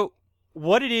 So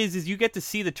what it is you get to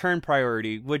see the turn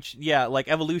priority, which like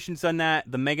Evolution's done that.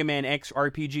 The Mega Man X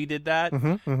RPG did that.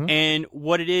 And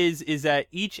what it is that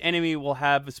each enemy will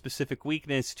have a specific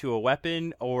weakness to a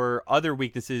weapon or other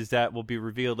weaknesses that will be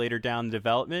revealed later down the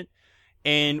development.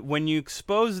 And when you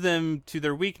expose them to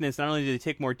their weakness, not only do they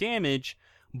take more damage,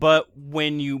 but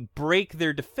when you break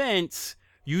their defense,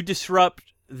 you disrupt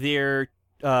their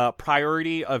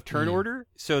priority of turn order.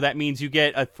 So that means you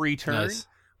get a free turn. Nice.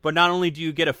 But not only do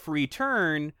you get a free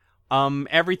turn,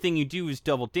 everything you do is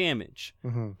double damage.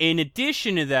 In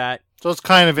addition to that, So it's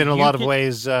kind of in a You lot of can-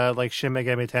 ways like Shin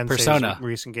Megami Tensei's Persona.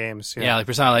 recent games. Yeah, like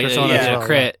Persona, like Persona it's as a well,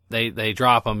 crit. They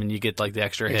drop them and you get like the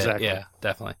extra hit. Exactly. Yeah,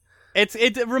 definitely.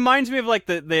 it reminds me of like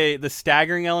the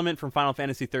staggering element from Final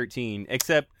Fantasy 13,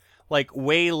 except like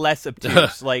way less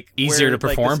obtuse, like Easier where, to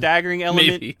like, perform, the staggering element,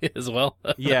 Maybe as well.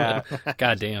 Yeah.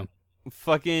 God damn.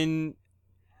 fucking.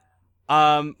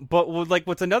 But like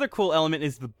what's another cool element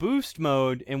is the boost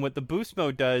mode, and what the boost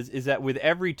mode does is that with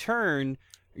every turn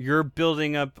you're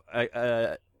building up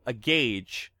a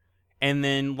gauge, and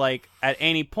then like at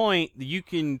any point you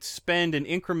can spend an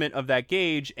increment of that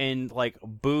gauge and like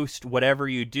boost whatever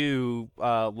you do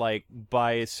like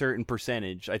by a certain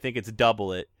percentage. I think it's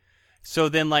double it. So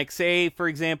then, like, say, for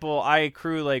example, I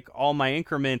accrue, like, all my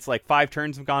increments, like, 5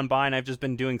 turns have gone by, and I've just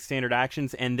been doing standard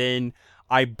actions, and then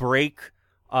I break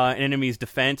an enemy's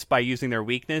defense by using their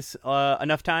weakness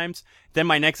enough times. Then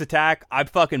my next attack, I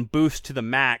fucking boost to the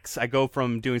max. I go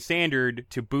from doing standard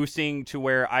to boosting to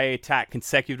where I attack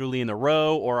consecutively in a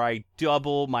row, or I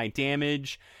double my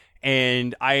damage,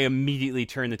 and I immediately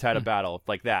turn the tide of battle,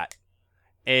 like that.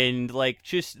 And, like,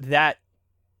 just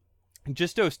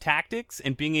those tactics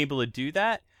and being able to do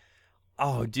that,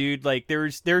 oh dude, like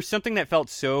there's something that felt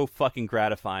so fucking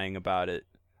gratifying about it.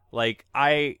 Like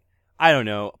I don't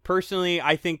know, personally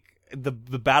I think the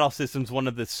battle system's one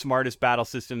of the smartest battle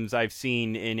systems I've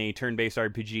seen in a turn-based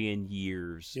RPG in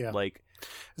years. Yeah. Like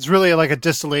It's really like a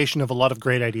distillation of a lot of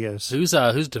great ideas. Who's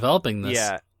developing this?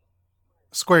 yeah,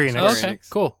 Square Enix. Oh, okay, Enix.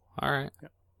 cool. All right.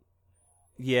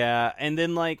 yeah, and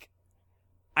then like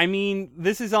I mean,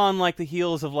 this is on like the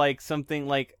heels of like something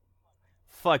like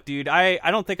fuck dude, I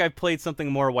don't think I've played something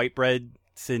more white bread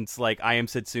since like I Am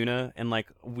Setsuna, and like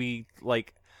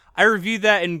I reviewed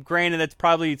that, and granted that's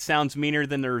probably sounds meaner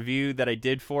than the review that I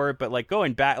did for it, but like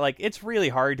going back, like it's really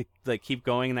hard to like keep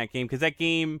going in that game, because that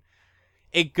game,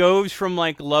 it goes from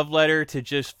like love letter to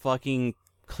just fucking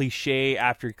cliche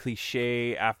after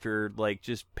like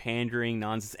just pandering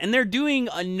nonsense, and they're doing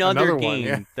another one, game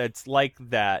yeah. that's like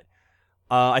that.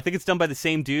 I think it's done by the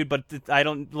same dude, but I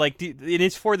don't like it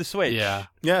is for the Switch. Yeah.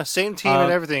 Yeah, same team and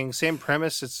everything, same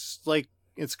premise. It's like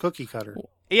it's cookie cutter.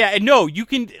 Yeah, and no, you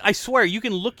can. I swear, you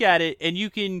can look at it and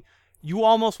you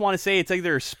almost want to say it's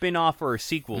either a spin-off or a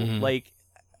sequel. Mhm. Like,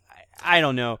 I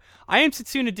don't know. I Am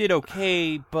Setsuna did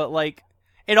okay, but like,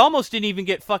 it almost didn't even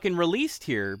get fucking released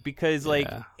here because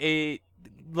Yeah. it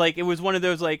was one of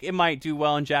those like it might do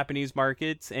well in Japanese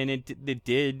markets, and it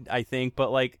did, I think,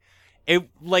 but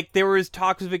there was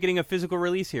talks of it getting a physical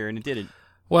release here, and it didn't.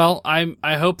 Well,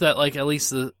 I hope that like at least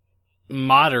the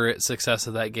moderate success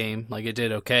of that game, like it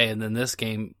did okay, and then this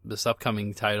game, this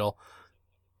upcoming title,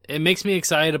 it makes me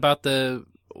excited about the.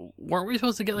 Weren't we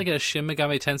supposed to get like a Shin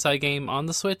Megami Tensei game on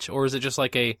the Switch, or is it just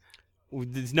like a?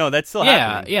 No, that's still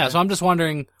happening. Yeah. So I'm just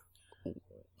wondering.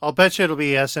 I'll bet you it'll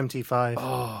be SMT5.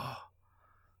 Oh,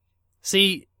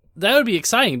 see, that would be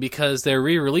exciting because they're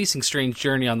re-releasing Strange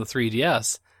Journey on the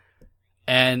 3DS,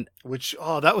 and Which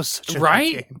that was such a good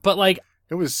right, game. but like.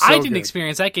 It was. So I didn't good.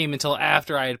 experience that game until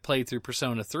after I had played through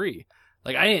Persona 3.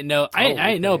 Like I didn't know I okay,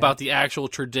 didn't know yeah. about the actual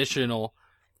traditional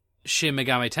Shin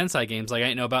Megami Tensei games. Like I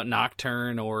didn't know about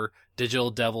Nocturne or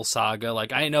Digital Devil Saga.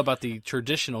 Like I didn't know about the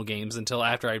traditional games until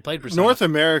after I had played Persona. North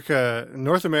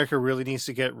America really needs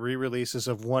to get re-releases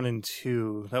of 1 and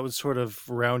 2. That would sort of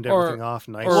round Or- everything off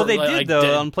nicely. Well, they did,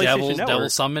 though, on PlayStation Devil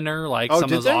Network. Summoner, like Oh, some of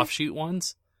did those they? offshoot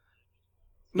ones.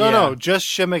 No, Yeah. just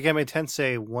Shin Megami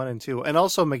Tensei 1 and 2, and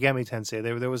also Megami Tensei.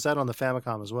 There was that on the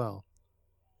Famicom as well.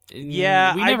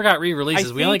 Yeah, we I- never got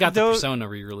re-releases. I We only think got the those- Persona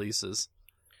re-releases.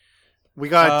 We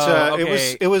got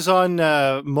okay. it was on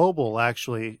mobile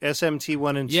actually. SMT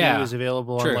 1 and 2 Yeah, is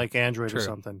available true, on like Android or true.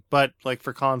 something, but like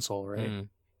for console, right? Mm.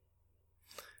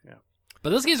 Yeah. But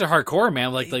those games are hardcore,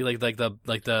 man. Like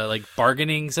the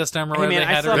bargaining system or Hey, whatever man, they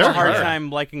I had. still have They're a hard hard. time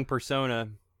liking Persona.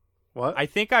 What? I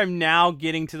think I'm now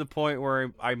getting to the point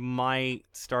where I might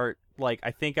start. Like,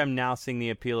 I think I'm now seeing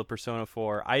the appeal of Persona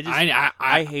 4. I hate that.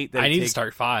 I it need to takes-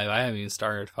 start 5. I haven't even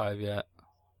started 5 yet.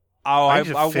 Oh, I I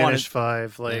just want finished to.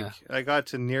 5. Like Yeah. I got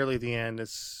to nearly the end.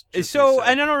 It's just So, sad.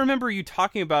 and I don't remember you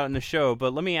talking about it in the show,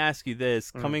 but let me ask you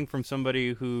this: Mm. coming from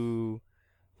somebody who,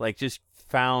 like, just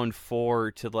found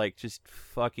 4 to like just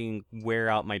fucking wear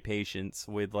out my patience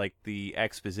with like the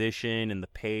exposition and the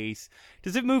pace.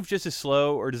 Does it move just as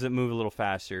slow, or does it move a little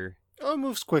faster? Oh, it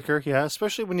moves quicker, yeah.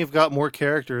 Especially when you've got more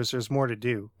characters, there's more to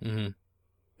do. Mm-hmm.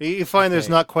 You find there's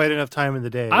Okay. not quite enough time in the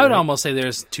day. I would right? almost say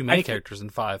there's too many I thi- characters in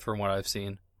 5 from what I've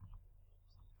seen.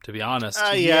 To be honest.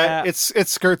 Yeah, Yeah. it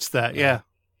skirts that. Yeah. Yeah.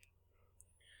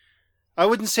 I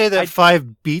wouldn't say that I-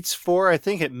 5 beats 4. I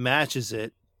think it matches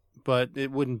it, but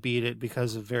it wouldn't beat it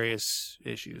because of various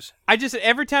issues. I just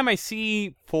every time I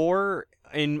see 4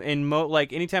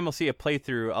 like anytime I'll see a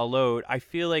playthrough, I'll load. I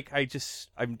feel like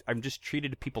I'm just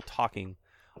treated to people talking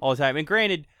all the time. And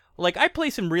granted, like I play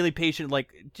some really patient,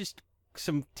 like just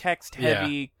some text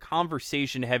heavy,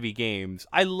 conversation heavy games.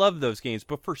 I love those games,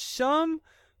 but for some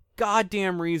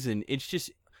goddamn reason, it's just.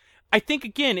 I think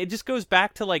again, it just goes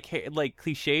back to like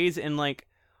cliches and like.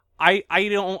 I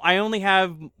only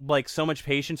have like so much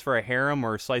patience for a harem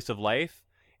or a slice of life,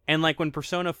 and like when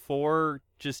Persona 4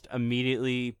 just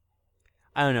immediately,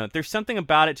 I don't know, there's something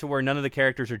about it to where none of the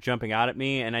characters are jumping out at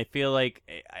me, and I feel like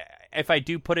if I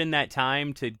do put in that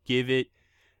time to give it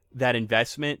that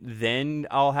investment, then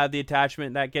I'll have the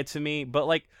attachment that gets to me. But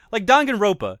like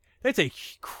Danganronpa, that's a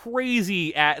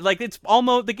crazy like it's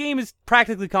almost the game is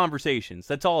practically conversations.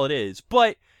 That's all it is,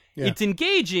 but Yeah. it's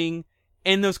engaging.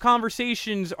 And those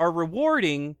conversations are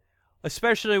rewarding,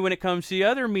 especially when it comes to the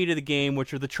other meat of the game,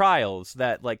 which are the trials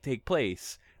that like take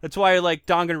place. That's why like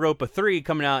Danganronpa 3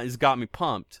 coming out has got me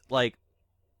pumped. Like,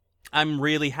 I'm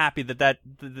really happy that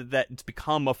it's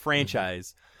become a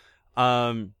franchise.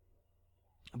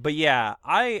 But yeah,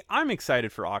 I'm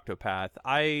excited for Octopath.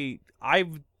 I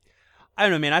don't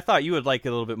know, man. I thought you would like it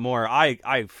a little bit more.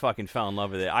 I fucking fell in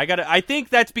love with it. I think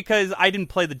that's because I didn't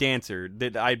play the dancer.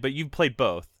 But you played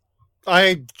both.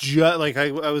 I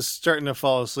was starting to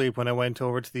fall asleep when I went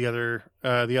over to the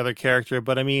other character,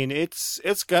 but I mean it's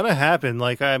gonna happen.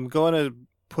 Like I'm going to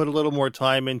put a little more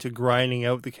time into grinding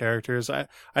out the characters. I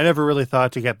never really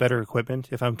thought to get better equipment,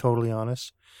 if I'm totally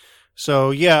honest. So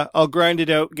yeah, I'll grind it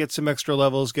out, get some extra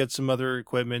levels, get some other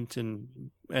equipment,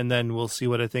 and then we'll see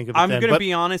what I think of it. I'm then. gonna But-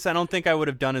 be honest. I don't think I would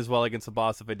have done as well against the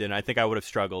boss if I didn't. I think I would have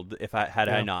struggled if I had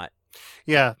Yeah. not.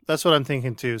 Yeah, that's what I'm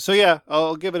thinking too. So yeah,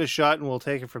 I'll give it a shot and we'll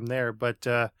take it from there. But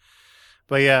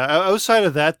yeah, outside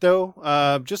of that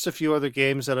though, just a few other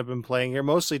games that I've been playing here,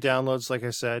 mostly downloads, like I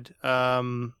said.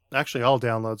 Actually, all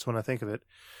downloads when I think of it.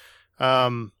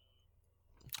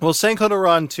 Well, Senko no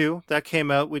Ron 2, that came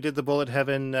out. We did the Bullet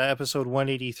Heaven episode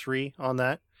 183 on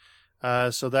that.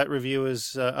 So that review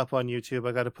is up on YouTube.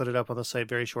 I got to put it up on the site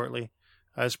very shortly.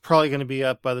 It's probably going to be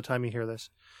up by the time you hear this.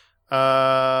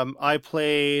 I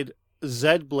played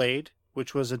Zed Blade,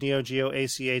 which was a Neo Geo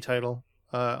ACA title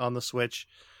on the Switch.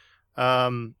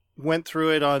 went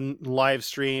through it on live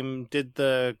stream, did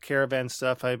the caravan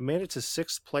stuff. I made it to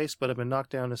 6th place, but I've been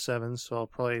knocked down to 7th, so I'll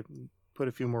probably put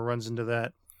a few more runs into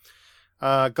that.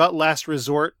 Got Last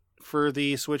Resort for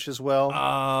the Switch as well.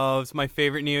 Oh, it's my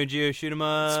favorite Neo Geo shoot 'em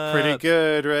up. It's pretty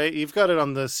good, right? You've got it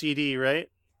on the CD, right?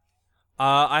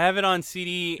 I have it on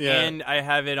CD Yeah. and I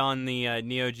have it on the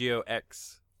Neo Geo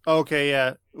X. Okay,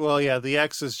 yeah. Well, yeah, the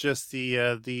X is just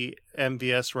the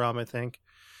MVS ROM, I think.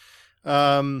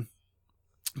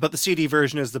 But the CD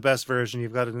version is the best version.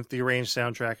 You've got the arranged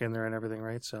soundtrack in there and everything,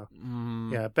 right? So,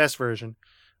 yeah, best version.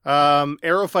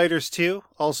 Aero Fighters 2,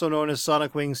 also known as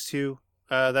Sonic Wings 2.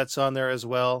 That's on there as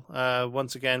well.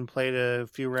 Once again, played a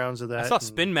few rounds of that. I saw and-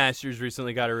 Spin Masters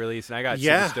recently got a release, and I got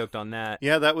Yeah. super stoked on that.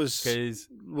 Yeah, that was 'Cause,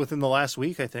 within the last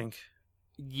week, I think.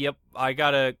 yep, I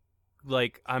gotta,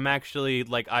 I'm actually,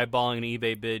 eyeballing an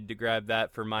eBay bid to grab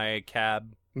that for my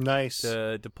cab Nice.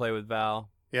 to play with Val.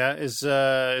 Yeah, is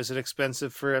it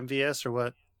expensive for MVS or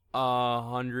what?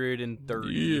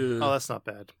 130. Oh, that's not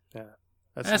bad. Yeah,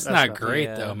 That's not bad. great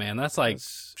Yeah. though, man. That's like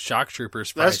That's- Shock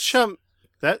Troopers price. That's chump.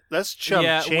 That's chump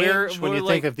Yeah, change we're when you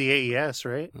like- think of the AES,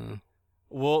 right?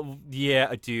 Well,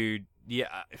 yeah, dude.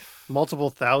 Yeah. Multiple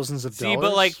thousands of See,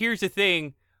 dollars. but, here's the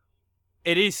thing.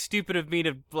 It is stupid of me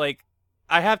to,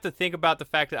 I have to think about the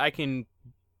fact that I can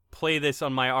play this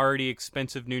on my already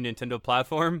expensive new Nintendo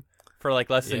platform for,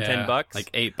 less than $10.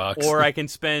 like $8. Or I can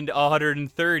spend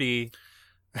 130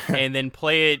 and then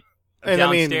play it And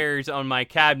I mean- downstairs on my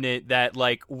cabinet that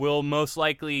will most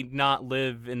likely not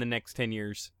live in the next 10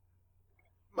 years.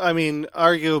 I mean,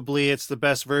 arguably, it's the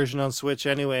best version on Switch,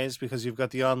 anyways, because you've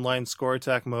got the online score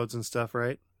attack modes and stuff,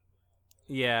 right?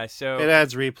 Yeah, so It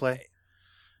adds replay.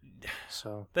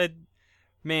 So that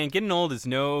man, getting old is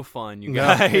no fun, you no,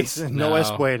 guys. it's no No. es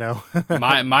bueno.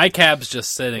 my cab's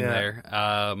just sitting Yeah. there.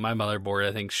 My motherboard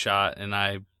I think shot, and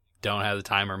I don't have the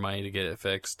time or money to get it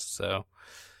fixed. So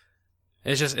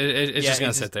it's just it's Yeah, just gonna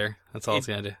it's sit just- there. That's all it's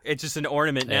gonna do. It's just an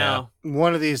ornament Yeah. now.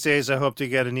 One of these days, I hope to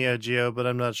get a Neo Geo, but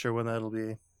I'm not sure when that'll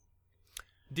be.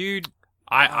 Dude,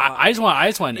 I just want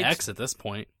an it's- X at this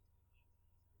point.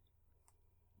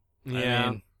 yeah. I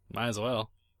mean, might as well.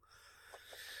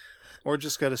 Or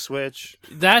just get a Switch.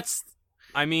 That's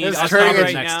I mean, It's I'll turning tell you into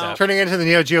right next now, step. Turning into the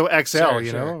Neo Geo XL, Sure,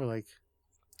 you sure. know? Like,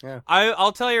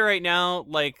 I'll tell you right now,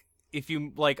 if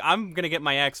you I'm gonna get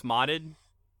my X modded,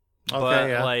 but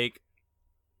yeah.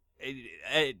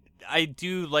 I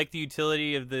do like the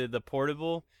utility of the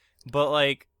portable,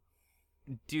 but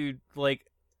dude,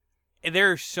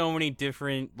 there are so many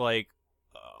different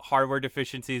hardware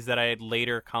deficiencies that I had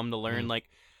later come to learn.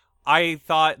 I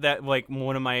thought that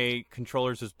one of my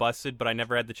controllers was busted, but I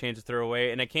never had the chance to throw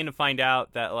away, and I came to find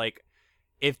out that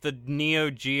if the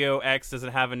Neo Geo X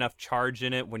doesn't have enough charge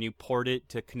in it when you port it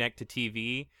to connect to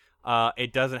TV,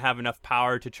 it doesn't have enough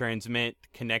power to transmit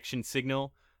connection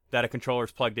signal that a controller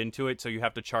is plugged into it, so you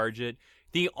have to charge it.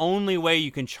 The only way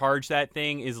you can charge that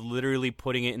thing is literally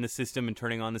putting it in the system and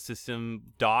turning on the system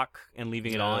dock and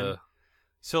leaving it on.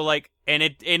 So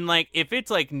if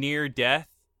it's near death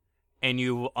and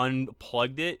you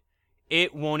unplugged it,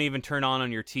 it won't even turn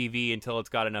on your TV until it's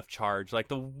got enough charge.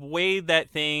 The way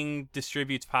that thing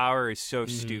distributes power is so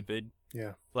stupid.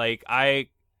 Yeah. It's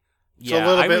It's a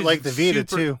little bit like the Vita,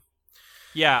 too.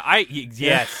 Yeah,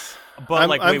 yes. But I'm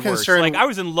way worse. concerned- I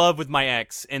was in love with my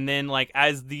ex, and then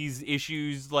as these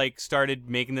issues started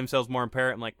making themselves more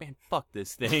apparent, I'm like, man, fuck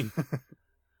this thing.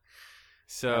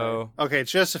 So Okay,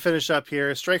 just to finish up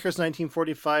here, Strikers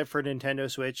 1945 for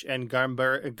Nintendo Switch and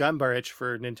Gunbarich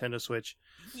for Nintendo Switch.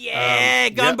 yeah,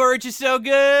 yep. Gunbarich is so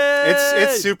good.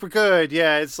 It's super good.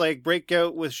 Yeah, it's like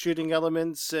Breakout with shooting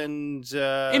elements and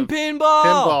in pinball.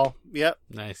 pinball. Yep.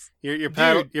 nice. Your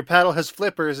paddle Dude. your paddle has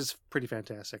flippers. It's pretty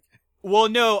fantastic. Well,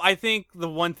 no, I think the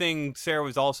one thing Sarah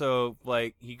was also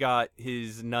he got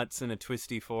his nuts in a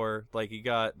twisty for, he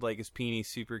got his peenie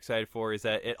super excited for, is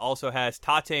that it also has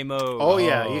Tate mode. Oh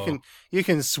yeah, Oh. you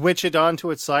can switch it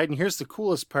onto its side, and here's the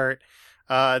coolest part.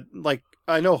 I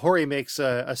know Hori makes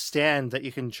a stand that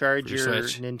you can charge For your your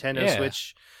Switch. Nintendo Yeah.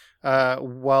 Switch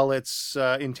while it's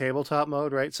in tabletop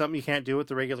mode, right? Something you can't do with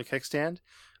the regular kickstand.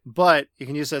 But you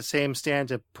can use that same stand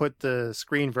to put the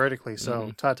screen vertically.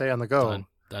 So Tate on the go.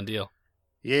 Done deal.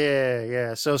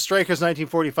 Yeah. So Strikers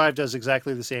 1945 does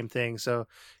exactly the same thing. So,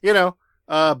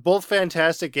 both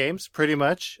fantastic games, pretty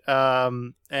much.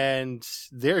 And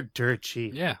they're dirt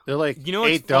cheap. Yeah. They're like You know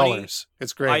what's $8. funny?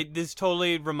 It's great. This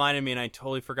totally reminded me, and I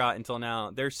totally forgot until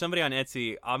now. There's somebody on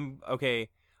Etsy. I don't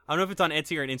know if it's on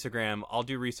Etsy or on Instagram. I'll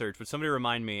do research, but somebody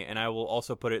remind me, and I will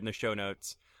also put it in the show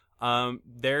notes.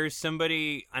 There's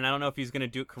somebody, and I don't know if he's going to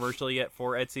do it commercially yet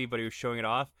for Etsy, but he was showing it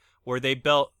off, where they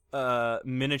built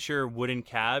miniature wooden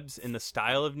cabs in the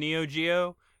style of Neo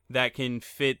Geo that can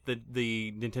fit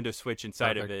the Nintendo Switch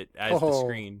inside of it as the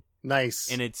screen. Nice.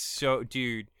 And it's so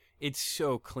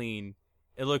clean.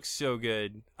 It looks so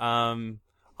good.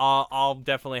 I'll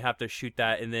definitely have to shoot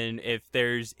that, and then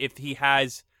if he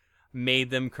has made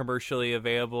them commercially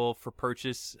available for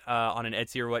purchase on an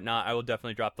Etsy or whatnot, I will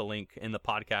definitely drop the link in the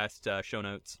podcast show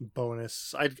notes.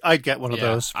 Bonus. I'd get one of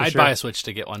those. I'd buy a Switch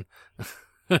to get one.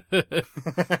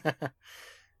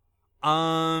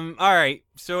 All right.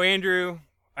 So Andrew,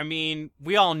 I mean,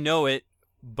 we all know it,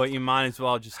 but you might as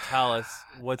well just tell us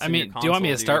what's. In your console, do you want me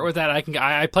to start with that?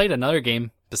 I played another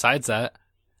game besides that.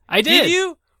 I did. Did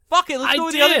you? Fuck it. Let's go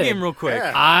with the other game real quick.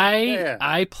 Yeah.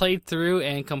 I played through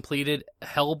and completed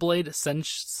Hellblade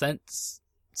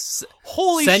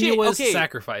Holy Senua's shit! Okay.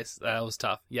 Sacrifice. That was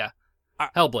tough. Yeah.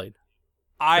 Hellblade.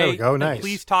 There we go. Nice.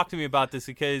 Please talk to me about this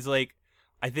because, like,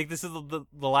 I think this is the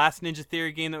last Ninja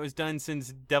Theory game that was done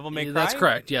since Devil May Cry. That's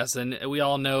correct. Yes, and we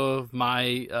all know of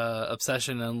my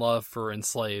obsession and love for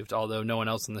Enslaved, although no one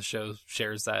else in the show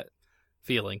shares that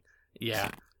feeling. Yeah,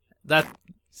 that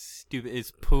stupid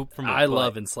is poop from. I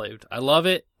love Enslaved. I love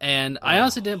it, and I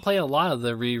honestly didn't play a lot of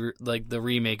the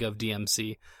remake of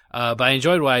DMC, but I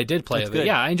enjoyed what I did play of it.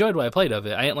 Yeah, I enjoyed what I played of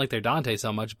it. I didn't like their Dante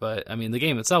so much, but I mean the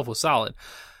game itself was solid.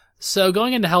 So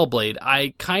going into Hellblade,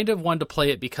 I kind of wanted to play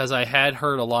it because I had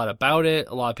heard a lot about it.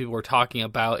 A lot of people were talking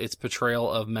about its portrayal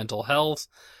of mental health,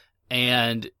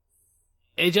 and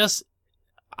it just,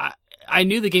 I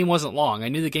knew the game wasn't long. I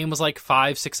knew the game was like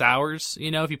 5-6 hours,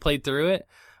 if you played through it.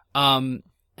 And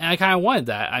I kind of wanted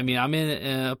that. I mean, I'm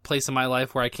in a place in my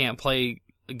life where I can't play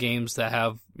games that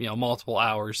have, multiple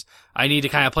hours. I need to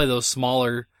kind of play those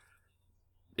smaller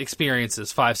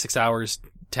experiences, 5-6 hours,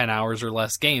 10 hours or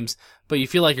less games, but you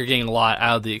feel like you're getting a lot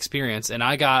out of the experience, and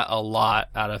I got a lot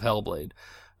out of Hellblade.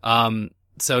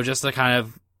 So just to kind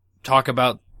of talk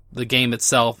about the game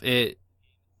itself, it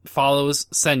follows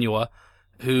Senua,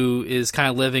 who is kind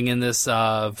of living in this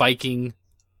Viking.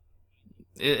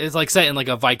 It's like set in like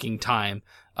a Viking time.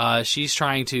 She's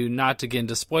trying to, not to get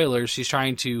into spoilers, she's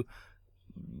trying to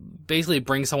basically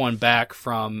bring someone back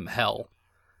from hell.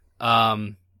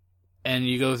 And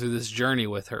you go through this journey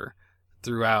with her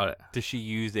throughout it. Does she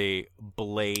use a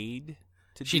blade?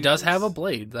 She does have a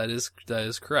blade. That is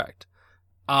correct.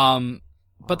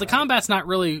 But the combat's not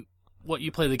really what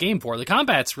you play the game for. The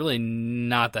combat's really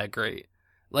not that great.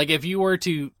 Like if you were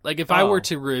to, I were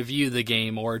to review the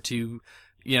game or to,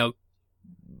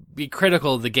 be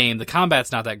critical of the game, the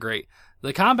combat's not that great.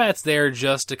 The combat's there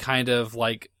just to kind of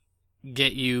like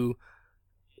get you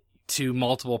to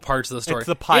multiple parts of the story. It's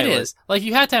the pilot. It is. Like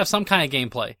you have to have some kind of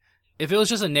gameplay. If it was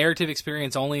just a narrative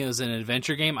experience only as an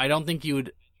adventure game, I don't think you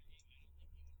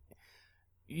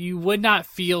would not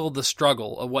feel the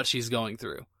struggle of what she's going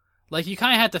through. Like, you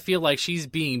kind of have to feel like she's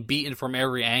being beaten from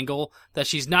every angle, that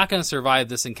she's not going to survive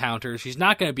this encounter, she's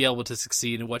not going to be able to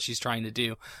succeed in what she's trying to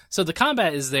do. So the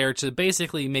combat is there to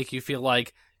basically make you feel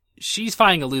like she's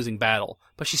fighting a losing battle,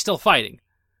 but she's still fighting.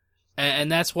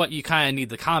 And that's what you kind of need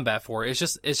the combat for. It's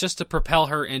just to propel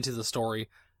her into the story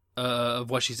of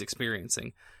what she's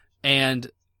experiencing. And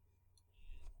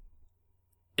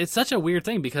it's such a weird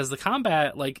thing because the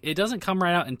combat, like, it doesn't come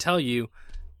right out and tell you,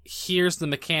 here's the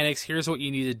mechanics, here's what you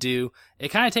need to do. It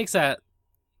kind of takes that,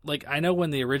 like, I know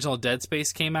when the original Dead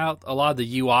Space came out, a lot of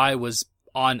the UI was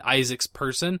on Isaac's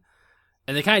person,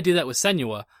 and they kind of do that with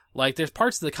Senua. Like, there's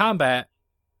parts of the combat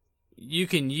you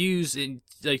can use in,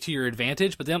 like, to your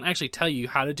advantage, but they don't actually tell you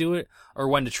how to do it or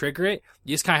when to trigger it.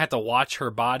 You just kind of have to watch her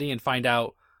body and find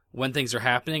out when things are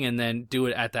happening and then do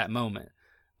it at that moment.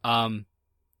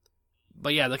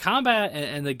 But yeah, the combat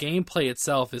and the gameplay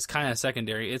itself is kind of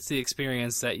secondary. It's the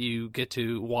experience that you get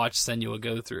to watch Senua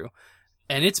go through.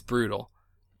 And it's brutal.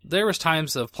 There was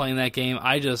times of playing that game,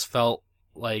 I just felt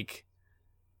like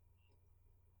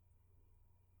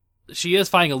she is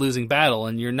fighting a losing battle,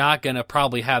 and you're not going to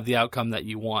probably have the outcome that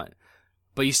you want.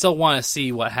 But you still want to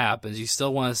see what happens. You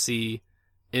still want to see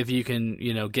if you can,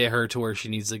 get her to where she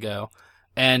needs to go.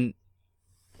 And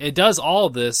it does all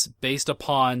of this based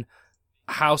upon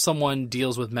how someone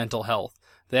deals with mental health.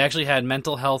 They actually had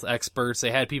mental health experts.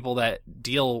 They had people that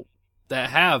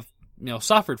have,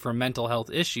 suffered from mental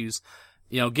health issues,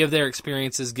 give their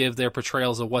experiences, give their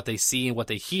portrayals of what they see and what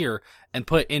they hear and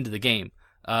put into the game.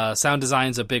 Sound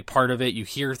design's a big part of it. You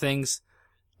hear things,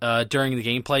 during the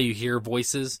gameplay. You hear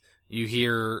voices, you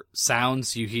hear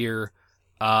sounds, you hear,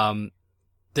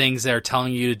 things that are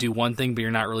telling you to do one thing, but you're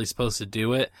not really supposed to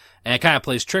do it. And it kind of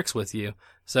plays tricks with you.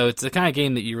 So it's the kind of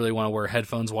game that you really want to wear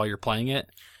headphones while you're playing it.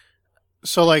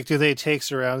 So, like, do they take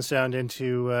surround sound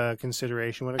into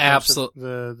consideration when it comes to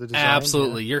the design?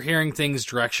 Absolutely. You're hearing things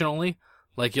directionally.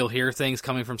 Like, you'll hear things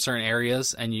coming from certain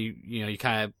areas, and you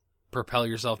kind of propel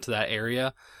yourself to that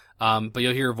area. But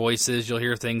you'll hear voices. You'll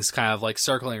hear things kind of like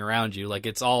circling around you. Like,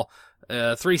 it's all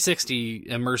 360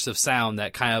 immersive sound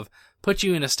that kind of puts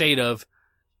you in a state of,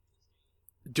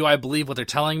 do I believe what they're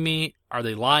telling me? Are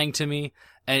they lying to me?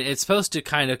 And it's supposed to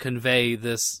kind of convey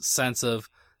this sense of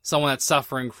someone that's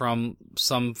suffering from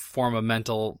some form of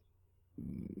mental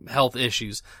health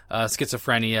issues,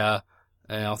 schizophrenia,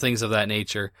 things of that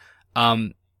nature.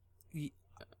 I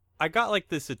got like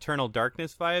this Eternal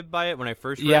Darkness vibe by it when I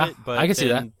first read Yeah, it, but I can see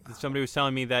that. Somebody was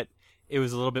telling me that it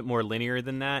was a little bit more linear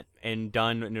than that and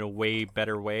done in a way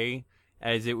better way,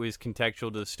 as it was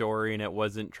contextual to the story and it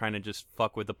wasn't trying to just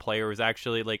fuck with the player. It was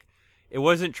actually like, it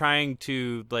wasn't trying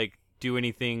to like do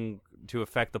anything to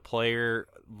affect the player,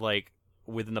 like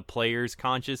within the player's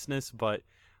consciousness, but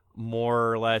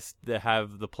more or less to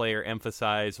have the player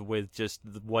emphasize with just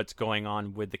what's going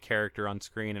on with the character on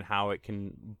screen and how it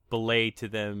can belay to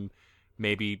them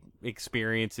maybe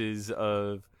experiences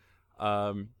of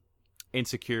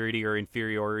insecurity or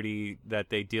inferiority that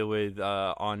they deal with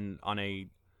on a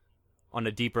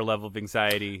deeper level of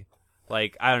anxiety.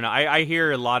 Like, I don't know, I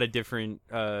hear a lot of different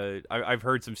I've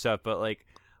heard some stuff, but like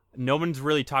no one's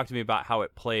really talked to me about how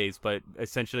it plays. But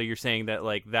essentially you're saying that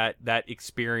like that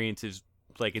experience is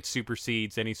like it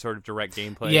supersedes any sort of direct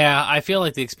gameplay. Yeah, I feel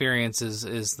like the experience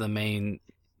is the main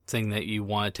thing that you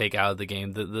want to take out of the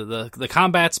game. The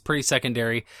combat's pretty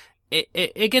secondary.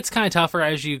 It gets kind of tougher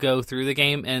as you go through the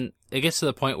game, and it gets to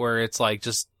the point where it's like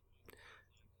just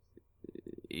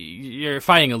you're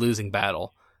fighting a losing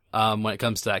battle when it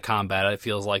comes to that combat. It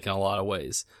feels like in a lot of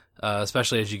ways,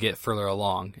 especially as you get further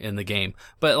along in the game.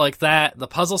 But like that, the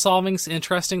puzzle solving's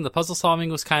interesting. The puzzle solving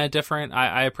was kind of different.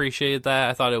 I appreciated that.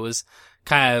 I thought it was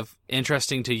kind of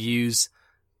interesting to use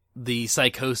the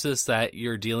psychosis that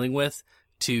you're dealing with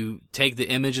to take the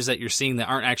images that you're seeing that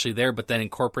aren't actually there, but then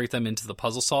incorporate them into the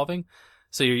puzzle solving.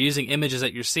 So you're using images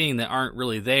that you're seeing that aren't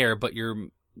really there, but you're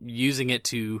using it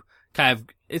to kind of,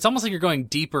 it's almost like you're going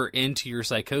deeper into your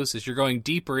psychosis. You're going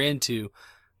deeper into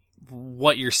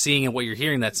what you're seeing and what you're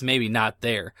hearing that's maybe not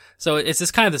there. So it's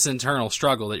this kind of this internal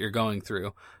struggle that you're going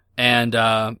through. And,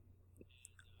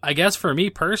 I guess for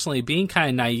me personally, being kind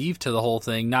of naive to the whole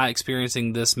thing, not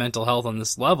experiencing this mental health on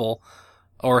this level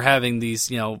or having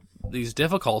these, these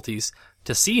difficulties,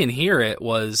 to see and hear it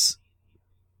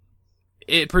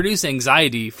it produced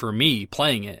anxiety for me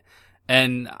playing it.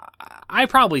 And I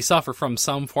probably suffer from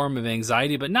some form of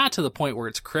anxiety, but not to the point where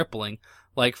it's crippling,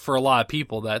 like for a lot of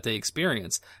people that they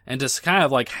experience. And just kind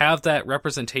of like have that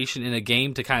representation in a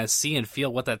game to kind of see and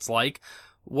feel what that's like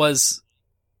was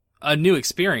a new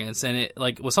experience, and it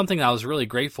like was something that I was really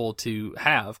grateful to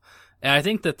have. And I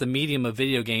think that the medium of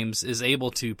video games is able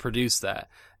to produce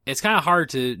that. It's kind of hard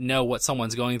to know what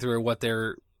someone's going through or what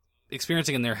they're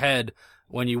experiencing in their head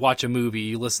when you watch a movie,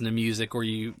 you listen to music, or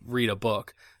you read a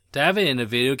book. To have it in a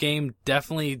video game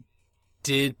definitely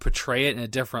did portray it in a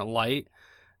different light,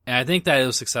 and I think that it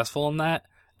was successful in that.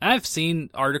 I've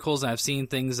seen articles and I've seen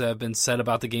things that have been said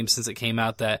about the game since it came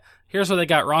out that here's what they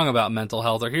got wrong about mental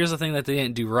health, or here's the thing that they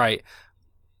didn't do right.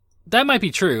 That might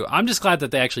be true. I'm just glad that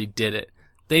they actually did it.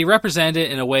 They represented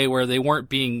it in a way where they weren't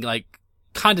being like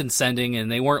condescending,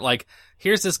 and they weren't like,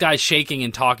 here's this guy shaking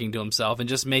and talking to himself and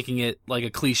just making it like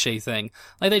a cliche thing.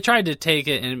 Like, they tried to take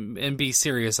it and be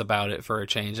serious about it for a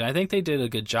change. And I think they did a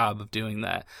good job of doing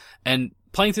that. And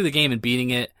playing through the game and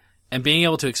beating it and being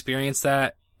able to experience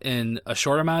that in a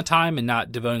short amount of time and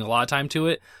not devoting a lot of time to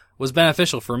it was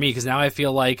beneficial for me, because now I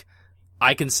feel like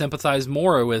I can sympathize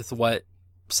more with what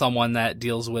someone that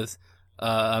deals with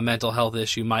a mental health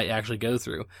issue might actually go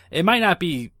through. It might not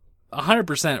be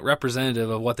 100%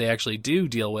 representative of what they actually do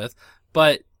deal with,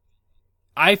 but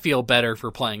I feel better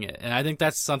for playing it. And I think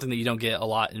that's something that you don't get a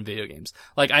lot in video games.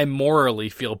 Like, I morally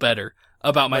feel better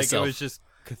about myself. Like, it was just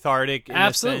cathartic in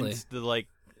Absolutely. a sense to, like...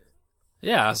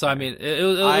 Yeah, so I mean, it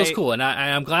was cool, and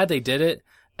I'm glad they did it,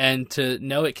 and to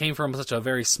know it came from such a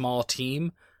very small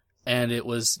team, and it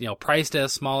was, priced at a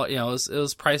small, it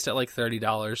was priced at like $30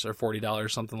 or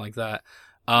 $40, something like that.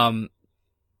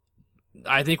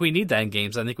 I think we need that in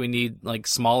games. I think we need like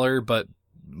smaller but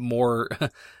more,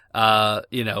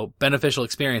 beneficial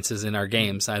experiences in our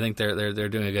games. I think they're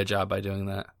doing a good job by doing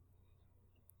that.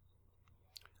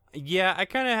 Yeah, I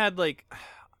kind of had like,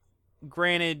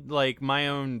 granted, like my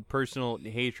own personal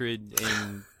hatred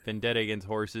and vendetta against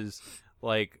horses,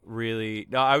 like really,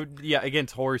 no,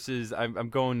 against horses. I'm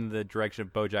going in the direction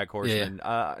of BoJack Horseman.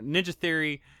 Yeah. Ninja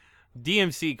Theory,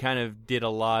 DMC kind of did a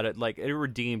lot of, like, it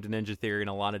redeemed Ninja Theory in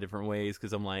a lot of different ways,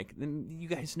 because I'm like, you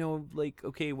guys know, like,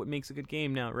 okay, what makes a good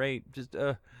game now, right? Just,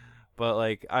 but,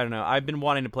 like, I don't know. I've been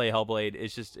wanting to play Hellblade.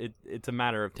 It's just, it's a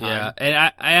matter of time. Yeah,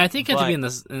 and I think you have to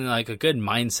be in like a good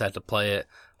mindset to play it.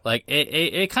 Like,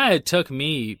 it kind of took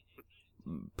me,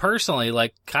 personally,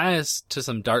 like, kind of to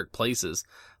some dark places.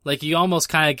 Like, you almost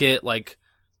kind of get, like,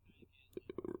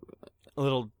 a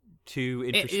little too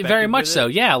introspective. Very much so,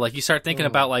 yeah. Like, you start thinking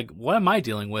about, like, what am I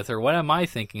dealing with, or what am I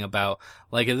thinking about?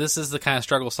 Like, if this is the kind of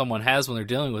struggle someone has when they're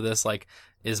dealing with this, like,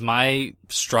 is my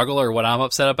struggle or what I'm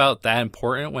upset about that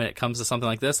important when it comes to something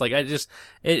like this? Like,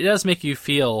 it does make you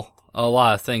feel a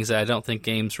lot of things that I don't think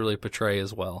games really portray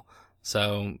as well.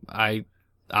 So, I'm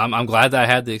glad that I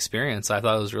had the experience. I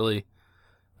thought it was really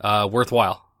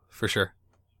worthwhile, for sure.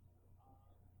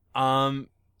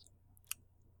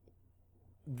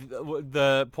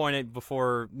 The point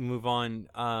before we move on,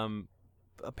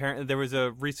 apparently there was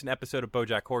a recent episode of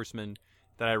BoJack Horseman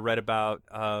that I read about.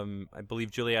 I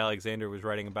believe Julia Alexander was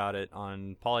writing about it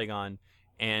on Polygon,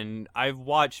 and I've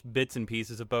watched bits and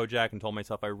pieces of BoJack and told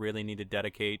myself I really need to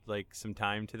dedicate, like, some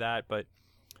time to that. But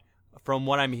from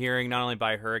what I'm hearing, not only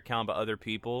by her account but other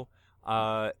people,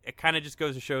 it kind of just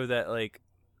goes to show that, like,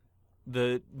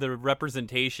 the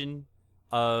representation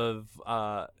of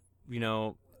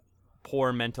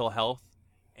poor mental health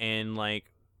and, like,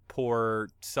 poor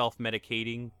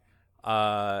self-medicating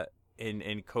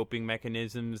and coping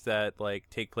mechanisms that, like,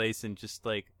 take place, and just,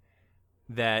 like,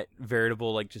 that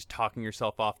veritable, like, just talking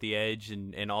yourself off the edge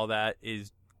and all that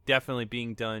is definitely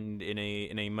being done in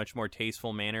a much more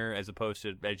tasteful manner, as opposed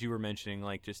to, as you were mentioning,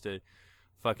 like, just the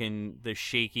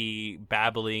shaky,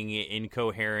 babbling,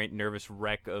 incoherent, nervous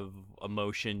wreck of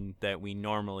emotion that we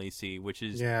normally see, which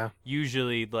is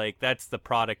usually, like, that's the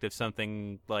product of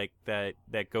something like that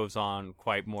goes on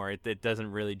quite more. It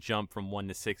doesn't really jump from 1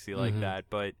 to 60 like that.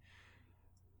 But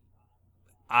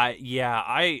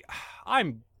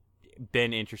I'm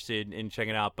been interested in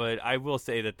checking it out, but I will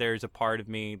say that there's a part of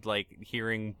me, like,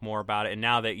 hearing more about it, and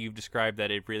now that you've described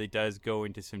that it really does go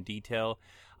into some detail,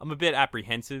 I'm a bit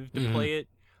apprehensive to play it.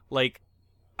 Like,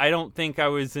 I don't think I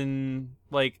was in,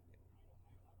 like,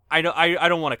 I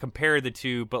don't want to compare the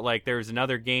two, but, like, there was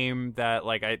another game that,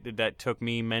 like, that took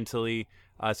me mentally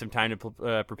some time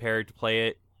to prepare to play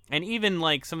it, and even,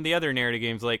 like, some of the other narrative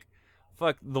games, like,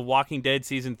 The Walking Dead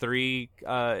Season 3,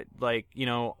 like, you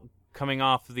know, coming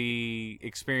off the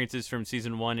experiences from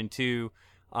Season 1 and 2,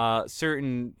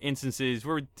 certain instances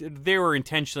where they were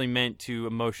intentionally meant to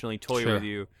emotionally toy with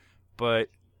you, but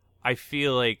I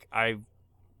feel like I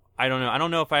don't know. I don't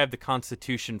know if I have the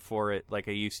constitution for it like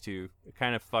I used to. It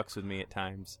kind of fucks with me at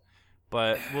times.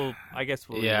 But I guess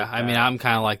we'll. Yeah, I mean, I'm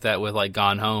kind of like that with, like,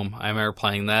 Gone Home. I remember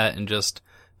playing that and just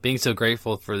being so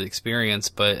grateful for the experience.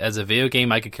 But as a video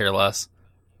game, I could care less.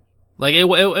 Like, it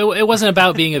wasn't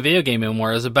about being a video game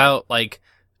anymore. It was about, like,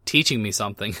 teaching me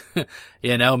something.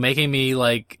 You know, making me,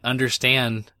 like,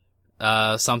 understand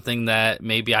something that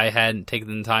maybe I hadn't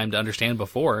taken the time to understand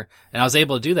before. And I was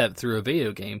able to do that through a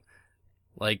video game.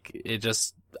 Like,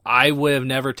 I would have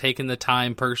never taken the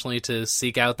time personally to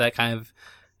seek out that kind of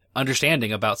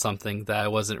understanding about something that I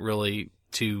wasn't really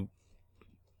too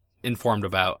informed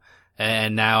about.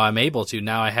 And now I'm able to.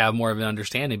 Now I have more of an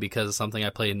understanding because of something I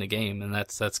played in the game. And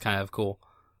that's kind of cool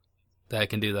that I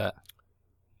can do that.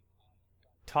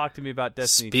 Talk to me about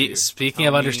Destiny 2. Speaking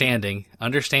of understanding,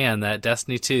 understand that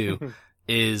Destiny 2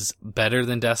 is better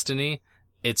than Destiny.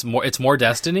 It's more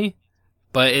Destiny,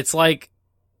 but it's like,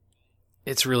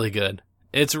 it's really good.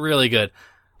 It's really good.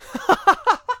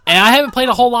 And I haven't played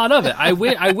a whole lot of it. I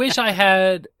wish I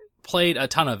had played a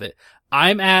ton of it.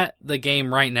 I'm at the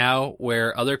game right now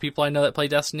where other people I know that play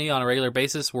Destiny on a regular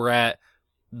basis were at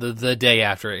the day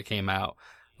after it came out.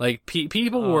 Like,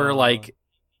 people were, like,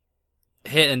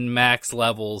 hitting max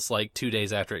levels, like, 2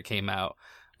 days after it came out.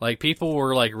 Like, people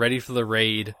were, like, ready for the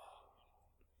raid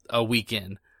a week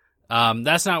in.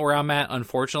 That's not where I'm at,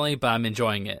 unfortunately, but I'm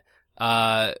enjoying it.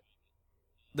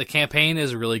 The campaign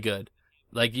is really good.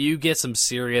 Like, you get some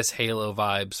serious Halo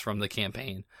vibes from the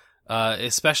campaign.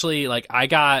 Especially, like, I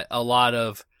got a lot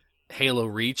of Halo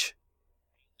Reach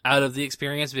out of the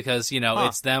experience because, you know,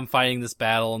 it's them fighting this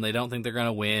battle and they don't think they're going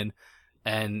to win.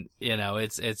 And, you know,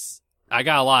 I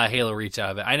got a lot of Halo Reach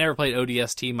out of it. I never played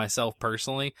ODST myself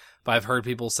personally, but I've heard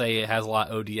people say it has a lot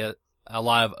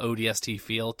of ODST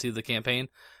feel to the campaign.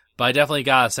 But I definitely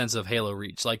got a sense of Halo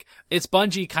Reach. Like, it's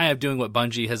Bungie kind of doing what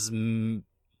Bungie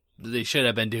they should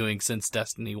have been doing since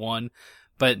Destiny 1.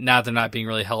 But now they're not being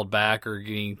really held back or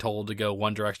getting told to go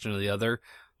one direction or the other.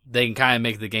 They can kind of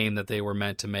make the game that they were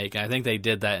meant to make. And I think they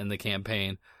did that in the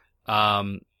campaign.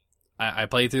 I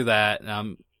played through that.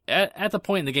 And at the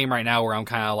point in the game right now where I'm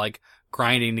kind of like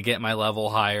grinding to get my level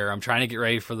higher. I'm trying to get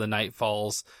ready for the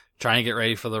Nightfalls, trying to get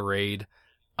ready for the raid.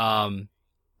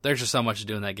 There's just so much to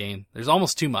do in that game. There's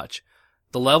almost too much.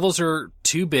 The levels are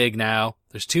too big now.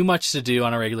 There's too much to do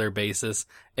on a regular basis.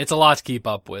 It's a lot to keep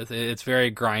up with. It's very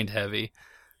grind heavy.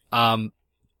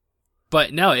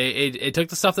 But no, it took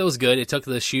the stuff that was good. It took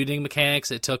the shooting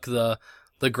mechanics. It took the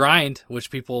grind,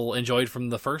 which people enjoyed from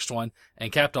the first one,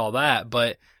 and kept all that.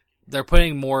 But they're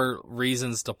putting more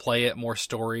reasons to play it, more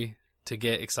story to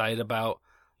get excited about.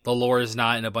 The lore is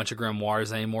not in a bunch of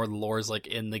grimoires anymore. The lore is like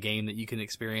in the game that you can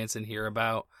experience and hear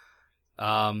about.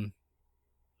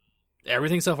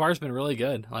 Everything so far has been really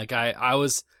good. Like I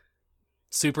was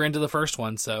super into the first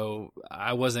one, so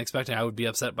I wasn't expecting I would be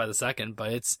upset by the second,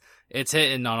 but it's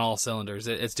hitting on all cylinders.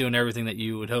 It's doing everything that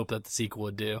you would hope that the sequel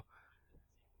would do.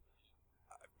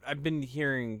 I've been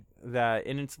hearing that,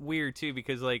 and it's weird too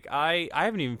because like I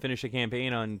haven't even finished a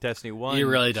campaign on Destiny 1. You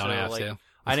really don't have like, to.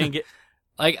 I didn't get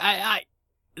like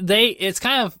it's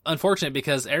kind of unfortunate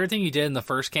because everything you did in the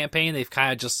first campaign they've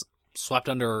kind of just swept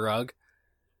under a rug.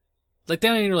 Like they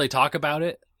don't even really talk about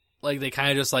it. Like they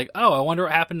kind of just like, oh, I wonder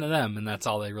what happened to them, and that's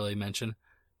all they really mention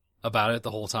about it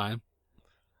the whole time.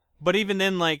 But even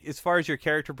then, like as far as your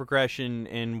character progression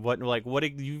and what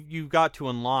you got to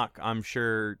unlock, I'm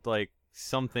sure like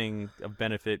something of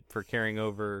benefit for carrying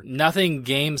over. Nothing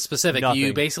game specific. Nothing.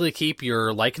 You basically keep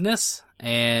your likeness,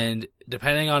 and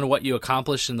depending on what you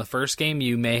accomplished in the first game,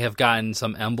 you may have gotten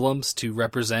some emblems to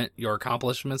represent your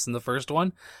accomplishments in the first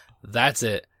one. That's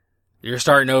it. You're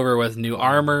starting over with new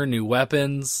armor, new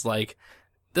weapons. Like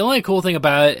the only cool thing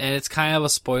about it, and it's kind of a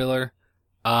spoiler,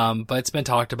 but it's been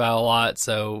talked about a lot.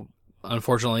 So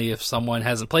unfortunately, if someone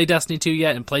hasn't played Destiny 2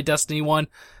 yet and played Destiny 1,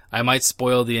 I might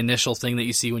spoil the initial thing that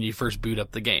you see when you first boot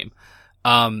up the game.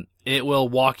 It will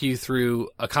walk you through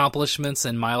accomplishments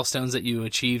and milestones that you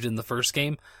achieved in the first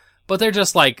game, but they're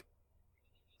just like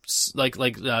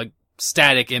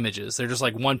static images. They're just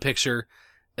like one picture.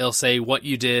 It'll say what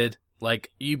you did.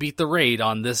 Like, you beat the raid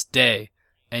on this day,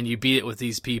 and you beat it with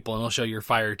these people, and it'll show your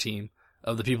fire team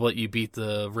of the people that you beat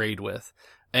the raid with.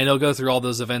 And it'll go through all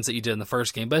those events that you did in the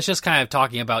first game, but it's just kind of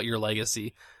talking about your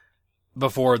legacy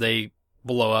before they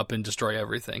blow up and destroy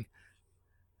everything.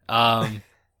 But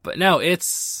no,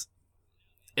 it's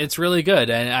really good,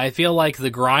 and I feel like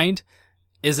the grind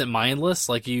isn't mindless.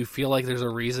 Like, you feel like there's a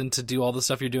reason to do all the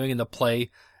stuff you're doing and to play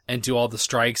and do all the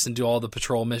strikes and do all the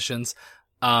patrol missions.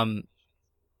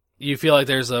 You feel like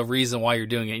there's a reason why you're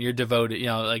doing it. You're devoted, you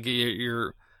know, like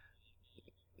you're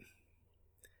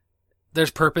there's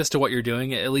purpose to what you're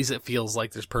doing. At least it feels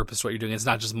like there's purpose to what you're doing. It's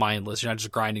not just mindless. You're not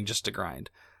just grinding just to grind.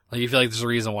 Like you feel like there's a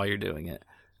reason why you're doing it.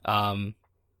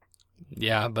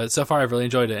 Yeah, but so far I've really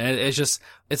enjoyed it. And it's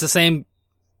the same,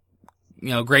 you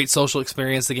know, great social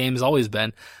experience the game has always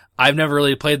been. I've never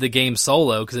really played the game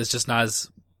solo because it's just not as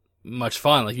much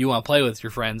fun. Like you want to play with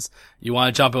your friends, you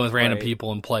want to jump in with random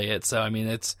people and play it. So I mean,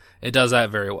 it does that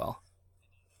very well.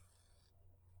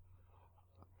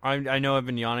 I know I've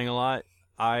been yawning a lot.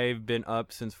 I've been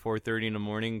up since 4:30 in the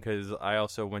morning because I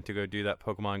also went to go do that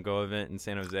Pokemon Go event in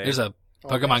San Jose. There's a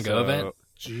Pokemon Go event.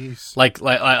 Jeez. Like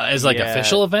is it like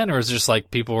official event, or is it just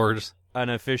like people were just an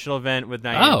official event with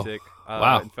Niantic?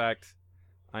 Wow. In fact,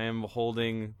 I am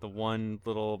holding the one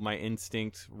little My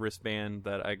Instinct wristband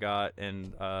that I got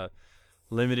and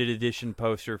limited edition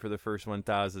poster for the first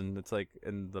 1,000. It's like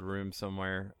in the room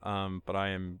somewhere. But I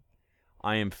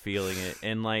am feeling it,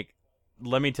 and like,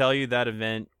 let me tell you, that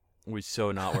event was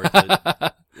so not worth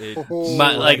it.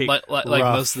 Like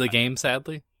most of the game,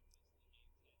 sadly.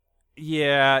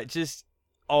 Yeah, just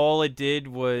all it did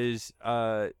was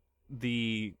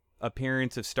the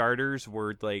appearance of starters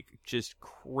were like just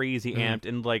crazy amped,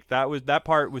 and like that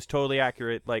part was totally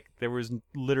accurate. Like there was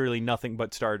literally nothing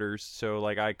but starters, so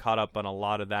like I caught up on a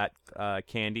lot of that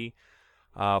candy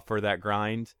for that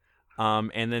grind.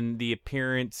 And then the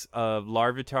appearance of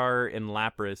Larvitar and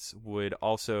Lapras would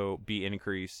also be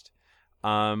increased.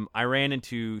 I ran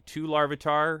into 2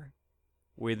 Larvitar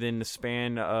within the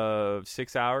span of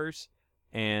 6 hours,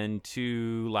 and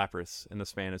 2 Lapras in the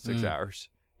span of 6 hours.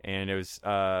 And it was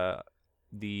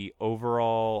the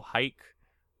overall hike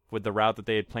with the route that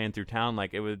they had planned through town.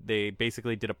 Like they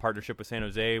basically did a partnership with San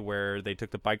Jose where they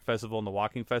took the bike festival and the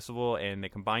walking festival and they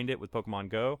combined it with Pokemon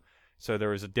Go. So there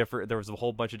was a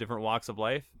whole bunch of different walks of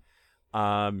life.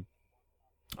 I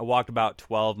walked about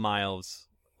 12 miles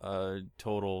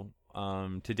total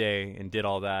today and did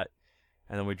all that.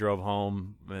 And then we drove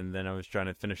home, and then I was trying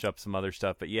to finish up some other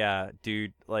stuff. But yeah,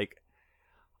 dude, like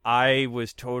I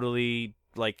was totally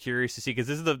like curious to see,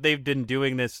 because they've been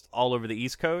doing this all over the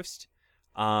East Coast,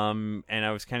 and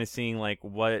I was kind of seeing like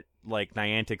what like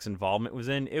Niantic's involvement was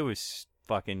in, it was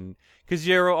fucking, because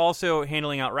you're also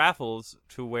handling out raffles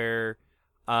to where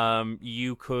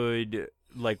you could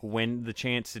like win the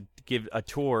chance to give a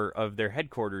tour of their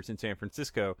headquarters in San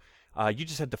Francisco. You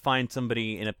just had to find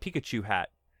somebody in a Pikachu hat.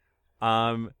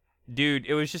 Dude,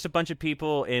 it was just a bunch of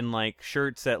people in like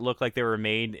shirts that looked like they were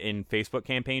made in Facebook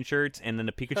campaign shirts, and then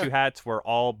the Pikachu hats were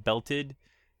all belted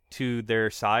to their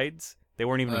sides. They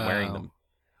weren't even wearing them.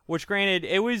 Which, granted,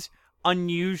 it was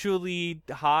unusually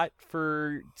hot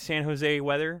for San Jose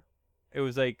weather. It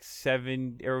was like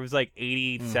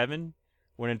 87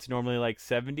 when it's normally like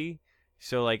 70.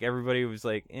 So like everybody was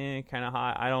like, kind of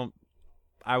hot.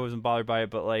 I wasn't bothered by it,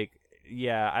 but like,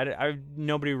 yeah, I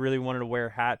nobody really wanted to wear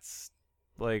hats,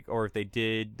 like, or if they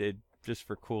did just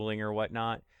for cooling or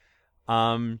whatnot.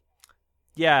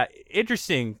 Yeah,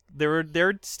 interesting. There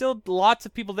were still lots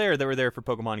of people there that were there for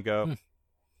Pokemon Go.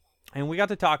 And we got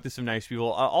to talk to some nice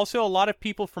people. Also, a lot of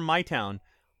people from my town.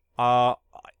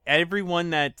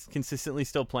 Everyone that's consistently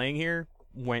still playing here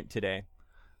went today.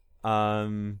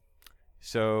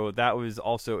 So that was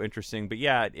also interesting. But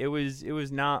yeah, it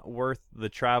was not worth the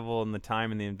travel and the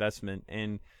time and the investment.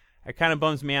 And it kind of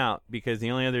bums me out because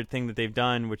the only other thing that they've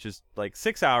done, which is like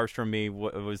 6 hours from me,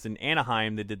 was in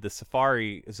Anaheim. They did the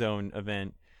Safari Zone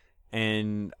event.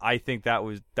 And I think that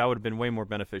would have been way more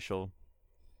beneficial.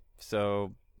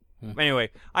 So... Anyway,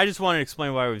 I just wanted to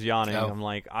explain why I was yawning. Oh. I'm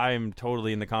like, I'm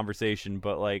totally in the conversation,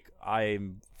 but like,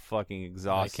 I'm fucking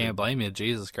exhausted. I can't blame you.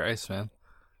 Jesus Christ, man.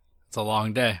 It's a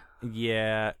long day.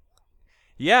 Yeah,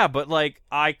 but like,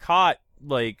 I caught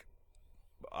like,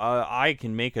 I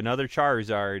can make another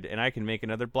Charizard and I can make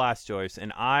another Blastoise,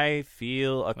 and I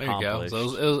feel accomplished. There you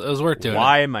go. So it was worth doing.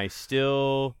 Why am I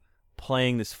still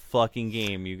playing this fucking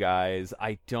game, you guys?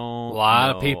 I don't. A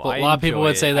lot of people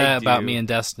would say that about do. me in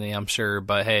Destiny, I'm sure.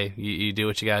 But hey, you do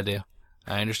what you gotta do.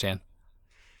 I understand.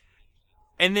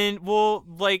 And then, well,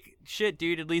 like, shit,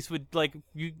 dude. At least with like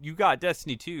you got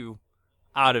Destiny 2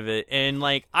 out of it, and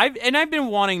like I've been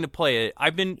wanting to play it.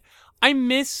 I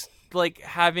miss like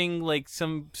having like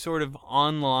some sort of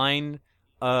online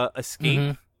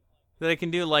escape that I can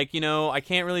do. Like, I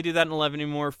can't really do that in 11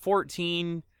 anymore.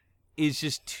 14 is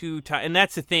just too tight, and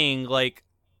that's the thing. Like,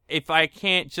 if I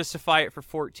can't justify it for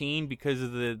 14 because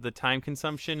of the time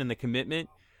consumption and the commitment,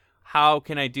 how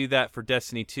can I do that for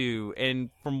Destiny 2? And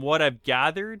from what I've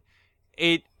gathered,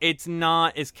 it's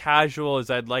not as casual as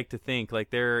I'd like to think. Like,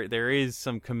 there is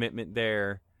some commitment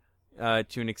there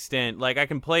to an extent. Like, I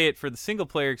can play it for the single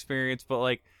player experience, but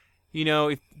like,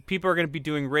 if people are going to be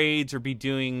doing raids or be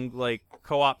doing like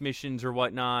co-op missions or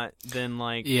whatnot, then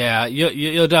like, yeah,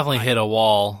 you'll definitely hit a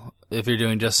wall if you're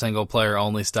doing just single player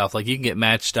only stuff. Like, you can get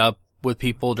matched up with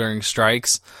people during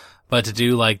strikes, but to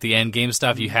do like the end game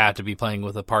stuff, you have to be playing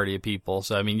with a party of people.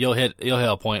 So I mean, you'll hit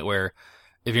a point where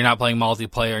if you're not playing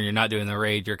multiplayer and you're not doing the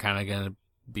raid, you're kind of gonna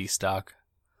be stuck.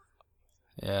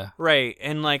 Yeah. Right.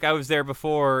 And like, I was there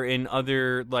before in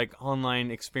other like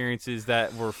online experiences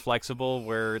that were flexible,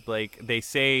 where like they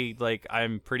say like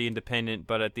I'm pretty independent,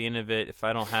 but at the end of it, if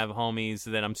I don't have homies,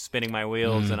 then I'm spinning my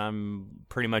wheels and I'm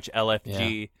pretty much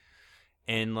LFG. Yeah.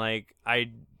 And like,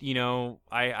 I kind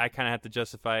of have to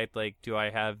justify it. Like, do I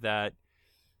have that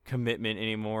commitment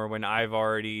anymore when I've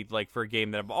already, like, for a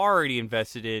game that I've already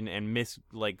invested in and miss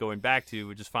like going back to,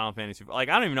 which is Final Fantasy. Like,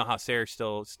 I don't even know how Sarah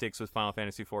still sticks with Final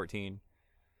Fantasy 14.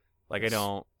 Like, I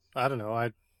don't know.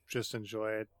 I just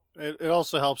enjoy it. It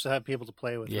also helps to have people to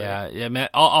play with. Yeah, right? yeah, man.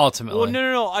 Ultimately, well,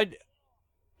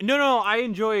 no. I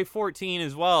enjoy 14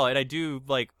 as well, and I do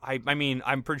like. I mean,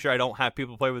 I'm pretty sure I don't have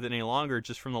people play with it any longer,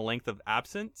 just from the length of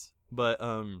absence. But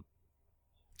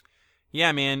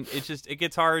yeah, man, it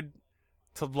gets hard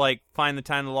to like find the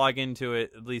time to log into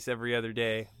it at least every other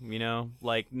day.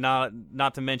 Like not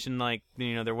to mention like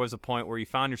there was a point where you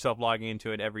found yourself logging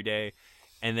into it every day.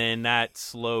 And then that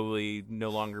slowly no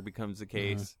longer becomes the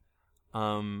case.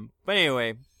 But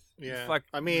anyway, yeah.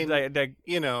 I mean,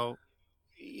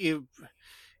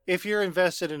 if you're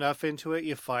invested enough into it,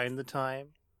 you find the time,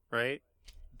 right?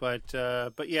 But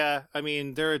yeah, I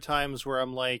mean, there are times where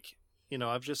I'm like,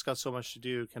 I've just got so much to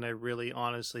do. Can I really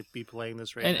honestly be playing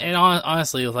this right now? And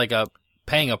honestly, with like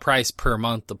paying a price per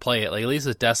month to play it, like at least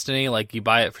with Destiny, like you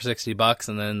buy it for $60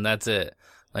 and then that's it.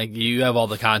 Like you have all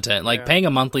the content. Like paying a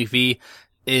monthly fee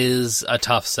is a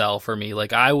tough sell for me.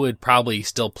 Like, I would probably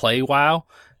still play WoW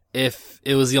if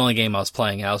it was the only game I was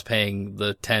playing. I was paying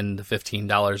the $10 to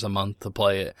 $15 a month to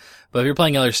play it. But if you're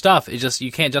playing other stuff,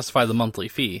 you can't justify the monthly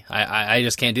fee. I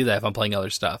just can't do that if I'm playing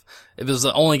other stuff. If it was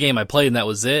the only game I played and that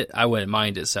was it, I wouldn't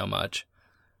mind it so much.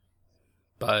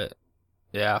 But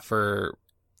yeah, for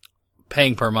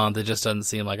paying per month, it just doesn't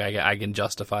seem like I can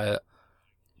justify it.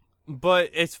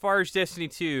 But as far as Destiny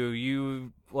 2,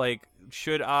 you like,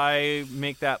 should I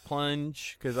make that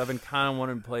plunge? Because I've been kind of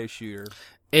wanting to play a shooter.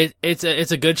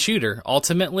 It's a good shooter.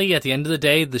 Ultimately, at the end of the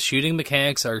day, the shooting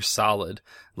mechanics are solid.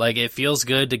 Like, it feels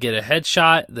good to get a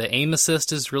headshot. The aim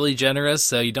assist is really generous,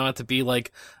 so you don't have to be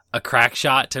like a crack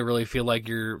shot to really feel like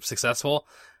you're successful.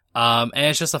 And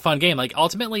it's just a fun game. Like,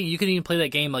 ultimately, you can even play that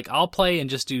game. Like, I'll play and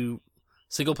just do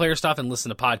single player stuff and listen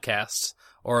to podcasts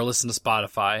or listen to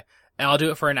Spotify. And I'll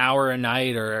do it for an hour a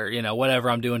night or, whatever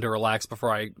I'm doing to relax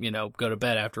before I, go to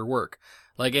bed after work.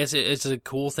 Like, it's a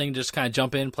cool thing to just kind of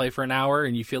jump in, play for an hour,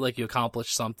 and you feel like you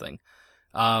accomplished something.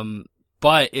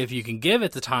 But if you can give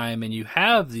it the time and you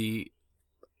have the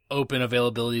open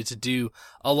availability to do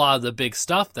a lot of the big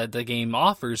stuff that the game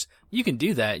offers, you can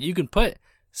do that. You can put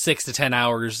 6 to 10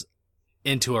 hours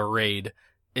into a raid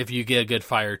if you get a good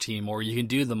fire team, or you can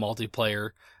do the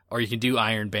multiplayer, or you can do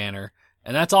Iron Banner.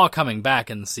 And that's all coming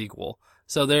back in the sequel.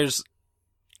 So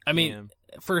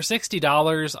for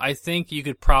 $60, I think you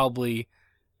could probably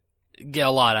get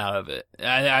a lot out of it.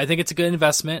 I think it's a good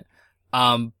investment.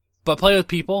 But play with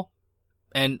people.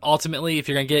 And ultimately, if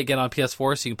you're going to get on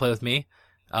PS4, so you can play with me.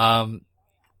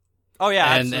 Oh yeah,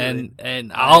 absolutely.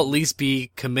 And I'll at least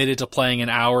be committed to playing an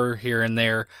hour here and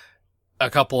there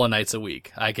a couple of nights a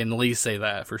week. I can at least say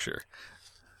that for sure.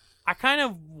 I kind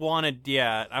of want to,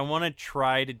 I want to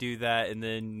try to do that and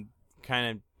then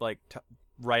kind of like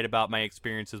write about my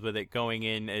experiences with it going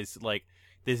in as like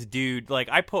this dude. Like,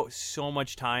 I put so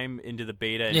much time into the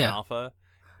beta and alpha,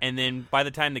 and then by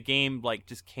the time the game like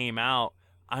just came out,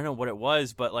 I don't know what it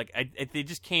was, but like they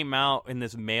just came out in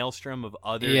this maelstrom of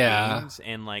other games,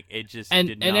 and like it just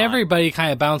did not. And everybody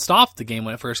kind of bounced off the game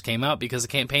when it first came out because the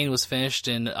campaign was finished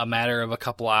in a matter of a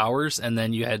couple hours, and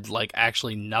then you had like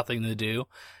actually nothing to do.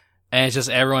 And it's just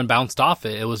everyone bounced off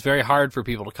it. It was very hard for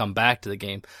people to come back to the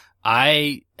game.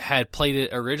 I had played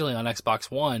it originally on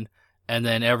Xbox One, and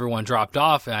then everyone dropped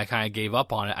off, and I kind of gave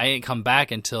up on it. I didn't come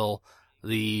back until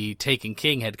the Taken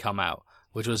King had come out,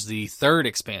 which was the third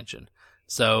expansion.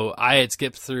 So I had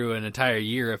skipped through an entire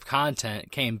year of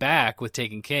content, came back with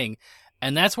Taken King,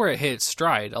 and that's where it hit its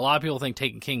stride. A lot of people think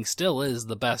Taken King still is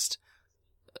the best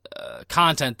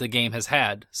content the game has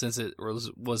had since it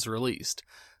was released.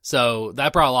 So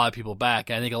that brought a lot of people back,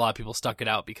 and I think a lot of people stuck it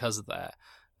out because of that.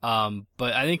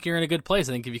 But I think you're in a good place.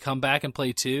 I think if you come back and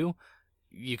play 2,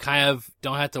 you kind of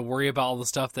don't have to worry about all the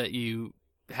stuff that you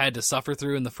had to suffer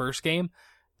through in the first game,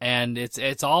 and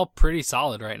it's all pretty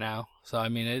solid right now. So I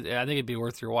mean, I think it'd be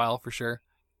worth your while for sure.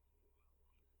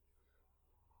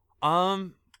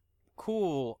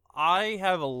 Cool. I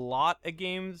have a lot of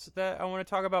games that I want to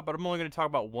talk about, but I'm only going to talk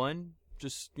about one.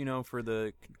 Just,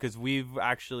 because we've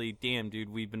actually,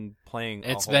 we've been playing.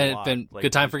 It's a whole lot. been like,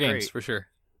 good time for games great. for sure.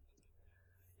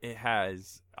 It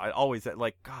has. I always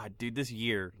God, dude, this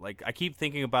year, like, I keep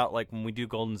thinking about like when we do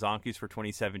Golden Zonkies for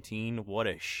 2017. What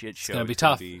a shit show! It's gonna be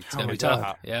tough. It's gonna be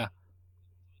tough. Yeah.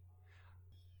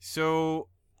 So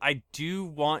I do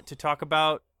want to talk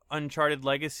about Uncharted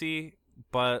Legacy,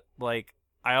 but like,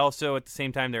 I also at the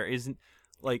same time there isn't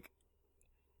like,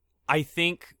 I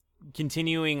think.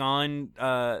 Continuing on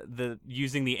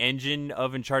using the engine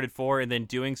of Uncharted 4 and then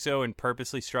doing so and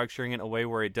purposely structuring it in a way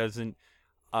where it doesn't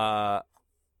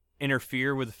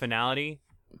interfere with the finality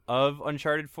of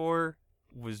Uncharted 4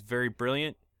 was very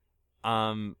brilliant.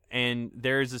 And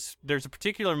there's a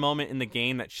particular moment in the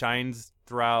game that shines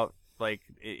throughout, like,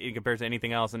 in comparison to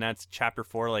anything else, and that's Chapter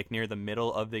 4, like near the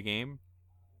middle of the game.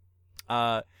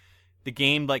 The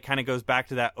game like kind of goes back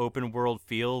to that open world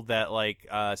feel that like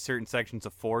certain sections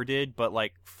of 4 did, but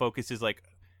like focuses like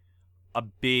a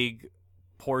big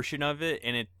portion of it,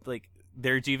 and it like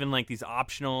there's even like these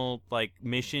optional like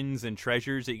missions and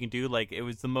treasures that you can do. Like, it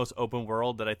was the most open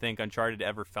world that I think Uncharted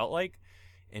ever felt like,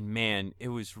 and man, it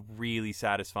was really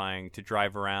satisfying to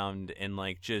drive around and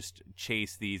like just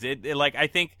chase these. It like, I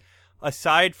think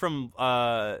aside from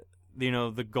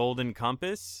the Golden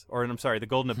Compass, or I'm sorry, the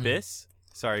Golden Abyss.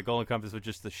 Sorry, Golden Compass was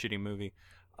just the shitty movie.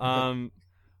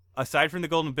 Aside from the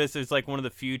Golden Abyss, it's like one of the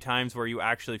few times where you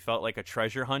actually felt like a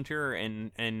treasure hunter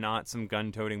and not some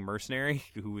gun-toting mercenary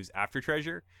who was after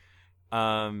treasure.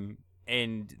 And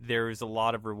there was a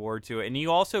lot of reward to it. And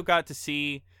you also got to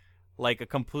see like a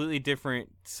completely different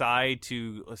side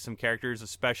to some characters,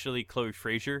 especially Chloe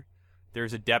Frazer.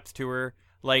 There's a depth to her.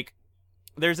 Like,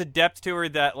 there's a depth to her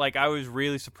that, like, I was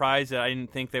really surprised that I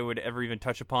didn't think they would ever even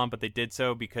touch upon, but they did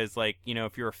so because, like,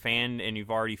 if you're a fan and you've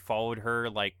already followed her,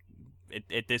 like,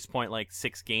 at this point, like,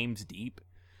 6 games deep,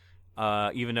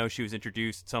 even though she was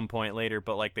introduced at some point later,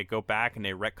 but, like, they go back and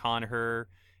they retcon her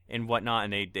and whatnot,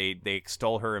 and they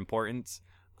extol her importance.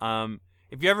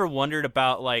 if you ever wondered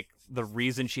about like the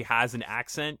reason she has an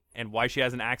accent and why she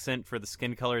has an accent for the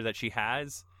skin color that she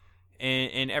has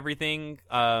and everything,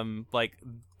 like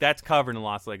that's covered in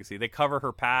Lost Legacy. They cover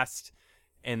her past,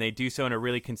 and they do so in a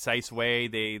really concise way.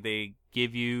 They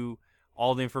give you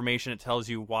all the information that tells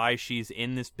you why she's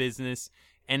in this business,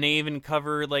 and they even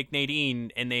cover like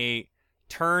Nadine, and they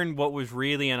turn what was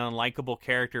really an unlikable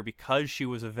character because she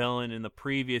was a villain in the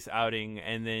previous outing,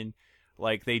 and then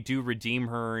like they do redeem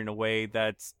her in a way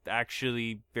that's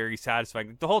actually very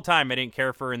satisfying. The whole time I didn't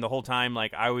care for her, and the whole time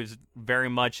like I was very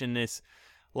much in this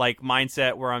like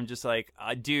mindset where I'm just like,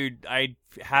 dude, I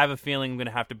have a feeling I'm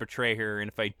gonna have to betray her, and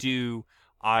if I do,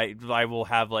 I will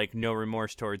have like no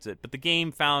remorse towards it. But the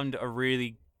game found a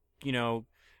really,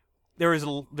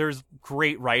 there's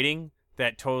great writing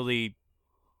that totally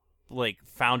like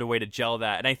found a way to gel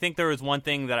that. And I think there was one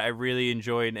thing that I really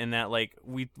enjoyed, and that like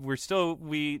we're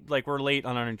late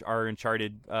on our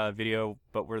Uncharted video,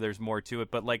 but where there's more to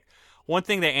it. But like one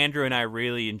thing that Andrew and I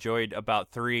really enjoyed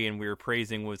about 3 and we were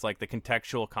praising was like the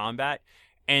contextual combat,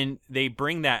 and they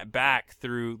bring that back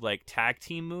through like tag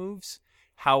team moves.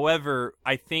 However,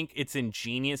 I think it's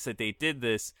ingenious that they did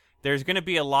this. There's going to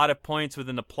be a lot of points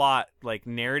within the plot, like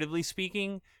narratively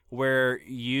speaking, where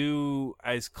you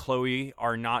as Chloe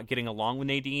are not getting along with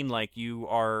Nadine. Like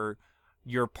your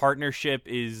partnership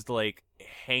is like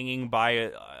hanging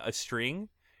by a string.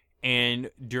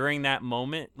 And during that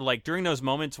moment, like during those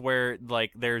moments where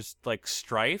like there's like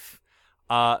strife,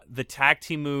 the tag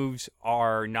team moves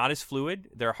are not as fluid.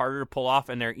 They're harder to pull off,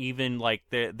 and they're even like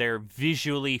they're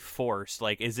visually forced.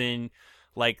 Like, as in,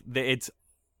 like it's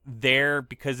there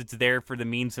because it's there for the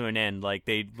means to an end. Like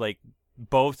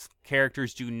both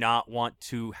characters do not want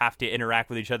to have to interact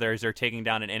with each other as they're taking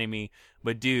down an enemy,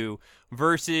 but do.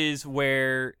 Versus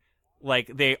where like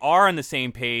they are on the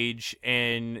same page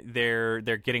and they're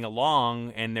getting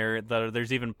along, and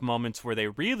there's even moments where they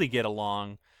really get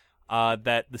along.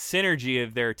 That the synergy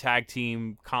of their tag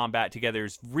team combat together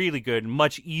is really good,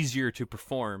 much easier to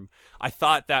perform. I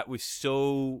thought that was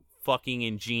so fucking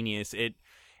ingenious. It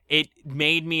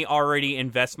made me already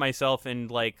invest myself in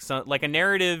like a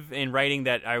narrative in writing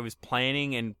that I was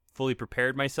planning and fully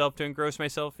prepared myself to engross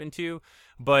myself into,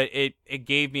 but it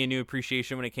gave me a new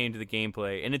appreciation when it came to the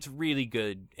gameplay, and it's really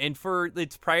good. And for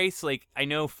its price, like I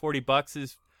know $40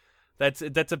 is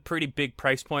that's a pretty big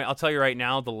price point. I'll tell you right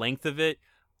now, the length of it,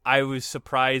 I was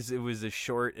surprised it was as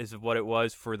short as what it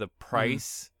was for the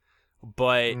price,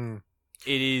 but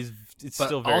it's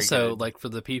still very also good. Like for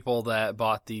the people that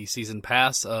bought the season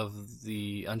pass of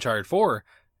the Uncharted 4,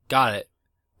 got it.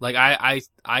 Like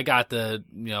I got the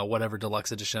whatever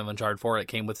deluxe edition of Uncharted 4 that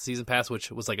came with the season pass, which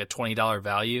was like a $20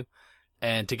 value,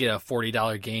 and to get a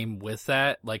 $40 game with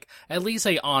that, like at least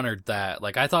they honored that.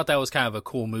 Like I thought that was kind of a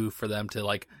cool move for them to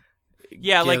like.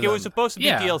 Yeah, like it was supposed to be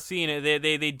Yeah. DLC, and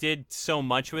they did so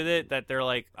much with it that they're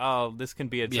like, oh, this can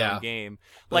be its Yeah. own game.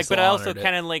 They Like, still but it also honored it.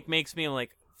 kind of like makes me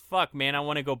like, fuck, man, I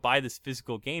want to go buy this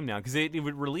physical game now because it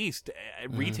would released at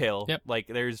retail. Yep. Like,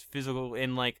 there's physical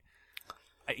and like,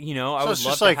 I So would it's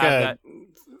love just to like have that.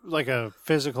 like a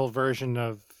physical version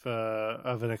of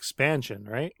an expansion,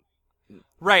 right?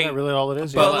 Right. Is that really all it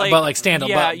is? But, Yeah. like, but like standalone.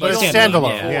 yeah, but you don't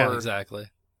standalone, Yeah, yeah. exactly.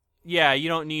 Yeah, you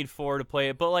don't need 4 to play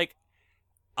it, but like,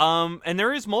 and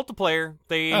there is multiplayer.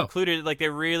 They Oh. included, like, they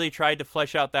really tried to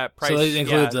flesh out that price. So they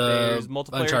include there's the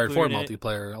multiplayer Uncharted 4 included in it.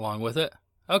 multiplayer along with it.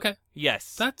 Okay,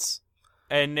 Yes, that's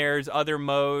and there's other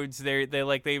modes. They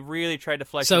really tried to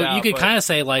flesh it so out. you could but- kind of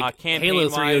say like Halo 3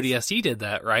 campaign-wise- ODST did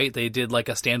that, right? They did like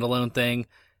a standalone thing,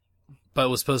 but it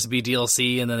was supposed to be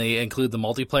DLC, and then they include the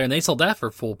multiplayer, and they sold that for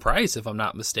full price, if I'm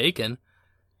not mistaken.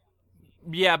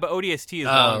 Yeah, but ODST is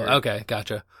Oh, longer. okay,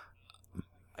 gotcha.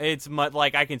 It's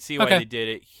like I can see why Okay. they did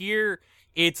it. Here,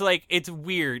 it's like it's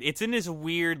weird. It's in this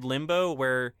weird limbo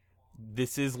where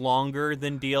this is longer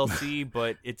than DLC,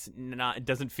 but it's not. It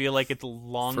doesn't feel like it's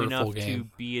long For a enough full to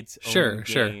game. be its own Sure,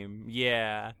 sure. game.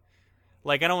 Yeah,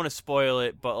 like I don't want to spoil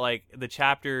it, but like the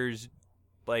chapters,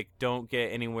 like don't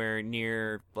get anywhere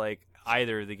near like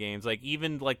either of the games. Like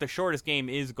even like the shortest game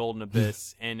is Golden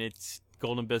Abyss, and it's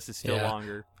Golden Abyss is still Yeah.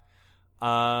 longer.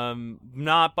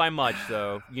 Not by much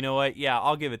though. You know what? Yeah,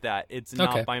 I'll give it that. It's not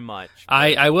Okay. by much.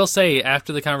 I will say,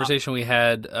 after the conversation we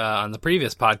had on the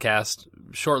previous podcast,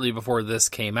 shortly before this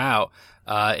came out,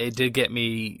 it did get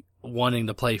me wanting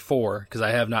to play 4, because I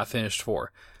have not finished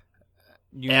 4.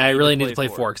 You And I really need to play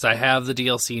 4. 4, because I have the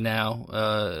DLC now.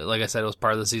 Like I said, it was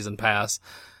part of the season pass.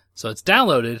 So it's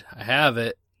downloaded, I have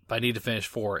it, but I need to finish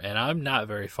 4, and I'm not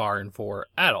very far in 4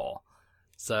 at all.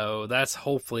 So that's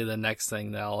hopefully the next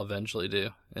thing that I'll eventually do,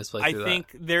 is play I through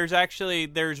think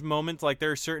there's moments like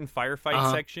there are certain firefight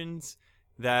Uh-huh. sections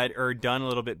that are done a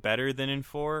little bit better than in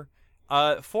 4.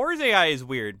 4's AI is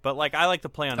weird, but like I like to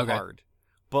play on hard.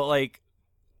 But like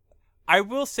I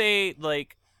will say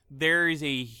like there is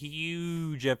a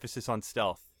huge emphasis on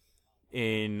stealth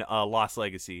in Lost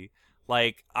Legacy.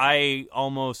 Like I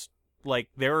almost like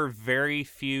there were very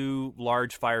few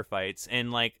large firefights,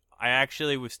 and like I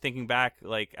actually was thinking back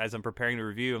like as I'm preparing the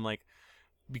review, I'm like,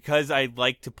 because I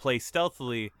like to play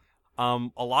stealthily, a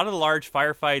lot of the large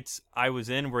firefights I was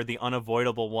in were the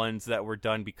unavoidable ones that were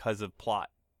done because of plot.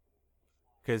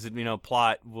 Because, you know,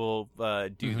 plot will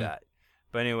do that.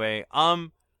 But anyway,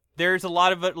 there's a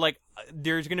lot of it, like,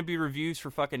 there's going to be reviews for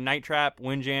fucking Night Trap,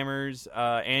 Windjammers,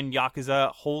 and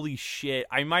Yakuza. Holy shit.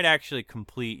 I might actually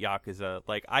complete Yakuza.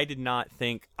 Like, I did not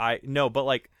think but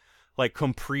like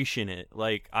completion it.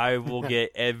 Like, I will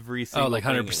get every single like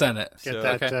 100% it.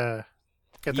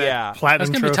 Get that platinum That's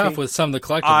going to be trophy. tough with some of the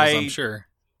collectibles, I'm sure.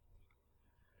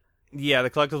 Yeah, the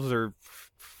collectibles are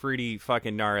pretty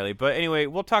fucking gnarly. But anyway,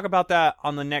 we'll talk about that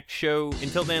on the next show.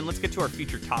 Until then, let's get to our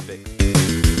featured topic.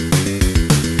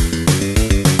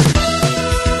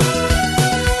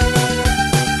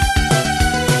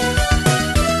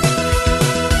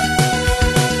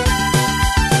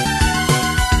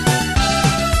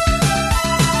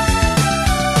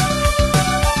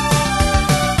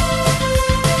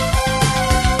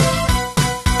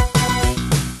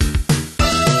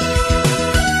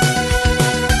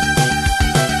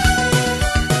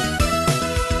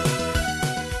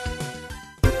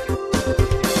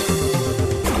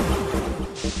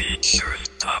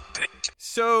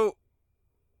 So,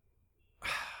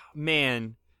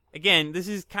 man, again, this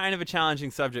is kind of a challenging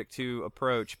subject to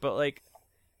approach, but, like,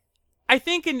 I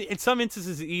think in some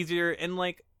instances it's easier, and,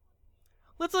 like,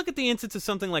 let's look at the instance of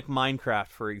something like Minecraft,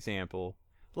 for example.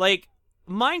 Like,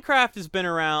 Minecraft has been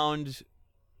around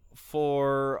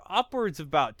for upwards of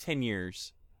about 10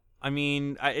 years. I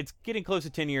mean, it's getting close to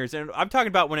 10 years, and I'm talking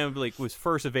about when it like was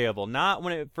first available, not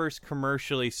when it first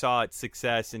commercially saw its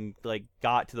success and, like,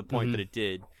 got to the point that it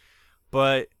did.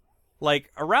 But,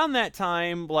 like, around that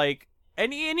time, like,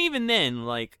 and even then,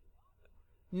 like,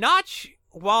 Notch,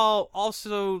 while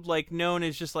also, like, known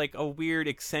as just, like, a weird,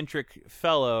 eccentric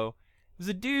fellow, was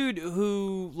a dude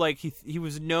who, like, he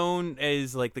was known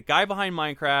as, like, the guy behind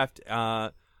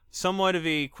Minecraft, somewhat of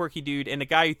a quirky dude, and a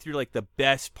guy who threw, like, the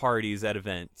best parties at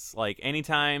events. Like,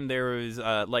 anytime there was,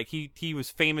 like, he was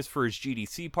famous for his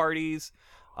GDC parties.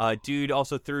 Dude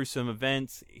also threw some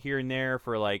events here and there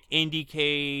for like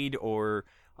Indiecade or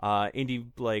Indie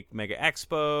like Mega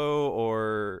Expo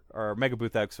or Mega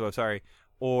Booth Expo, sorry,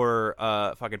 or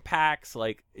fucking PAX.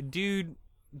 Like dude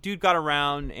got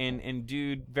around and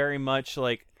dude very much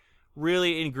like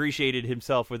really ingratiated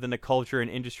himself within the culture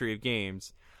and industry of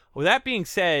games. With that being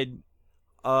said,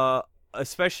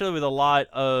 especially with a lot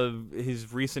of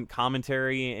his recent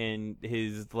commentary and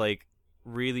his like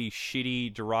really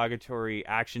shitty derogatory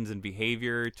actions and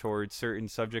behavior towards certain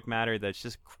subject matter that's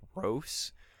just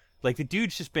gross. Like the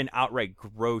dude's just been outright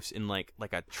gross and like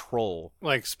a troll.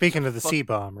 Like speaking of the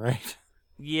C-bomb, right?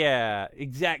 Yeah,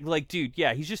 exactly. Like dude,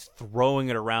 yeah, he's just throwing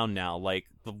it around now. Like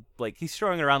he's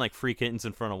throwing it around like free kittens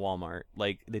in front of Walmart.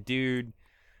 Like the dude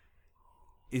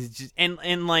is just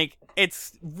and like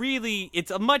it's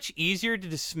a much easier to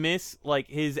dismiss like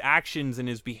his actions and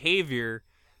his behavior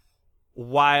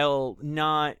while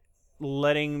not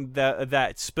letting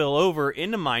that spill over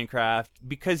into Minecraft,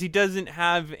 because he doesn't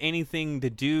have anything to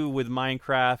do with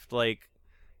Minecraft, like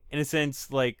in a sense,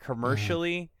 like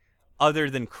commercially, other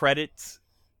than credits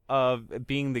of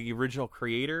being the original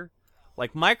creator.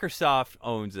 Like Microsoft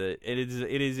owns it. It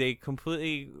is a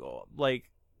completely like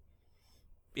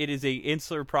it is a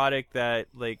insular product that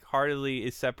like hardly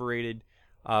is separated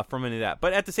from any of that.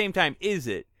 But at the same time, is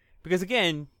it? Because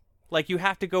again, like, you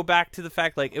have to go back to the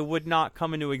fact, like, it would not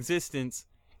come into existence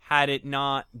had it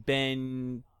not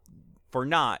been for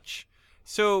Notch.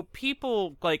 So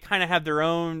people, like, kind of have their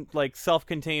own, like,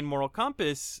 self-contained moral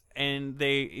compass, and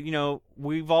they, you know,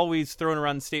 we've always thrown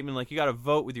around the statement, like, you gotta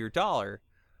vote with your dollar.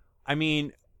 I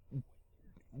mean,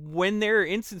 when there are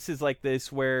instances like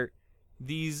this where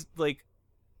these, like,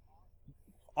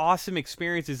 awesome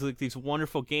experiences, like, these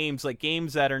wonderful games, like,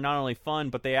 games that are not only fun,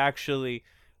 but they actually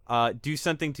do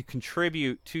something to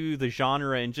contribute to the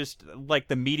genre and just like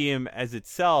the medium as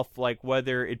itself, like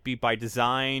whether it be by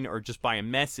design or just by a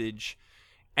message,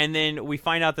 and then we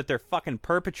find out that they're fucking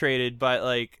perpetrated by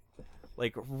like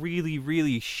really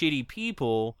really shitty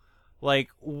people. Like,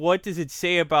 what does it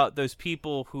say about those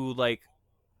people who like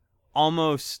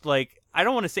almost like, I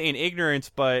don't want to say in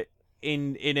ignorance, but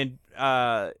in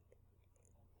an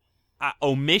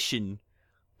omission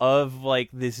of like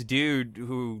this dude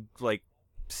who like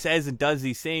says and does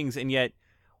these things, and yet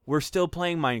we're still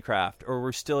playing Minecraft, or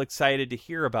we're still excited to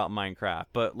hear about Minecraft,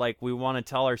 but like we want to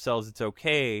tell ourselves it's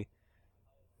okay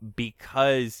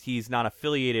because he's not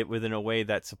affiliated with in a way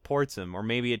that supports him, or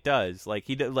maybe it does. Like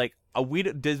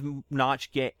does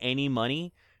Notch get any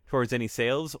money towards any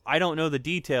sales? I don't know the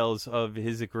details of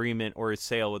his agreement or his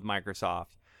sale with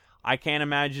Microsoft. I can't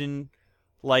imagine.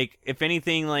 Like, if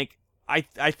anything, like I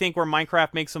think where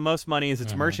Minecraft makes the most money is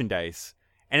its merchandise,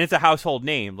 and it's a household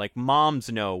name. Like,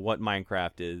 moms know what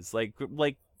Minecraft is. Like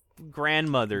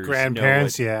grandmothers,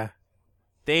 grandparents, know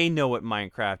they know what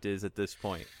Minecraft is at this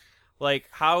point. Like,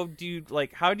 how do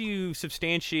you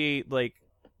substantiate like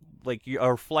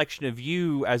a reflection of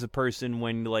you as a person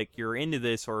when like you're into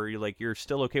this, or you're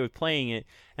still okay with playing it,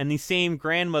 and these same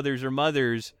grandmothers or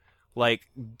mothers like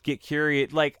get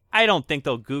curious. Like, I don't think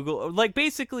they'll Google, like,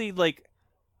 basically, like,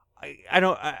 I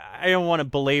don't want to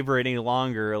belabor it any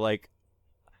longer. Like,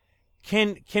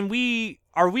 are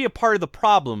we a part of the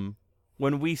problem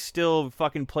when we still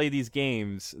fucking play these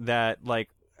games that, like,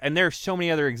 and there's so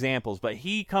many other examples, but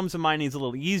he comes to mind. He's a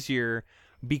little easier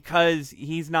because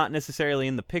he's not necessarily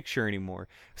in the picture anymore.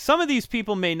 Some of these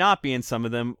people may not be, and some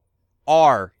of them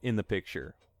are in the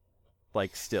picture,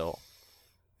 like, still.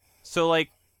 So, like,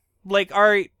 all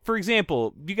right, for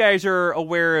example, you guys are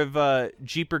aware of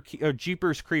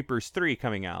Jeepers Creepers 3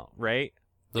 coming out, right?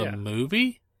 The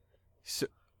movie? So,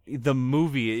 the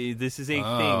movie, this is a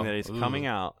thing that is coming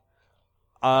out.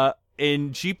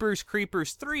 And Jeepers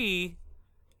Creepers 3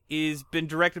 is been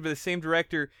directed by the same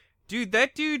director. Dude,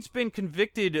 that dude's been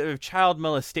convicted of child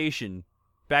molestation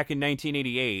back in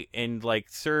 1988 and, like,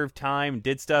 served time,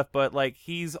 did stuff, but, like,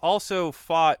 he's also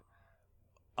fought,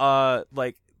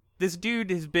 like, this dude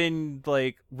has been,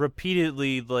 like,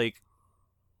 repeatedly, like,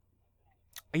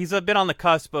 he's been on the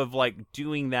cusp of, like,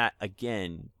 doing that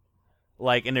again.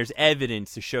 Like, and there's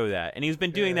evidence to show that. And he's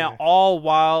been doing that all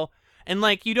while, and,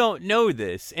 like, you don't know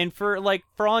this. And for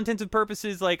all intents and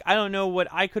purposes, like, I don't know what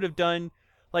I could have done.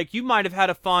 Like, you might have had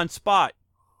a fond spot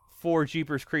for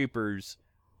Jeepers Creepers,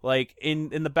 like, in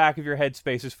the back of your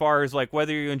headspace, as far as, like,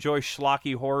 whether you enjoy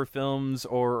schlocky horror films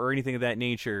or anything of that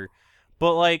nature.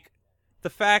 But, like, the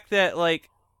fact that, like,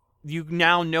 you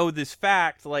now know this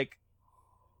fact, like,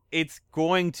 it's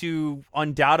going to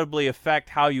undoubtedly affect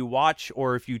how you watch,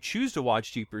 or if you choose to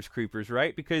watch Jeepers Creepers,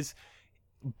 right? Because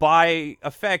by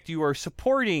effect, you are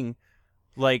supporting,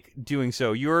 like, doing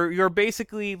so. You're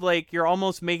basically, like, you're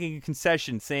almost making a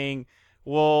concession, saying,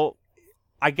 well,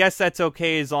 I guess that's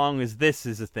okay as long as this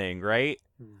is a thing, right?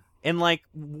 And, like,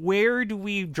 where do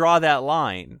we draw that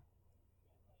line?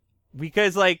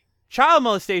 Because, like, child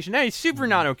molestation, that is super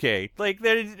not okay. Like,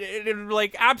 that is,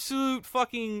 like, absolute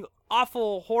fucking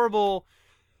awful, horrible.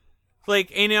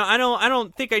 Like, and, you know, I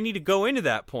don't think I need to go into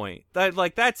that point.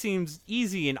 That seems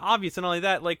easy and obvious and all of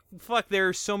that. Like, fuck, there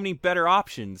are so many better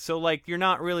options. So, like, you're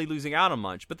not really losing out on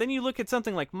much. But then you look at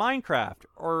something like Minecraft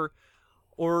or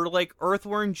like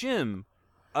Earthworm Jim,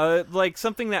 like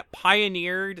something that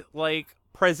pioneered, like,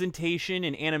 presentation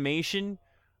and animation.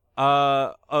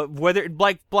 Whether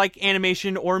like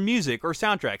animation or music or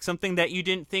soundtrack, something that you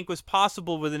didn't think was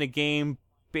possible within a game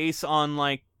based on,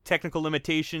 like, technical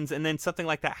limitations, and then something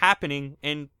like that happening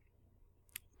and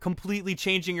completely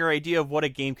changing your idea of what a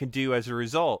game can do as a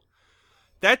result.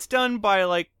 That's done by,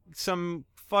 like, some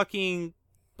fucking,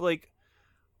 like,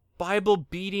 Bible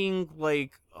beating,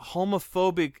 like,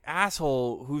 homophobic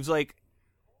asshole whose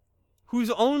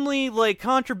only, like,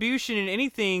 contribution in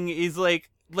anything is like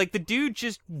the dude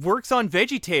just works on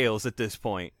VeggieTales at this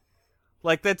point.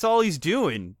 Like, that's all he's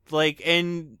doing. Like,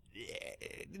 and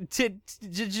to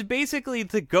basically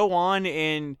to go on,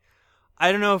 and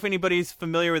I don't know if anybody's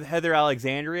familiar with Heather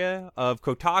Alexandria of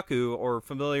Kotaku, or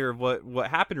familiar with what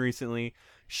happened recently.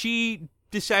 She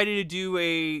decided to do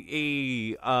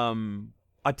a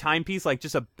timepiece, like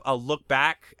just a look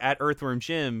back at Earthworm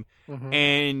Jim,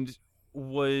 and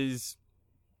was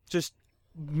just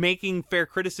making fair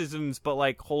criticisms, but,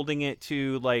 like, holding it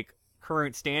to, like,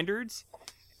 current standards.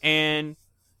 And,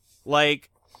 like,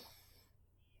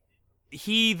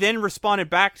 he then responded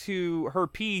back to her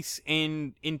piece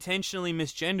and intentionally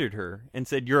misgendered her and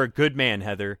said, "You're a good man,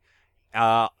 Heather.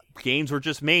 Games were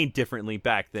just made differently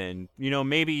back then. You know,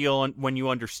 maybe when you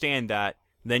understand that,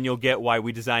 then you'll get why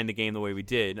we designed the game the way we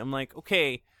did." I'm like,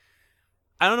 okay,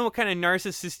 I don't know what kind of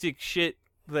narcissistic shit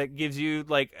that gives you,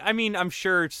 like, I mean, I'm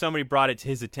sure somebody brought it to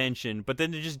his attention, but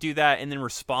then to just do that and then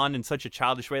respond in such a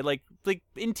childish way, like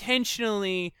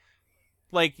intentionally,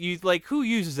 like, you, like, who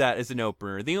uses that as an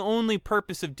opener? The only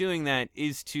purpose of doing that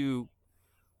is to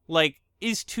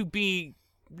be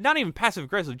not even passive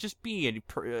aggressive, just be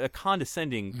a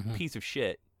condescending piece of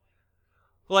shit.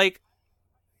 Like,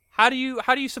 how do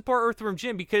you support Earthworm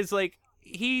Jim? Because like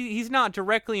he's not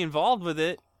directly involved with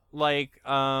it. Like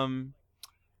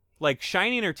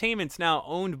Shiny Entertainment's now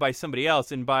owned by somebody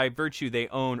else, and by virtue they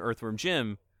own Earthworm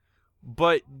Jim.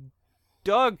 But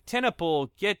Doug Tenapel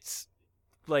gets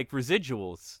like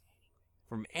residuals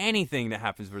from anything that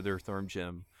happens with Earthworm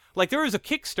Jim. Like there was a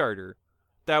Kickstarter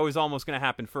that was almost going to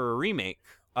happen for a remake.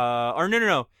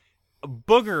 No.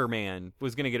 Booger Man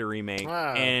was going to get a remake,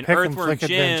 and Pick 'em Earthworm Flick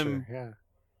Jim. Adventure,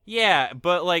 Yeah,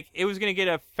 but like it was going to get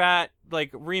a fat like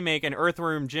remake, and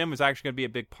Earthworm Jim was actually going to be a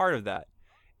big part of that.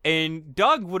 And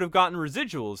Doug would have gotten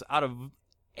residuals out of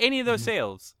any of those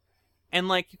sales. And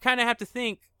like you kind of have to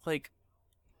think like,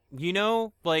 you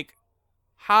know, like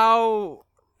how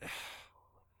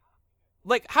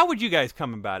would you guys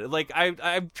come about it? Like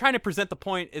I'm trying to present the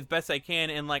point as best I can,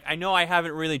 and like I know I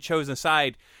haven't really chosen a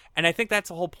side, and I think that's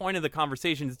the whole point of the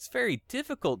conversation. It's very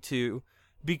difficult to,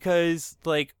 because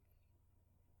like,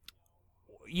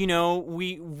 you know,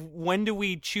 when do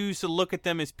we choose to look at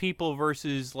them as people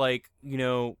versus like, you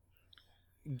know,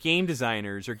 game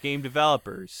designers or game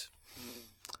developers?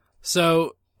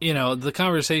 So, you know, the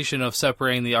conversation of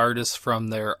separating the artists from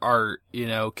their art, you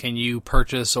know, can you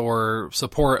purchase or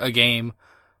support a game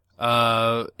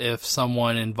if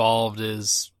someone involved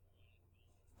is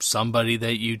somebody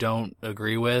that you don't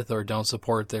agree with or don't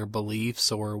support their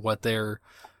beliefs or what their,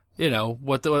 you know,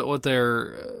 what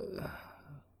their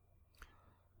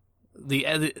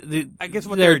I guess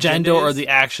what their agenda or the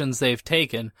actions they've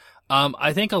taken.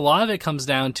 I think a lot of it comes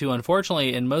down to,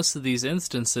 unfortunately, in most of these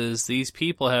instances, these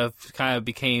people have kind of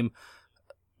became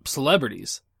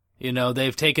celebrities. You know,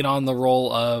 they've taken on the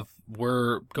role of,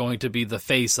 we're going to be the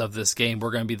face of this game.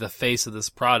 We're going to be the face of this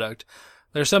product.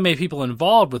 There's so many people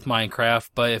involved with Minecraft,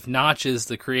 but if Notch is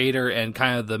the creator and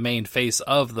kind of the main face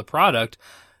of the product,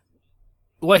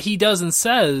 what he does and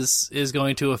says is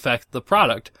going to affect the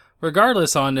product,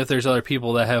 regardless on if there's other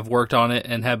people that have worked on it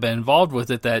and have been involved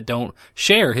with it that don't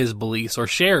share his beliefs or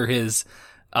share his,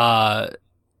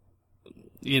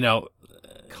 you know,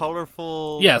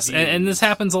 colorful. Yes. And this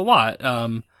happens a lot.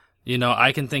 You know,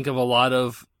 I can think of a lot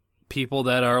of people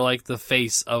that are like the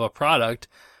face of a product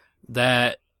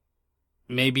that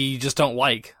maybe you just don't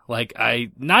like. Like,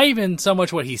 not even so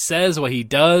much what he says, what he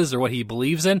does, or what he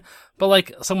believes in, but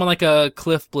like someone like a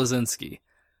Cliff Bleszinski.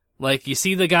 Like, you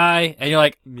see the guy, and you're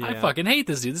like, I fucking hate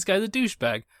this dude. This guy's a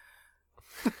douchebag.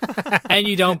 And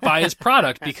you don't buy his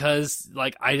product because,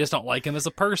 like, I just don't like him as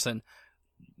a person.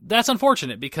 That's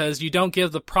unfortunate, because you don't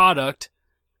give the product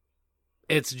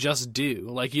its just due.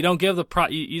 Like, you don't give the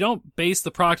you don't base the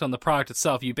product on the product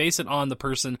itself. You base it on the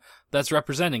person that's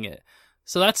representing it.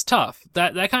 So that's tough.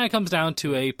 That kind of comes down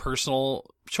to a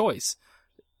personal choice.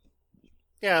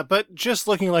 Yeah, but just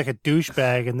looking like a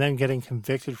douchebag and then getting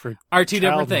convicted for are two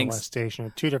different things. Molestation are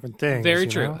two different things. Very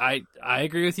true. Know? I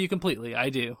agree with you completely.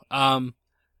 I do. And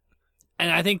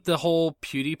I think the whole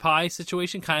PewDiePie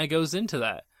situation kind of goes into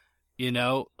that. You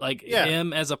know, like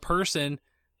him as a person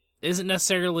isn't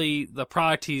necessarily the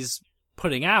product he's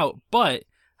putting out, but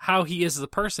how he is as a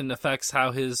person affects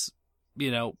how his, you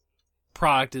know,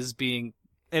 product is being.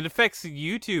 It affects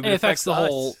YouTube. It affects the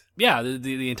whole,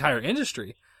 the entire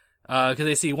industry. Because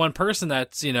they see one person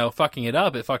that's, you know, fucking it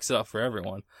up, it fucks it up for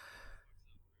everyone.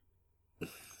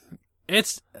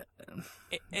 It's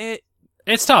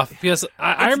tough, because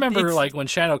I remember like when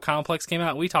Shadow Complex came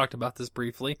out, we talked about this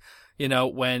briefly, you know,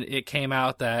 when it came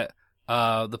out that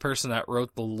the person that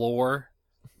wrote the lore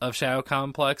of Shadow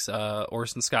Complex,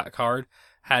 Orson Scott Card,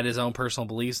 had his own personal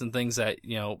beliefs and things that,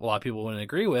 you know, a lot of people wouldn't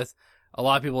agree with. A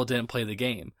lot of people didn't play the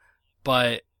game,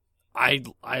 but I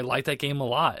liked that game a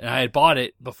lot, and I had bought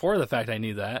it before the fact I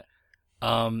knew that,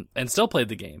 and still played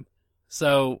the game.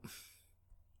 So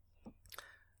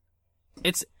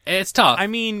it's tough. I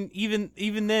mean,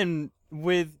 even then,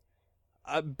 with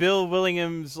Bill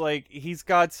Willingham, like, he's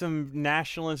got some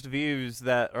nationalist views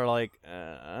that are like,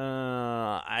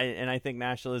 I think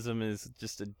nationalism is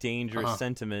just a dangerous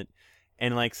sentiment,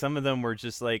 and like some of them were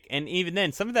just like, and even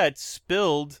then, some of that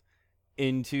spilled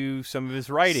into some of his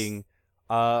writing.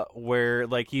 Where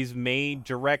like he makes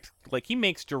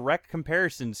direct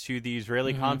comparisons to the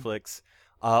Israeli conflicts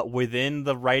within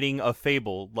the writing of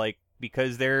Fable, like,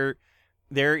 because there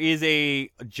is a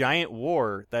giant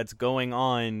war that's going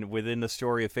on within the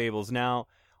story of Fables. Now,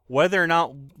 whether or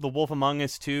not The Wolf Among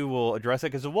Us 2 will address it,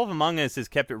 because The Wolf Among Us has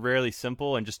kept it really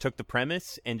simple and just took the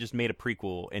premise and just made a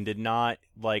prequel and did not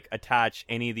like attach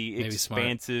any of the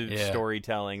expansive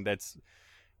storytelling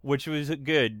which was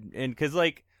good. And because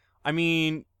like, I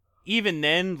mean, even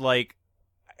then, like,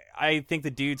 I think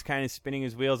the dude's kind of spinning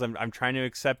his wheels. I'm trying to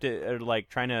accept it, or like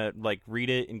trying to like read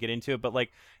it and get into it. But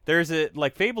like there's a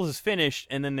like Fables is finished,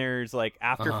 and then there's like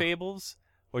After Fables,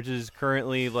 which is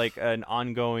currently like an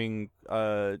ongoing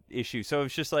issue. So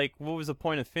it's just like, what was the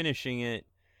point of finishing it?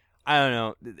 I don't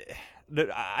know.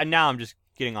 Now I'm just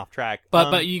getting off track.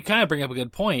 But you kind of bring up a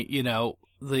good point. You know,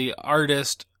 the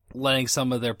artist letting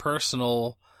some of their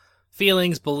personal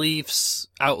feelings, beliefs,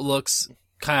 outlooks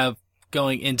kind of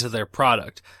going into their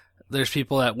product. There's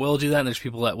people that will do that, and there's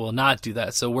people that will not do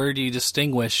that. So where do you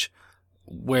distinguish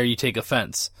where you take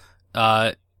offense?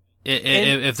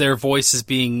 If their voice is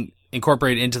being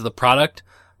incorporated into the product,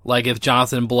 like if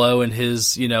Jonathan Blow and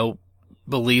his, you know,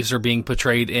 beliefs are being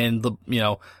portrayed in the, you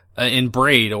know, in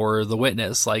Braid or The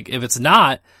Witness, like if it's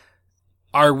not,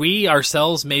 are we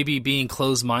ourselves maybe being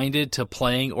closed-minded to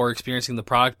playing or experiencing the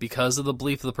product because of the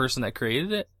belief of the person that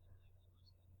created it?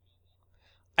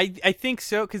 I think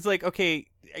so, because, like, okay,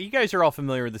 you guys are all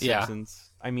familiar with The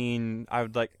Simpsons. I mean, I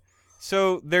would like...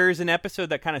 So there's an episode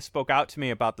that kind of spoke out to me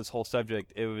about this whole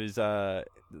subject. It was a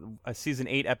Season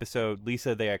 8 episode,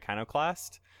 Lisa the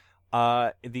Iconoclast.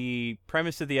 The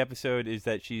premise of the episode is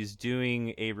that she's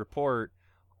doing a report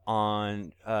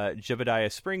on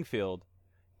Jebediah Springfield.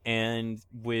 And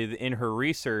within her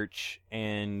research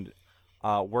and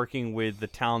working with the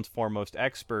town's foremost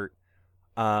expert,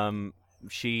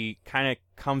 she kind of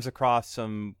comes across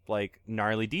some like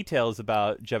gnarly details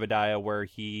about Jebediah, where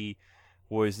he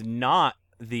was not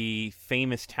the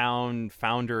famous town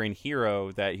founder and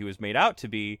hero that he was made out to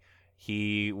be.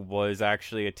 He was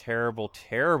actually a terrible,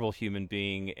 terrible human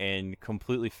being and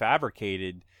completely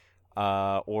fabricated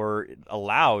or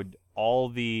allowed all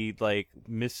the like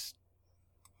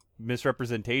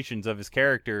misrepresentations of his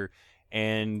character,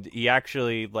 and he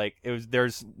actually like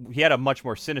he had a much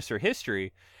more sinister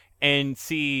history. And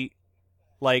see,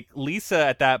 like Lisa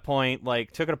at that point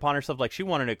like took it upon herself, like she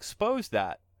wanted to expose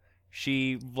that.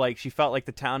 She felt like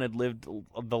the town had lived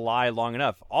the lie long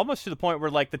enough, almost to the point where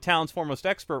like the town's foremost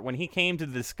expert, when he came to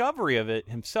the discovery of it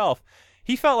himself,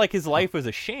 he felt like his life was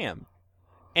a sham.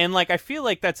 And like I feel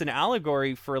like that's an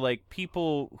allegory for like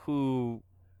people who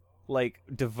like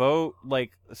devote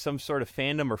like some sort of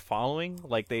fandom or following,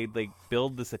 like they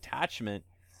build this attachment.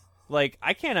 Like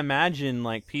I can't imagine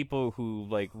like people who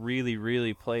like really,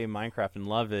 really play Minecraft and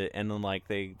love it, and then like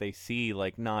they see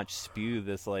like Notch spew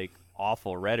this like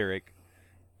awful rhetoric,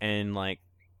 and like,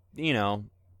 you know,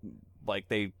 like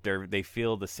they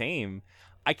feel the same.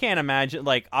 I can't imagine,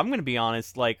 like, I'm gonna be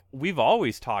honest, like we've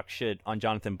always talked shit on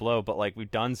Jonathan Blow, but like we've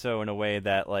done so in a way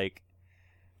that like,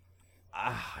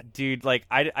 dude, like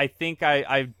I think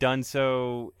I've done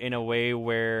so in a way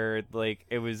where like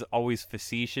it was always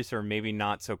facetious or maybe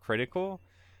not so critical.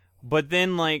 But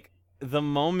then like the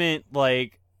moment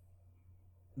like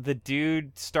the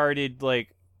dude started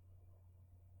like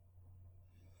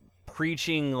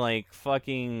preaching like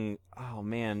fucking, oh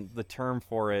man, the term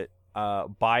for it,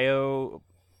 bio,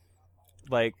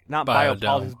 like not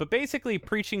biopolitics, but basically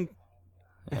preaching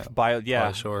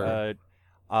sure.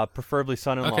 Preferably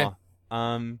son-in-law.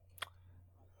 Okay.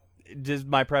 Just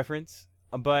my preference,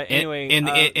 but anyway,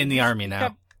 in the army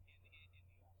now.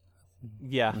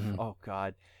 Yeah. Mm-hmm. Oh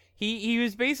God, he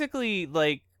was basically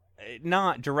like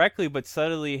not directly but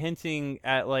subtly hinting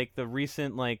at like the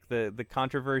recent like the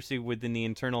controversy within the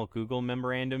internal Google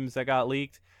memorandums that got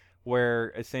leaked,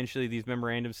 where essentially these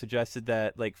memorandums suggested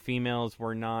that like females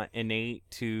were not innate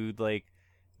to like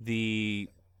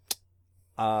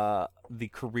the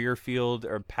career field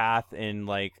or path in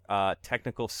like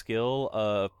technical skill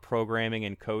of programming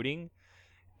and coding.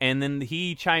 And then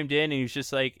he chimed in and he was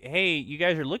just like, hey, you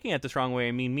guys are looking at this wrong way.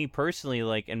 I mean, me personally,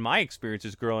 like in my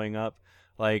experiences growing up,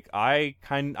 like I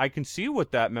can see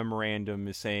what that memorandum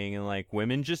is saying, and like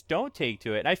women just don't take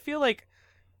to it. And I feel like,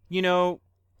 you know,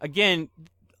 again,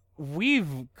 we've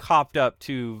copped up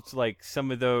to like some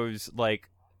of those like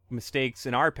mistakes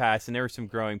in our past, and there were some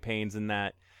growing pains in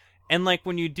that. And like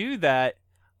when you do that,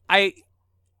 I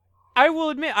will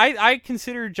admit I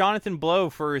consider Jonathan Blow,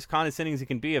 for as condescending as he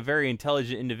can be, a very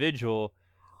intelligent individual.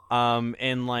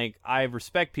 And like I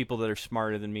respect people that are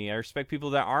smarter than me. I respect people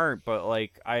that aren't, but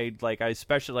like I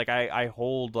especially like I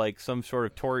hold like some sort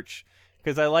of torch,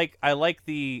 because I like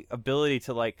the ability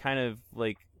to like kind of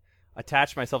like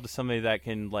attach myself to somebody that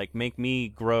can like make me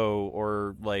grow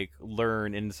or like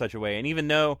learn in such a way. And even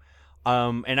though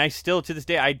and I still, to this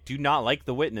day, I do not like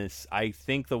The Witness. I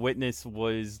think The Witness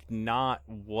was not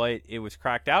what it was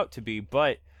cracked out to be,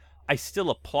 but I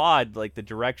still applaud like the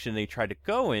direction they tried to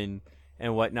go in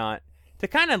and whatnot. To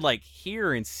kind of like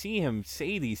hear and see him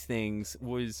say these things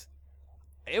was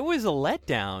a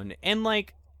letdown. And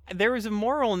like there was a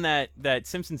moral in that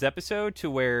Simpsons episode to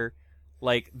where,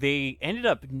 like, they ended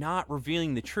up not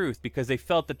revealing the truth because they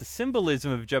felt that the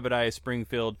symbolism of Jebediah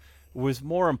Springfield was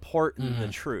more important than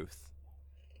the truth.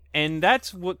 And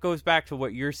that's what goes back to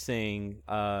what you're saying,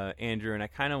 Andrew, and I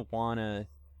kind of want to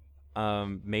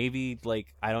maybe,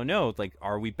 like, I don't know, like,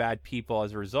 are we bad people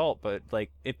as a result? But,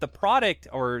 like, if the product,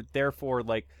 or therefore,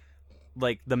 like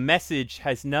the message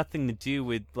has nothing to do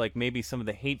with, like, maybe some of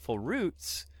the hateful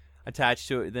roots attached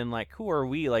to it, then, like, who are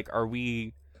we? Like, are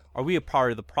we a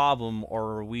part of the problem,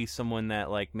 or are we someone that,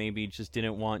 like, maybe just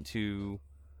didn't want to,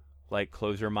 like,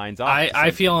 close our minds off?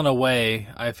 I feel in a way,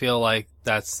 I feel like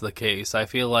that's the case. I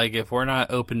feel like if we're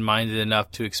not open-minded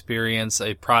enough to experience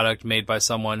a product made by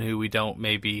someone who we don't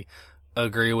maybe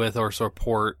agree with or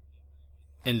support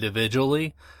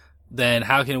individually, then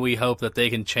how can we hope that they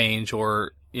can change,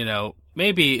 or, you know,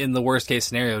 maybe in the worst case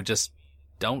scenario, just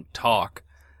don't talk.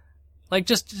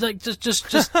 Just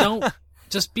don't,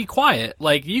 just be quiet.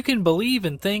 Like, you can believe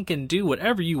and think and do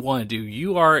whatever you want to do.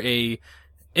 You are a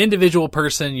individual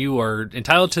person. You are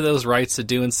entitled to those rights to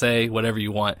do and say whatever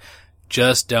you want.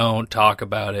 Just don't talk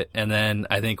about it, and then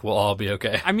I think we'll all be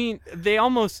okay. I mean, they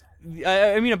almost,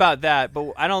 I mean about that,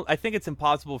 but I think it's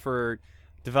impossible for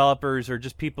developers or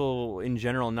just people in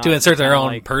general not to insert their kinda, own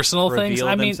like, personal things.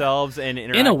 I mean, themselves and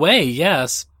interact. in a way,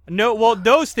 yes. No, well,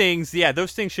 those things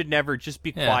should never just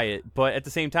be quiet. But at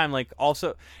the same time, like,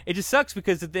 also, it just sucks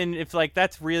because then if, like,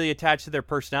 that's really attached to their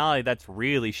personality, that's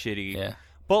really shitty. Yeah.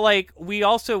 But, like, we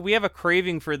have a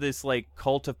craving for this, like,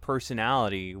 cult of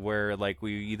personality where, like,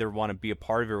 we either want to be a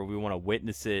part of it or we want to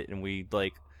witness it, and we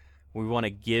want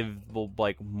to give,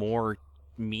 like, more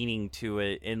meaning to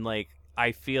it. And, like,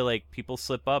 I feel like people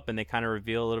slip up and they kind of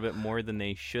reveal a little bit more than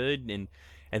they should, and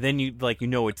then you, like, you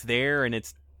know it's there and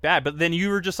it's bad, but then you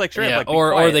were just like, yeah, like,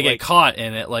 or they get caught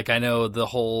in it. Like, I know the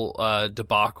whole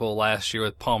debacle last year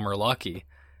with Palmer Luckey.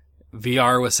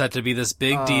 VR was set to be this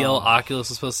big deal. Oculus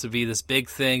was supposed to be this big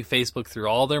thing. Facebook threw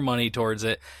all their money towards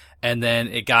it, and then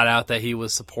it got out that he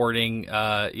was supporting,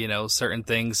 certain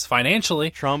things financially.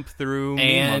 Trump threw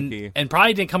and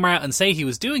probably didn't come out and say he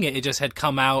was doing it. It just had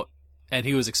come out, and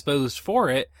he was exposed for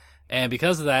it, and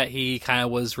because of that, he kind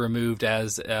of was removed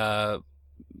as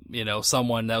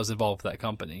someone that was involved with that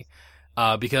company,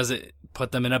 because it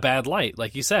put them in a bad light.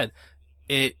 Like you said,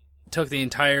 it took the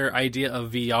entire idea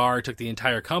of VR, took the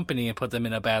entire company, and put them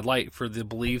in a bad light for the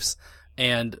beliefs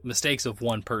and mistakes of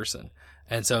one person.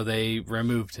 And so they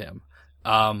removed him.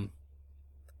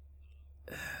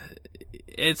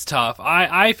 It's tough.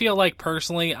 I feel like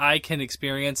personally I can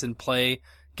experience and play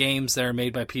games that are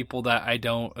made by people that I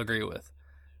don't agree with.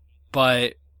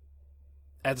 But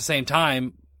at the same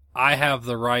time, I have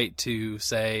the right to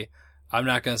say I'm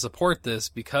not going to support this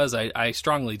because I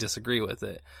strongly disagree with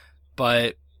it.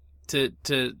 But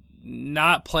to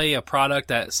not play a product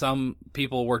that some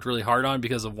people worked really hard on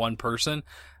because of one person,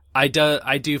 I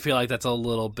do feel like that's a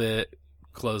little bit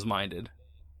close-minded.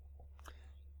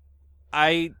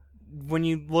 When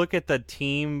you look at the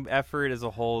team effort as a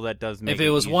whole, that does make if it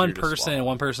was easier one to person swallow. and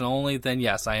one person only, then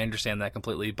yes, I understand that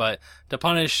completely. But to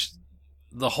punish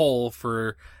the whole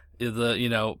for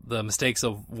the mistakes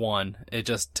of one, it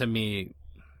just, to me,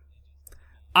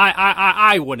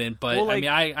 I wouldn't, but well, like,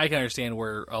 I mean, I can understand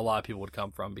where a lot of people would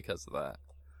come from because of that.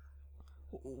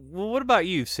 Well, what about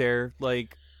you, Sarah?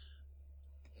 Like,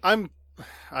 I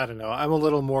don't know. I'm a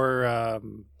little more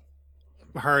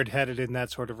hard-headed in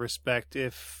that sort of respect.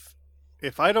 If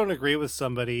I don't agree with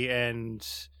somebody and,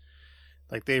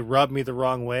 like, they rub me the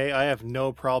wrong way, I have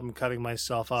no problem cutting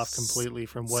myself off completely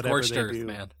from whatever Scorched they earth, do.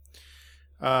 man.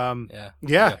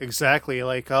 Yeah, exactly.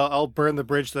 Like, I'll burn the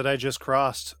bridge that I just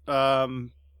crossed.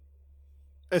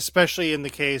 Especially in the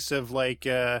case of like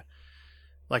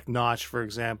Notch, for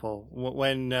example.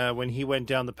 When he went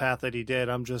down the path that he did,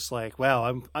 I'm just like,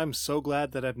 wow, I'm so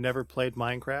glad that I've never played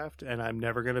Minecraft and I'm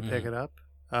never going to pick it up.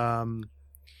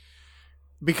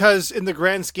 Because in the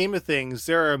grand scheme of things,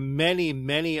 there are many,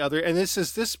 many other, and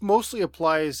this mostly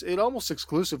applies, it almost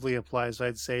exclusively applies,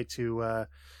 I'd say, to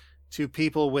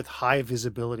people with high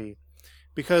visibility.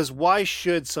 Because why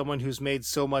should someone who's made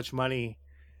so much money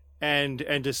and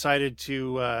decided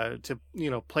to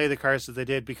play the cards that they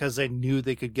did because they knew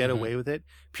they could get away with it?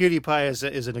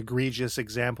 PewDiePie is an egregious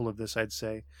example of this, I'd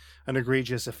say, an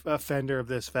egregious offender of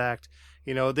this fact.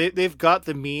 They've got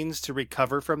the means to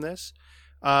recover from this.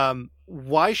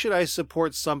 Why should I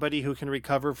support somebody who can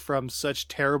recover from such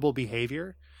terrible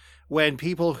behavior when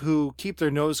people who keep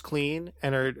their nose clean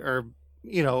and are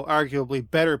arguably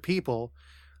better people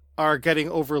are getting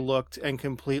overlooked and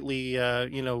completely,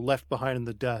 left behind in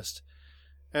the dust?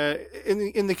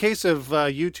 In the case of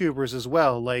YouTubers as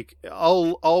well, like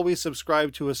I'll always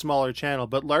subscribe to a smaller channel,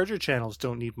 but larger channels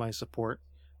don't need my support.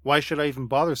 Why should I even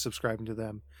bother subscribing to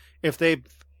them? If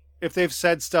they've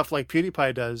said stuff like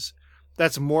PewDiePie does,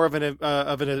 that's more of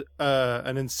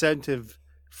an incentive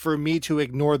for me to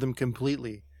ignore them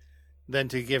completely than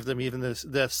to give them even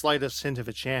the slightest hint of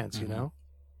a chance, you know?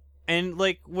 And,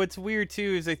 like, what's weird,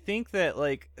 too, is I think that,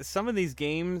 like, some of these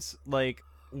games, like,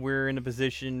 we're in a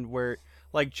position where,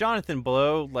 like, Jonathan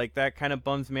Blow, like, that kind of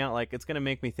bums me out. Like, it's going to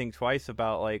make me think twice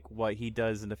about, like, what he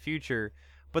does in the future.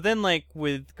 But then, like,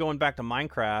 with going back to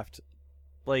Minecraft,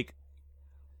 like,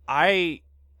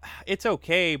 it's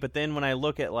okay, but then when I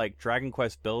look at, like, Dragon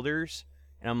Quest Builders,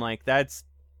 and I'm like, that's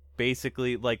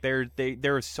basically, like, there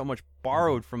is so much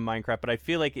borrowed from Minecraft, but I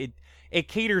feel like it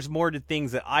caters more to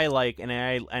things that I like, and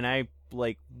I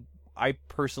like, I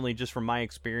personally, just from my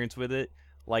experience with it,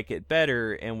 like it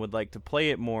better and would like to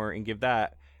play it more and give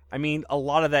that. I mean, a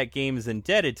lot of that game is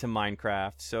indebted to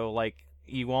Minecraft, so, like,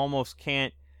 you almost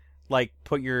can't, like,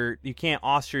 you can't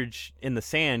ostrich in the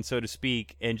sand, so to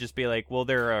speak, and just be like, well,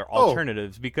 there are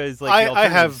alternatives, because, like, I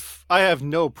have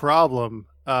no problem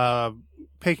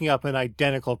picking up an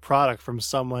identical product from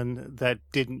someone that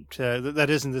that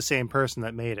isn't the same person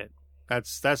that made it.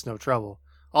 That's no trouble.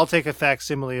 I'll take a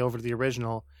facsimile over the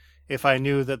original if I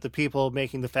knew that the people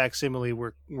making the facsimile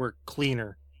were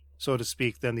cleaner, so to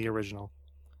speak, than the original.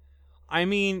 I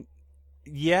mean,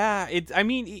 yeah,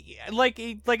 like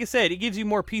I said, it gives you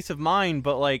more peace of mind,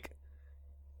 but, like,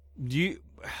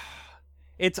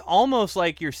 it's almost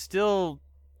like you're still,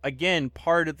 again,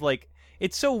 part of, like,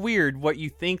 it's so weird what you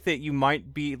think that you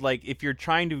might be, like, if you're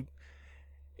trying to,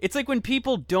 it's like when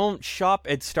people don't shop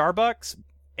at Starbucks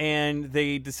and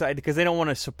they decide, because they don't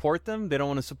want to support them, they don't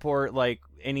want to support, like,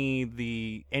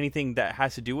 anything that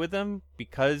has to do with them,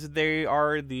 because they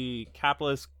are the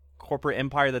capitalist corporate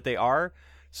empire that they are.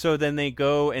 So then they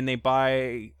go and they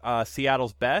buy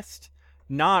Seattle's Best,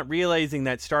 not realizing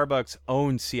that Starbucks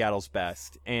owns Seattle's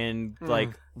Best and like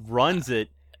runs it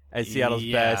as Seattle's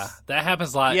Best. That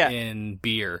happens a lot in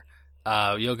beer.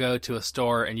 You'll go to a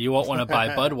store and you won't want to buy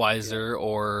Budweiser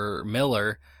or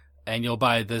Miller, and you'll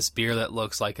buy this beer that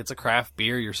looks like it's a craft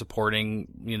beer. You're supporting,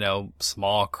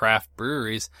 small craft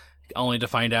breweries, only to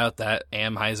find out that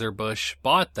Anheuser-Busch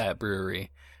bought that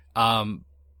brewery.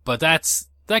 But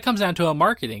that comes down to a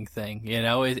marketing thing.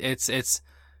 It's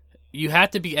you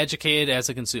have to be educated as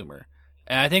a consumer.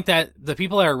 And I think that the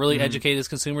people that are really educated as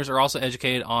consumers are also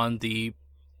educated on the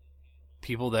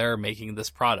people that are making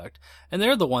this product. And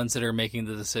they're the ones that are making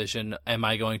the decision, am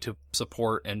I going to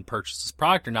support and purchase this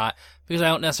product or not? Because I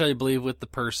don't necessarily believe with the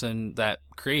person that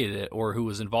created it or who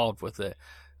was involved with it.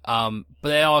 But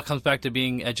it all comes back to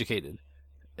being educated.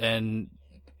 And,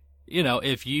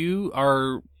 if you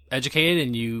are educated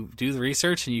and you do the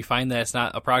research and you find that it's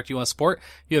not a product you want to support,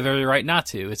 you have every right not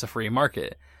to. It's a free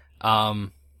market.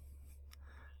 But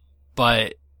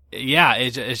yeah,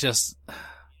 it's just...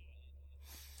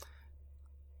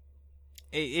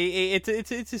 It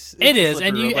is,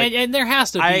 and there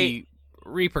has to be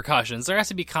repercussions. There has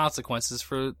to be consequences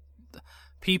for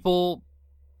people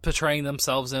portraying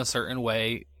themselves in a certain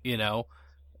way.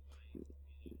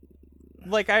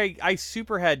 Like I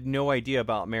super had no idea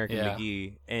about American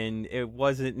McGee, and it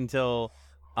wasn't until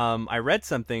I read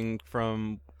something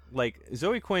from, like,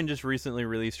 Zoe Quinn just recently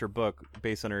released her book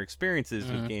based on her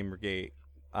experiences with Gamergate,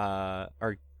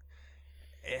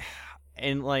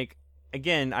 and, like,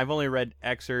 again, I've only read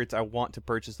excerpts. I want to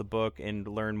purchase the book and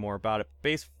learn more about it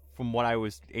based from what I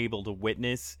was able to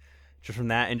witness just from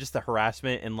that, and just the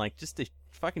harassment and, like, just the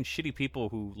fucking shitty people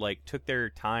who, like, took their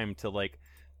time to, like,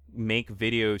 make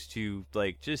videos to,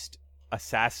 like, just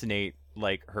assassinate,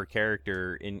 like, her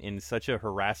character in such a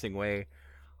harassing way.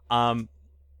 And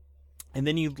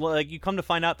then you come to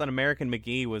find out that American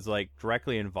McGee was, like,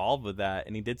 directly involved with that,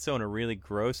 and he did so in a really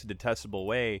gross and detestable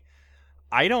way.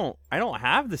 I don't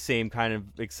have the same kind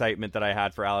of excitement that I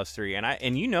had for Alice 3, and I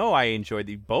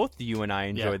enjoyed both you and I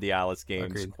enjoyed the Alice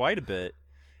games quite a bit.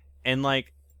 And,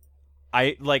 like,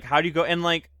 how do you go, and,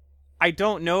 like, I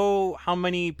don't know how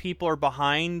many people are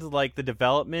behind, like, the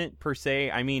development per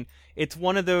se. I mean, it's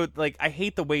one of those, like, I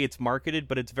hate the way it's marketed,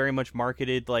 but it's very much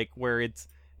marketed, like, where it's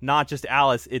not just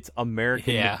Alice, it's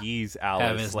American McGee's Alice.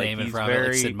 Having his name in front of it,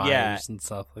 like Sid Meier's and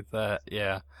stuff like that.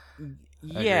 Yeah.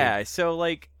 Yeah, so,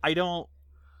 like, I don't,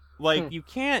 like, you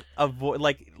can't avoid,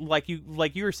 like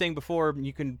you were saying before,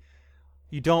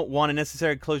 you don't want to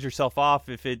necessarily close yourself off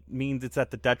if it means it's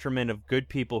at the detriment of good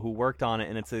people who worked on it,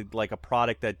 and it's a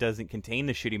product that doesn't contain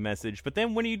the shitty message. But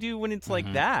then what do you do when it's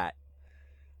like that?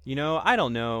 I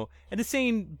don't know. In the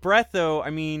same breath, though,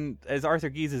 I mean, as Arthur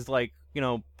Gies is, like,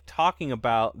 talking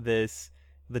about this,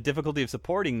 the difficulty of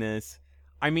supporting this,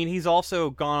 I mean, he's also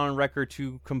gone on record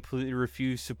to completely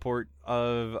refuse support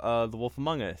of The Wolf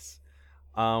Among Us,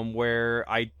 where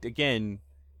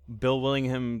Bill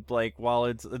Willingham, like, while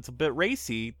it's a bit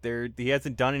racy, he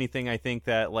hasn't done anything I think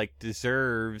that like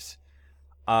deserves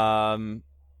my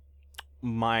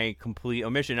complete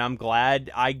omission. I'm glad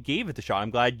I gave it the shot.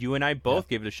 I'm glad you and I both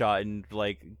gave it a shot, and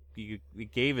like you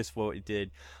gave us what it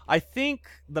did. I think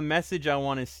the message I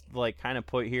want to like kind of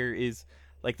put here is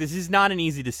like, this is not an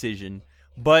easy decision,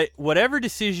 but whatever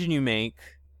decision you make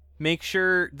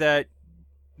sure that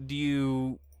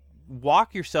you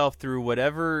walk yourself through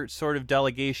whatever sort of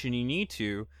delegation you need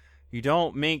to. You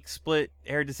don't make split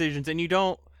hair decisions, and you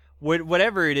don't,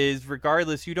 whatever it is,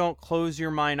 regardless, you don't close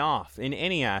your mind off in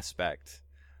any aspect.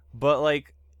 But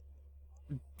like,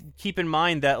 keep in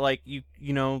mind that like you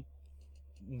know,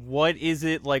 what is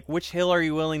it, like, which hill are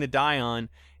you willing to die on,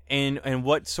 and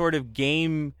what sort of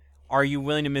game are you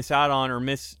willing to miss out on or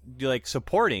like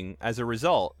supporting as a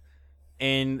result?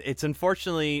 And it's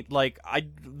unfortunately like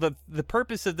the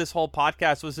purpose of this whole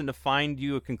podcast wasn't to find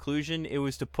you a conclusion. It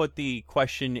was to put the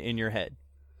question in your head,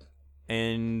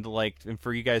 and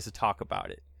for you guys to talk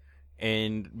about it.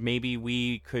 And maybe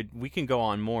we can go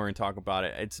on more and talk about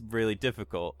it. It's really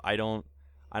difficult. I don't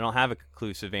have a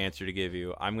conclusive answer to give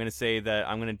you. I'm going to say that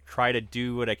I'm going to try to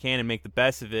do what I can and make the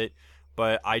best of it,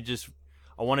 but I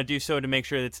want to do so to make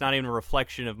sure that it's not even a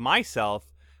reflection of myself,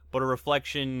 but a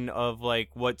reflection of like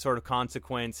what sort of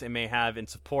consequence it may have in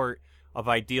support of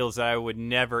ideals that I would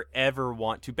never ever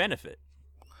want to benefit.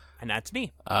 And that's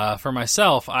me. For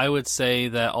myself, I would say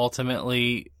that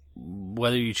ultimately,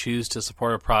 whether you choose to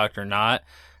support a product or not,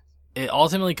 it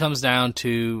ultimately comes down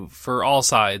to, for all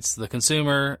sides, the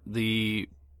consumer, the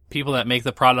people that make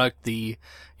the product, the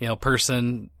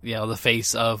person, the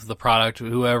face of the product,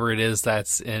 whoever it is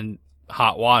that's in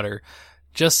hot water,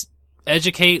 just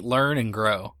educate, learn, and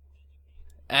grow.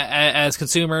 As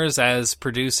consumers, as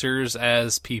producers,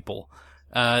 as people.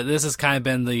 This has kind of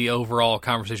been the overall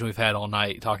conversation we've had all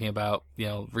night, talking about,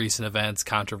 recent events,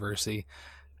 controversy.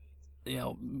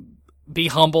 Be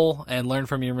humble and learn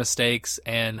from your mistakes,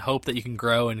 and hope that you can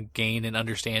grow and gain an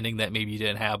understanding that maybe you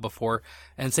didn't have before.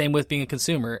 And same with being a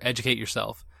consumer, educate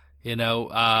yourself.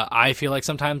 I feel like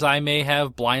sometimes I may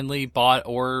have blindly bought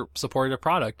or supported a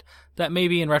product that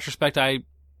maybe in retrospect I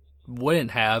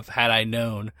wouldn't have had I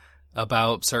known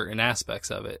about certain aspects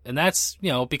of it. And that's,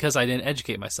 because I didn't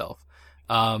educate myself.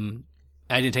 I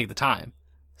didn't take the time.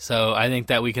 So I think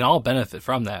that we can all benefit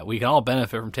from that. We can all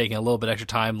benefit from taking a little bit extra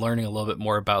time, learning a little bit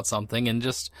more about something, and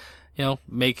just,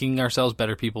 making ourselves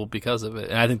better people because of it.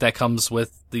 And I think that comes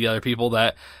with the other people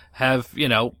that have,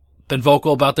 been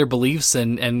vocal about their beliefs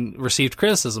and received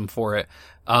criticism for it.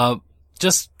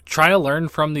 Just try to learn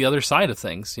from the other side of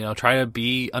things. Try to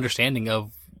be understanding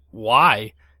of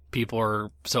why people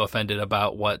are so offended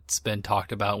about what's been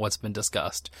talked about, what's been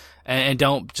discussed, and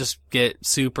don't just get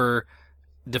super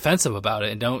defensive about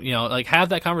it. And don't, have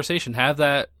that conversation, have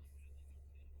that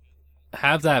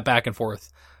back and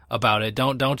forth about it.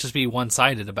 Don't just be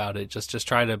one-sided about it. Just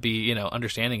try to be,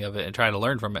 understanding of it and try to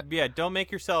learn from it. Yeah. Don't make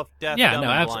yourself deaf. Yeah. No,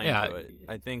 absolutely. Yeah. To it.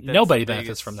 I think that's nobody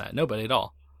benefits from that. Nobody at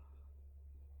all.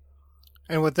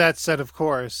 And with that said, of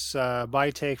course,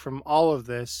 my take from all of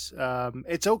this,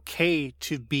 it's okay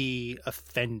to be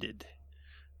offended.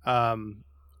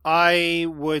 I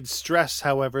would stress,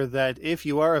 however, that if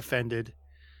you are offended,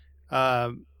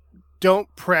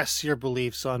 don't press your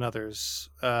beliefs on others.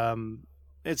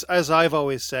 It's, as I've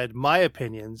always said, my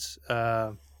opinions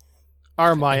are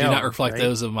my own. Do not reflect right?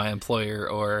 those of my employer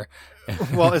or...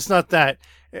 Well, it's not that.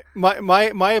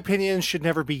 My opinion should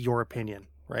never be your opinion,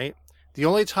 right? The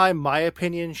only time my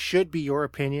opinion should be your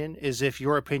opinion is if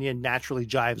your opinion naturally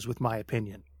jives with my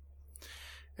opinion.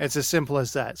 It's as simple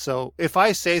as that. So if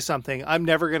I say something, I'm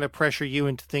never going to pressure you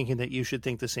into thinking that you should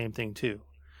think the same thing too.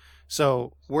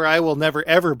 So where I will never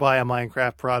ever buy a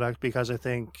Minecraft product because I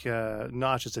think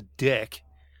Notch is a dick,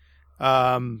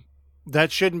 that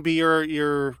shouldn't be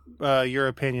your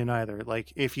opinion either.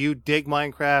 Like, if you dig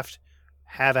Minecraft,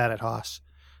 have at it, Haas.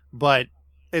 But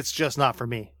it's just not for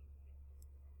me.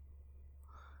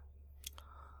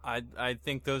 I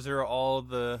think those are all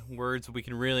the words we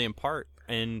can really impart.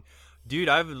 And dude,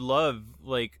 I would love,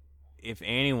 like, if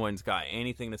anyone's got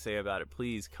anything to say about it,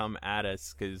 please come at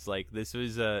us, because like this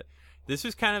was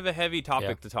kind of a heavy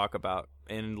topic to talk about,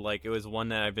 and like it was one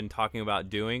that I've been talking about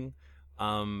doing,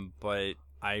 but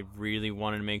I really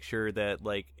wanted to make sure that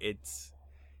like it's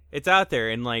out there.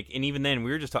 And like, and even then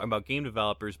we were just talking about game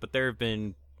developers, but there have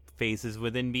been faces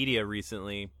within media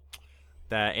recently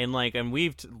that, and like, and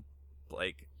we've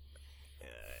like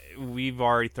we've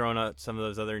already thrown out some of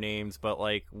those other names, but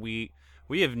like we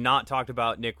have not talked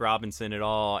about Nick Robinson at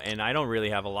all, and I don't really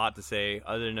have a lot to say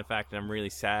other than the fact that I'm really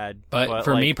sad. But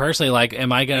for like, me personally, like,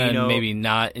 am I gonna you know, maybe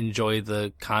not enjoy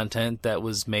the content that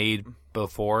was made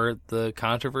before the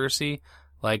controversy?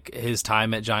 Like his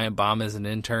time at Giant Bomb as an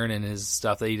intern and his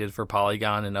stuff that he did for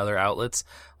Polygon and other outlets.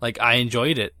 Like, I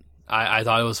enjoyed it. I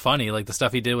thought it was funny. Like the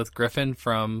stuff he did with Griffin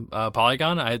from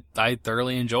Polygon, I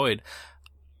thoroughly enjoyed.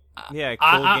 Yeah,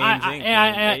 Cool Games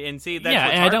Inc. And see, that's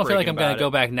what's and I don't feel like I'm heartbreaking gonna go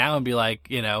about back now and be like,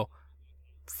 you know,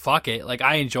 fuck it. Like,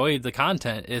 I enjoyed the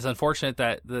content. It's unfortunate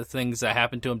that the things that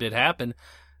happened to him did happen.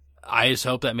 I just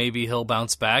hope that maybe he'll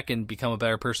bounce back and become a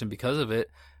better person because of it.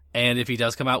 And if he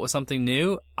does come out with something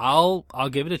new, I'll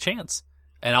give it a chance,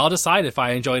 and I'll decide if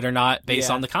I enjoy it or not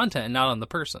based on the content and not on the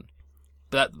person.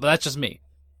 But that's just me.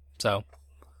 So,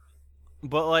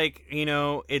 but like, you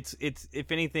know, it's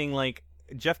if anything, like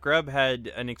Jeff Grubb had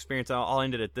an experience. I'll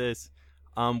end it at this,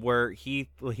 where he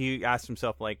asked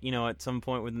himself, like, you know, at some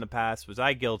point within the past, was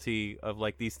I guilty of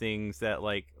like these things that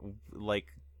like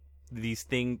these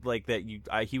things like that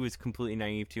he was completely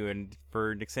naive to, and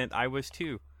for an extent I was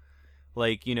too.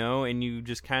 Like, you know, and you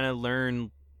just kind of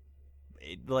learn,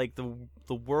 like,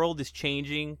 the world is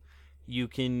changing. You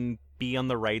can be on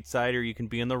the right side or you can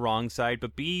be on the wrong side,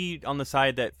 but be on the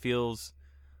side that feels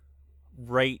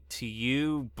right to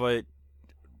you, but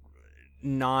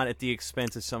not at the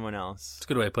expense of someone else. it's a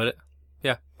good way to put it.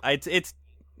 Yeah. It's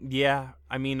yeah,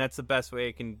 I mean, that's the best way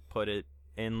I can put it.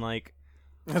 And, like,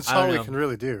 That's I all don't we know. can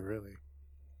really do, really.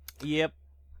 Yep.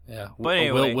 Yeah. But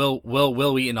anyway.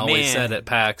 Will Wheaton always Man. said at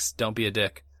PAX, don't be a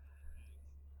dick.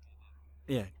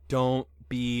 Yeah, don't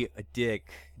be a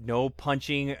dick. No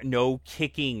punching, no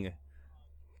kicking.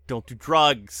 Don't do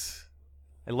drugs.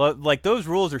 I love, like, those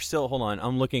rules are still, hold on,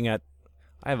 I'm looking at,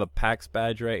 I have a PAX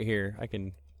badge right here. I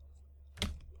can,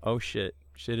 oh shit,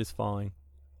 shit is falling.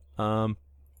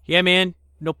 Yeah, man,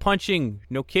 no punching,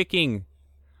 no kicking.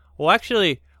 Well,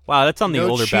 actually, wow, that's on the No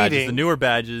older badges. cheating. The newer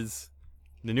badges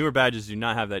do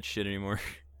not have that shit anymore.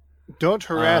 Don't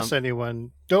harass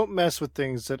anyone. Don't mess with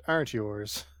things that aren't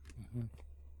yours.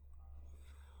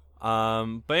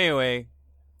 But anyway,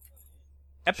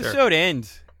 episode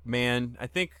end, man. I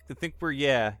think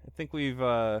we've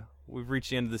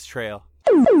reached the end of this trail.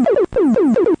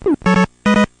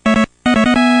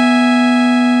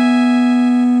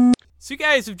 So you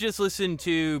guys have just listened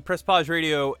to Press Pause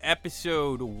Radio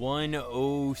episode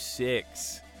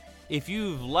 106. If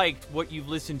you've liked what you've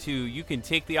listened to, you can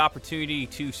take the opportunity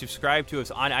to subscribe to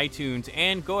us on iTunes,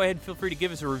 and go ahead and feel free to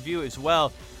give us a review as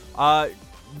well.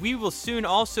 We will soon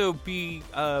also be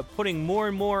putting more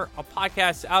and more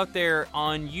podcasts out there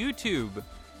on YouTube.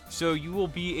 So you will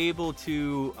be able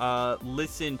to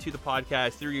listen to the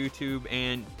podcast through YouTube,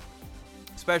 and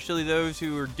especially those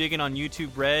who are digging on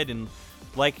YouTube Red and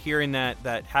like hearing that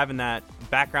having that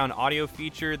background audio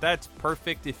feature, that's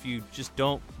perfect if you just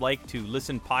don't like to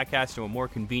listen podcasts to a more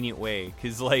convenient way,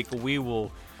 because like we will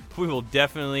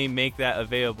definitely make that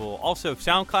available. Also,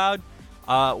 SoundCloud,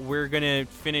 we're gonna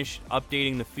finish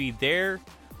updating the feed there,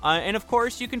 and of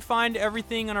course you can find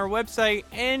everything on our website.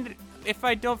 And if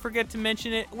I don't forget to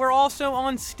mention it, we're also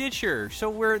on Stitcher,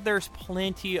 so there's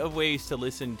plenty of ways to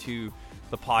listen to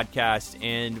the podcast,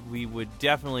 and we would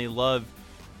definitely love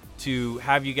to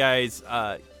have you guys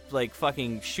like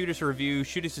fucking shoot us a review,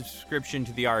 shoot a subscription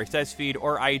to the RSS feed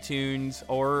or iTunes,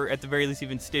 or at the very least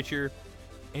even Stitcher,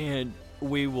 and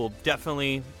we will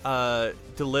definitely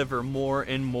deliver more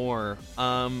and more.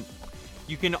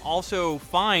 You can also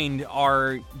find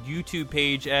our YouTube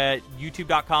page at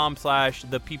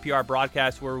youtube.com/the PPR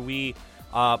broadcast, where we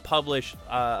publish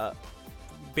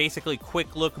basically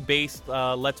quick look based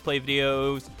Let's Play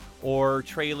videos, or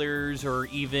trailers, or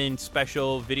even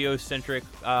special video-centric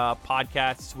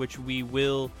podcasts, which we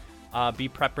will be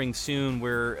prepping soon.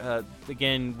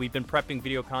 Again, we've been prepping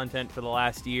video content for the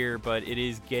last year, but it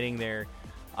is getting there.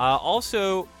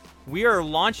 Also, we are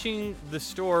launching the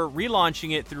store,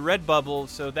 relaunching it through Redbubble,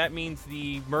 so that means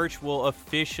the merch will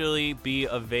officially be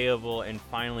available and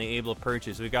finally able to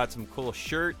purchase. We've got some cool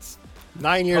shirts,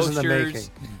 9 years in the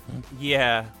posters, making.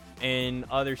 yeah, and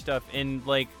other stuff, and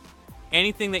like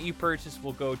anything that you purchase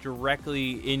will go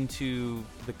directly into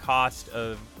the cost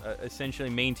of essentially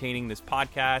maintaining this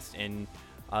podcast, and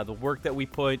the work that we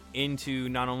put into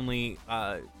not only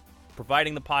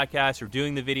providing the podcast or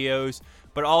doing the videos,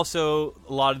 but also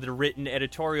a lot of the written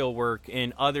editorial work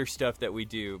and other stuff that we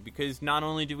do. Because not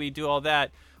only do we do all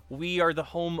that, we are the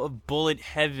home of Bullet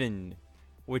Heaven,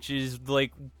 which is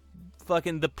like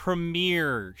fucking the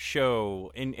premier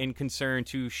show in concern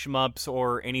to shmups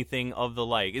or anything of the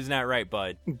like. Isn't that right,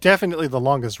 bud? Definitely the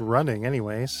longest running,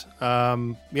 anyways.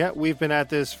 Yeah, we've been at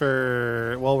this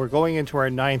for, well, we're going into our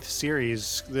 9th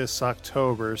series this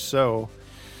October, so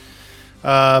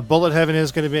Bullet Heaven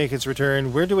is going to make its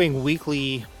return. We're doing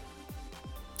weekly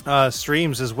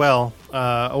streams as well.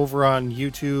 Over on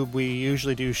YouTube, we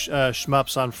usually do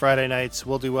shmups on Friday nights.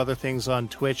 We'll do other things on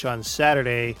Twitch on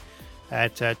Saturday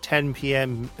at 10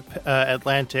 p.m.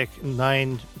 Atlantic,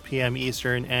 9 p.m.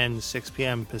 Eastern, and 6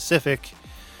 p.m. Pacific.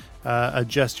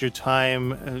 Adjust your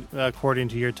time according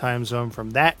to your time zone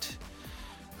from that.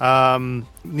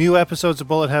 New episodes of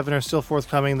Bullet Heaven are still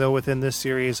forthcoming, though, within this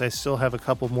series. I still have a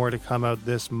couple more to come out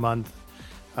this month.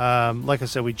 Like I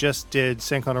said, we just did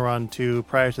Senkonoran 2.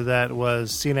 Prior to that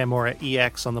was Cinemora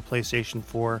EX on the PlayStation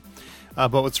 4.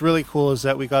 But what's really cool is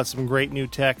that we got some great new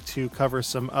tech to cover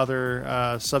some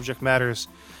other subject matters,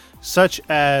 such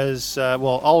as,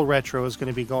 All Retro is going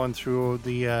to be going through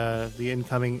the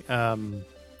incoming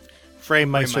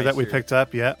Framemeister that we picked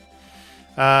up, yeah.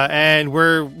 And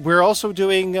we're also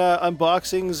doing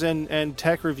unboxings and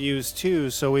tech reviews too.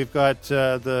 So we've got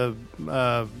the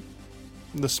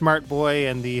Smart Boy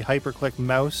and the Hyperclick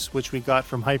mouse, which we got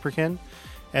from Hyperkin.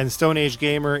 And Stone Age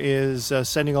Gamer is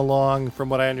sending along, from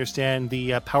what I understand,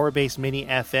 the Powerbase Mini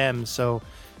FM. So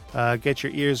get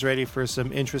your ears ready for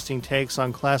some interesting takes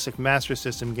on classic Master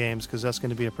System games, because that's going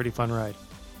to be a pretty fun ride.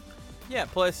 Yeah,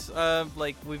 plus,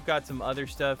 we've got some other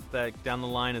stuff that down the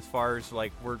line, as far as, we're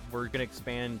going to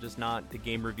expand, just not the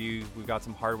game reviews. We've got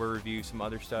some hardware reviews, some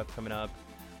other stuff coming up.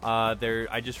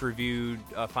 I just reviewed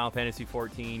Final Fantasy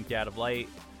XIV, Gate of Light.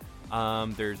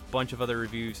 There's a bunch of other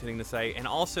reviews hitting the site. And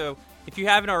also, if you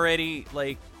haven't already,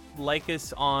 like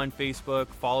us on Facebook,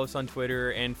 follow us on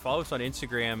Twitter, and follow us on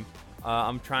Instagram.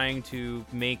 I'm trying to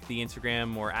make the Instagram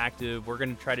more active. We're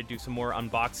going to try to do some more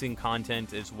unboxing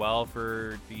content as well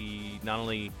for the not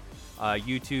only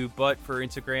YouTube, but for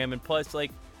Instagram. And plus,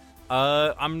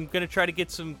 I'm going to try to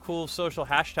get some cool social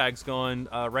hashtags going.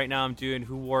 Right now I'm doing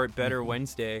Who Wore It Better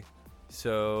Wednesday.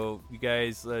 So you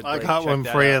guys... I got one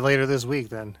for you later this week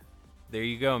then. There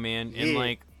you go, man.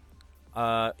 Yeah.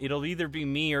 And it'll either be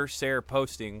me or Sarah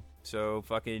posting. So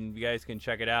fucking you guys can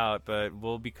check it out. But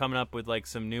we'll be coming up with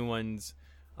some new ones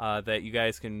that you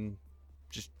guys can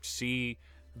just see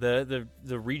the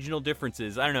regional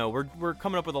differences. I don't know. We're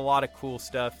coming up with a lot of cool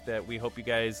stuff that we hope you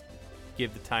guys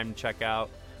give the time to check out.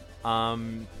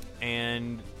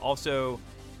 And also,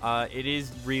 it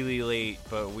is really late,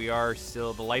 but we are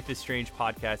still, the Life is Strange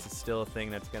podcast is still a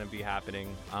thing that's going to be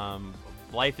happening.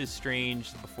 Life is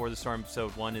Strange Before the Storm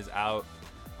episode 1 is out.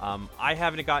 I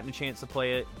haven't gotten a chance to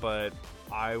play it, but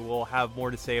I will have more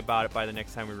to say about it by the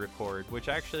next time we record, which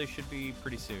actually should be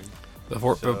pretty soon.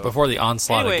 Before the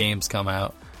onslaught of games come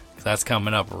out, 'cause that's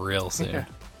coming up real soon.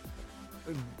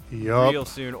 Yup. Real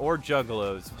soon, or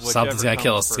Juggalos. Something's gonna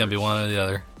kill us. It's gonna be one or the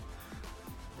other.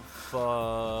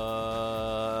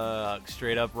 Fuck.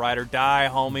 Straight up ride or die,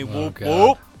 homie. Whoop, God.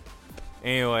 whoop.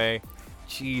 Anyway,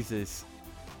 Jesus.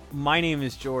 My name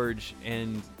is George,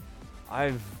 and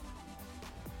I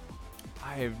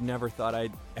have never thought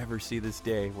I'd ever see this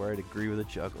day where I'd agree with a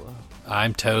Juggalo.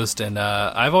 I'm Toast, and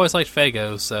I've always liked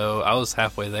Fago, so I was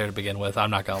halfway there to begin with. I'm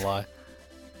not gonna lie.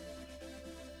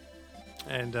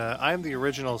 And I'm the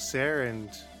original Sarah, and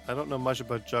I don't know much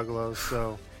about Juggalos,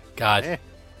 so... God.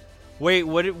 Wait,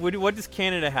 what does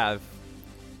Canada have?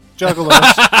 Juggalos.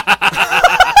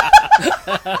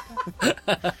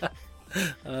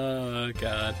 Oh,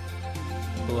 God.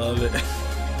 Love it.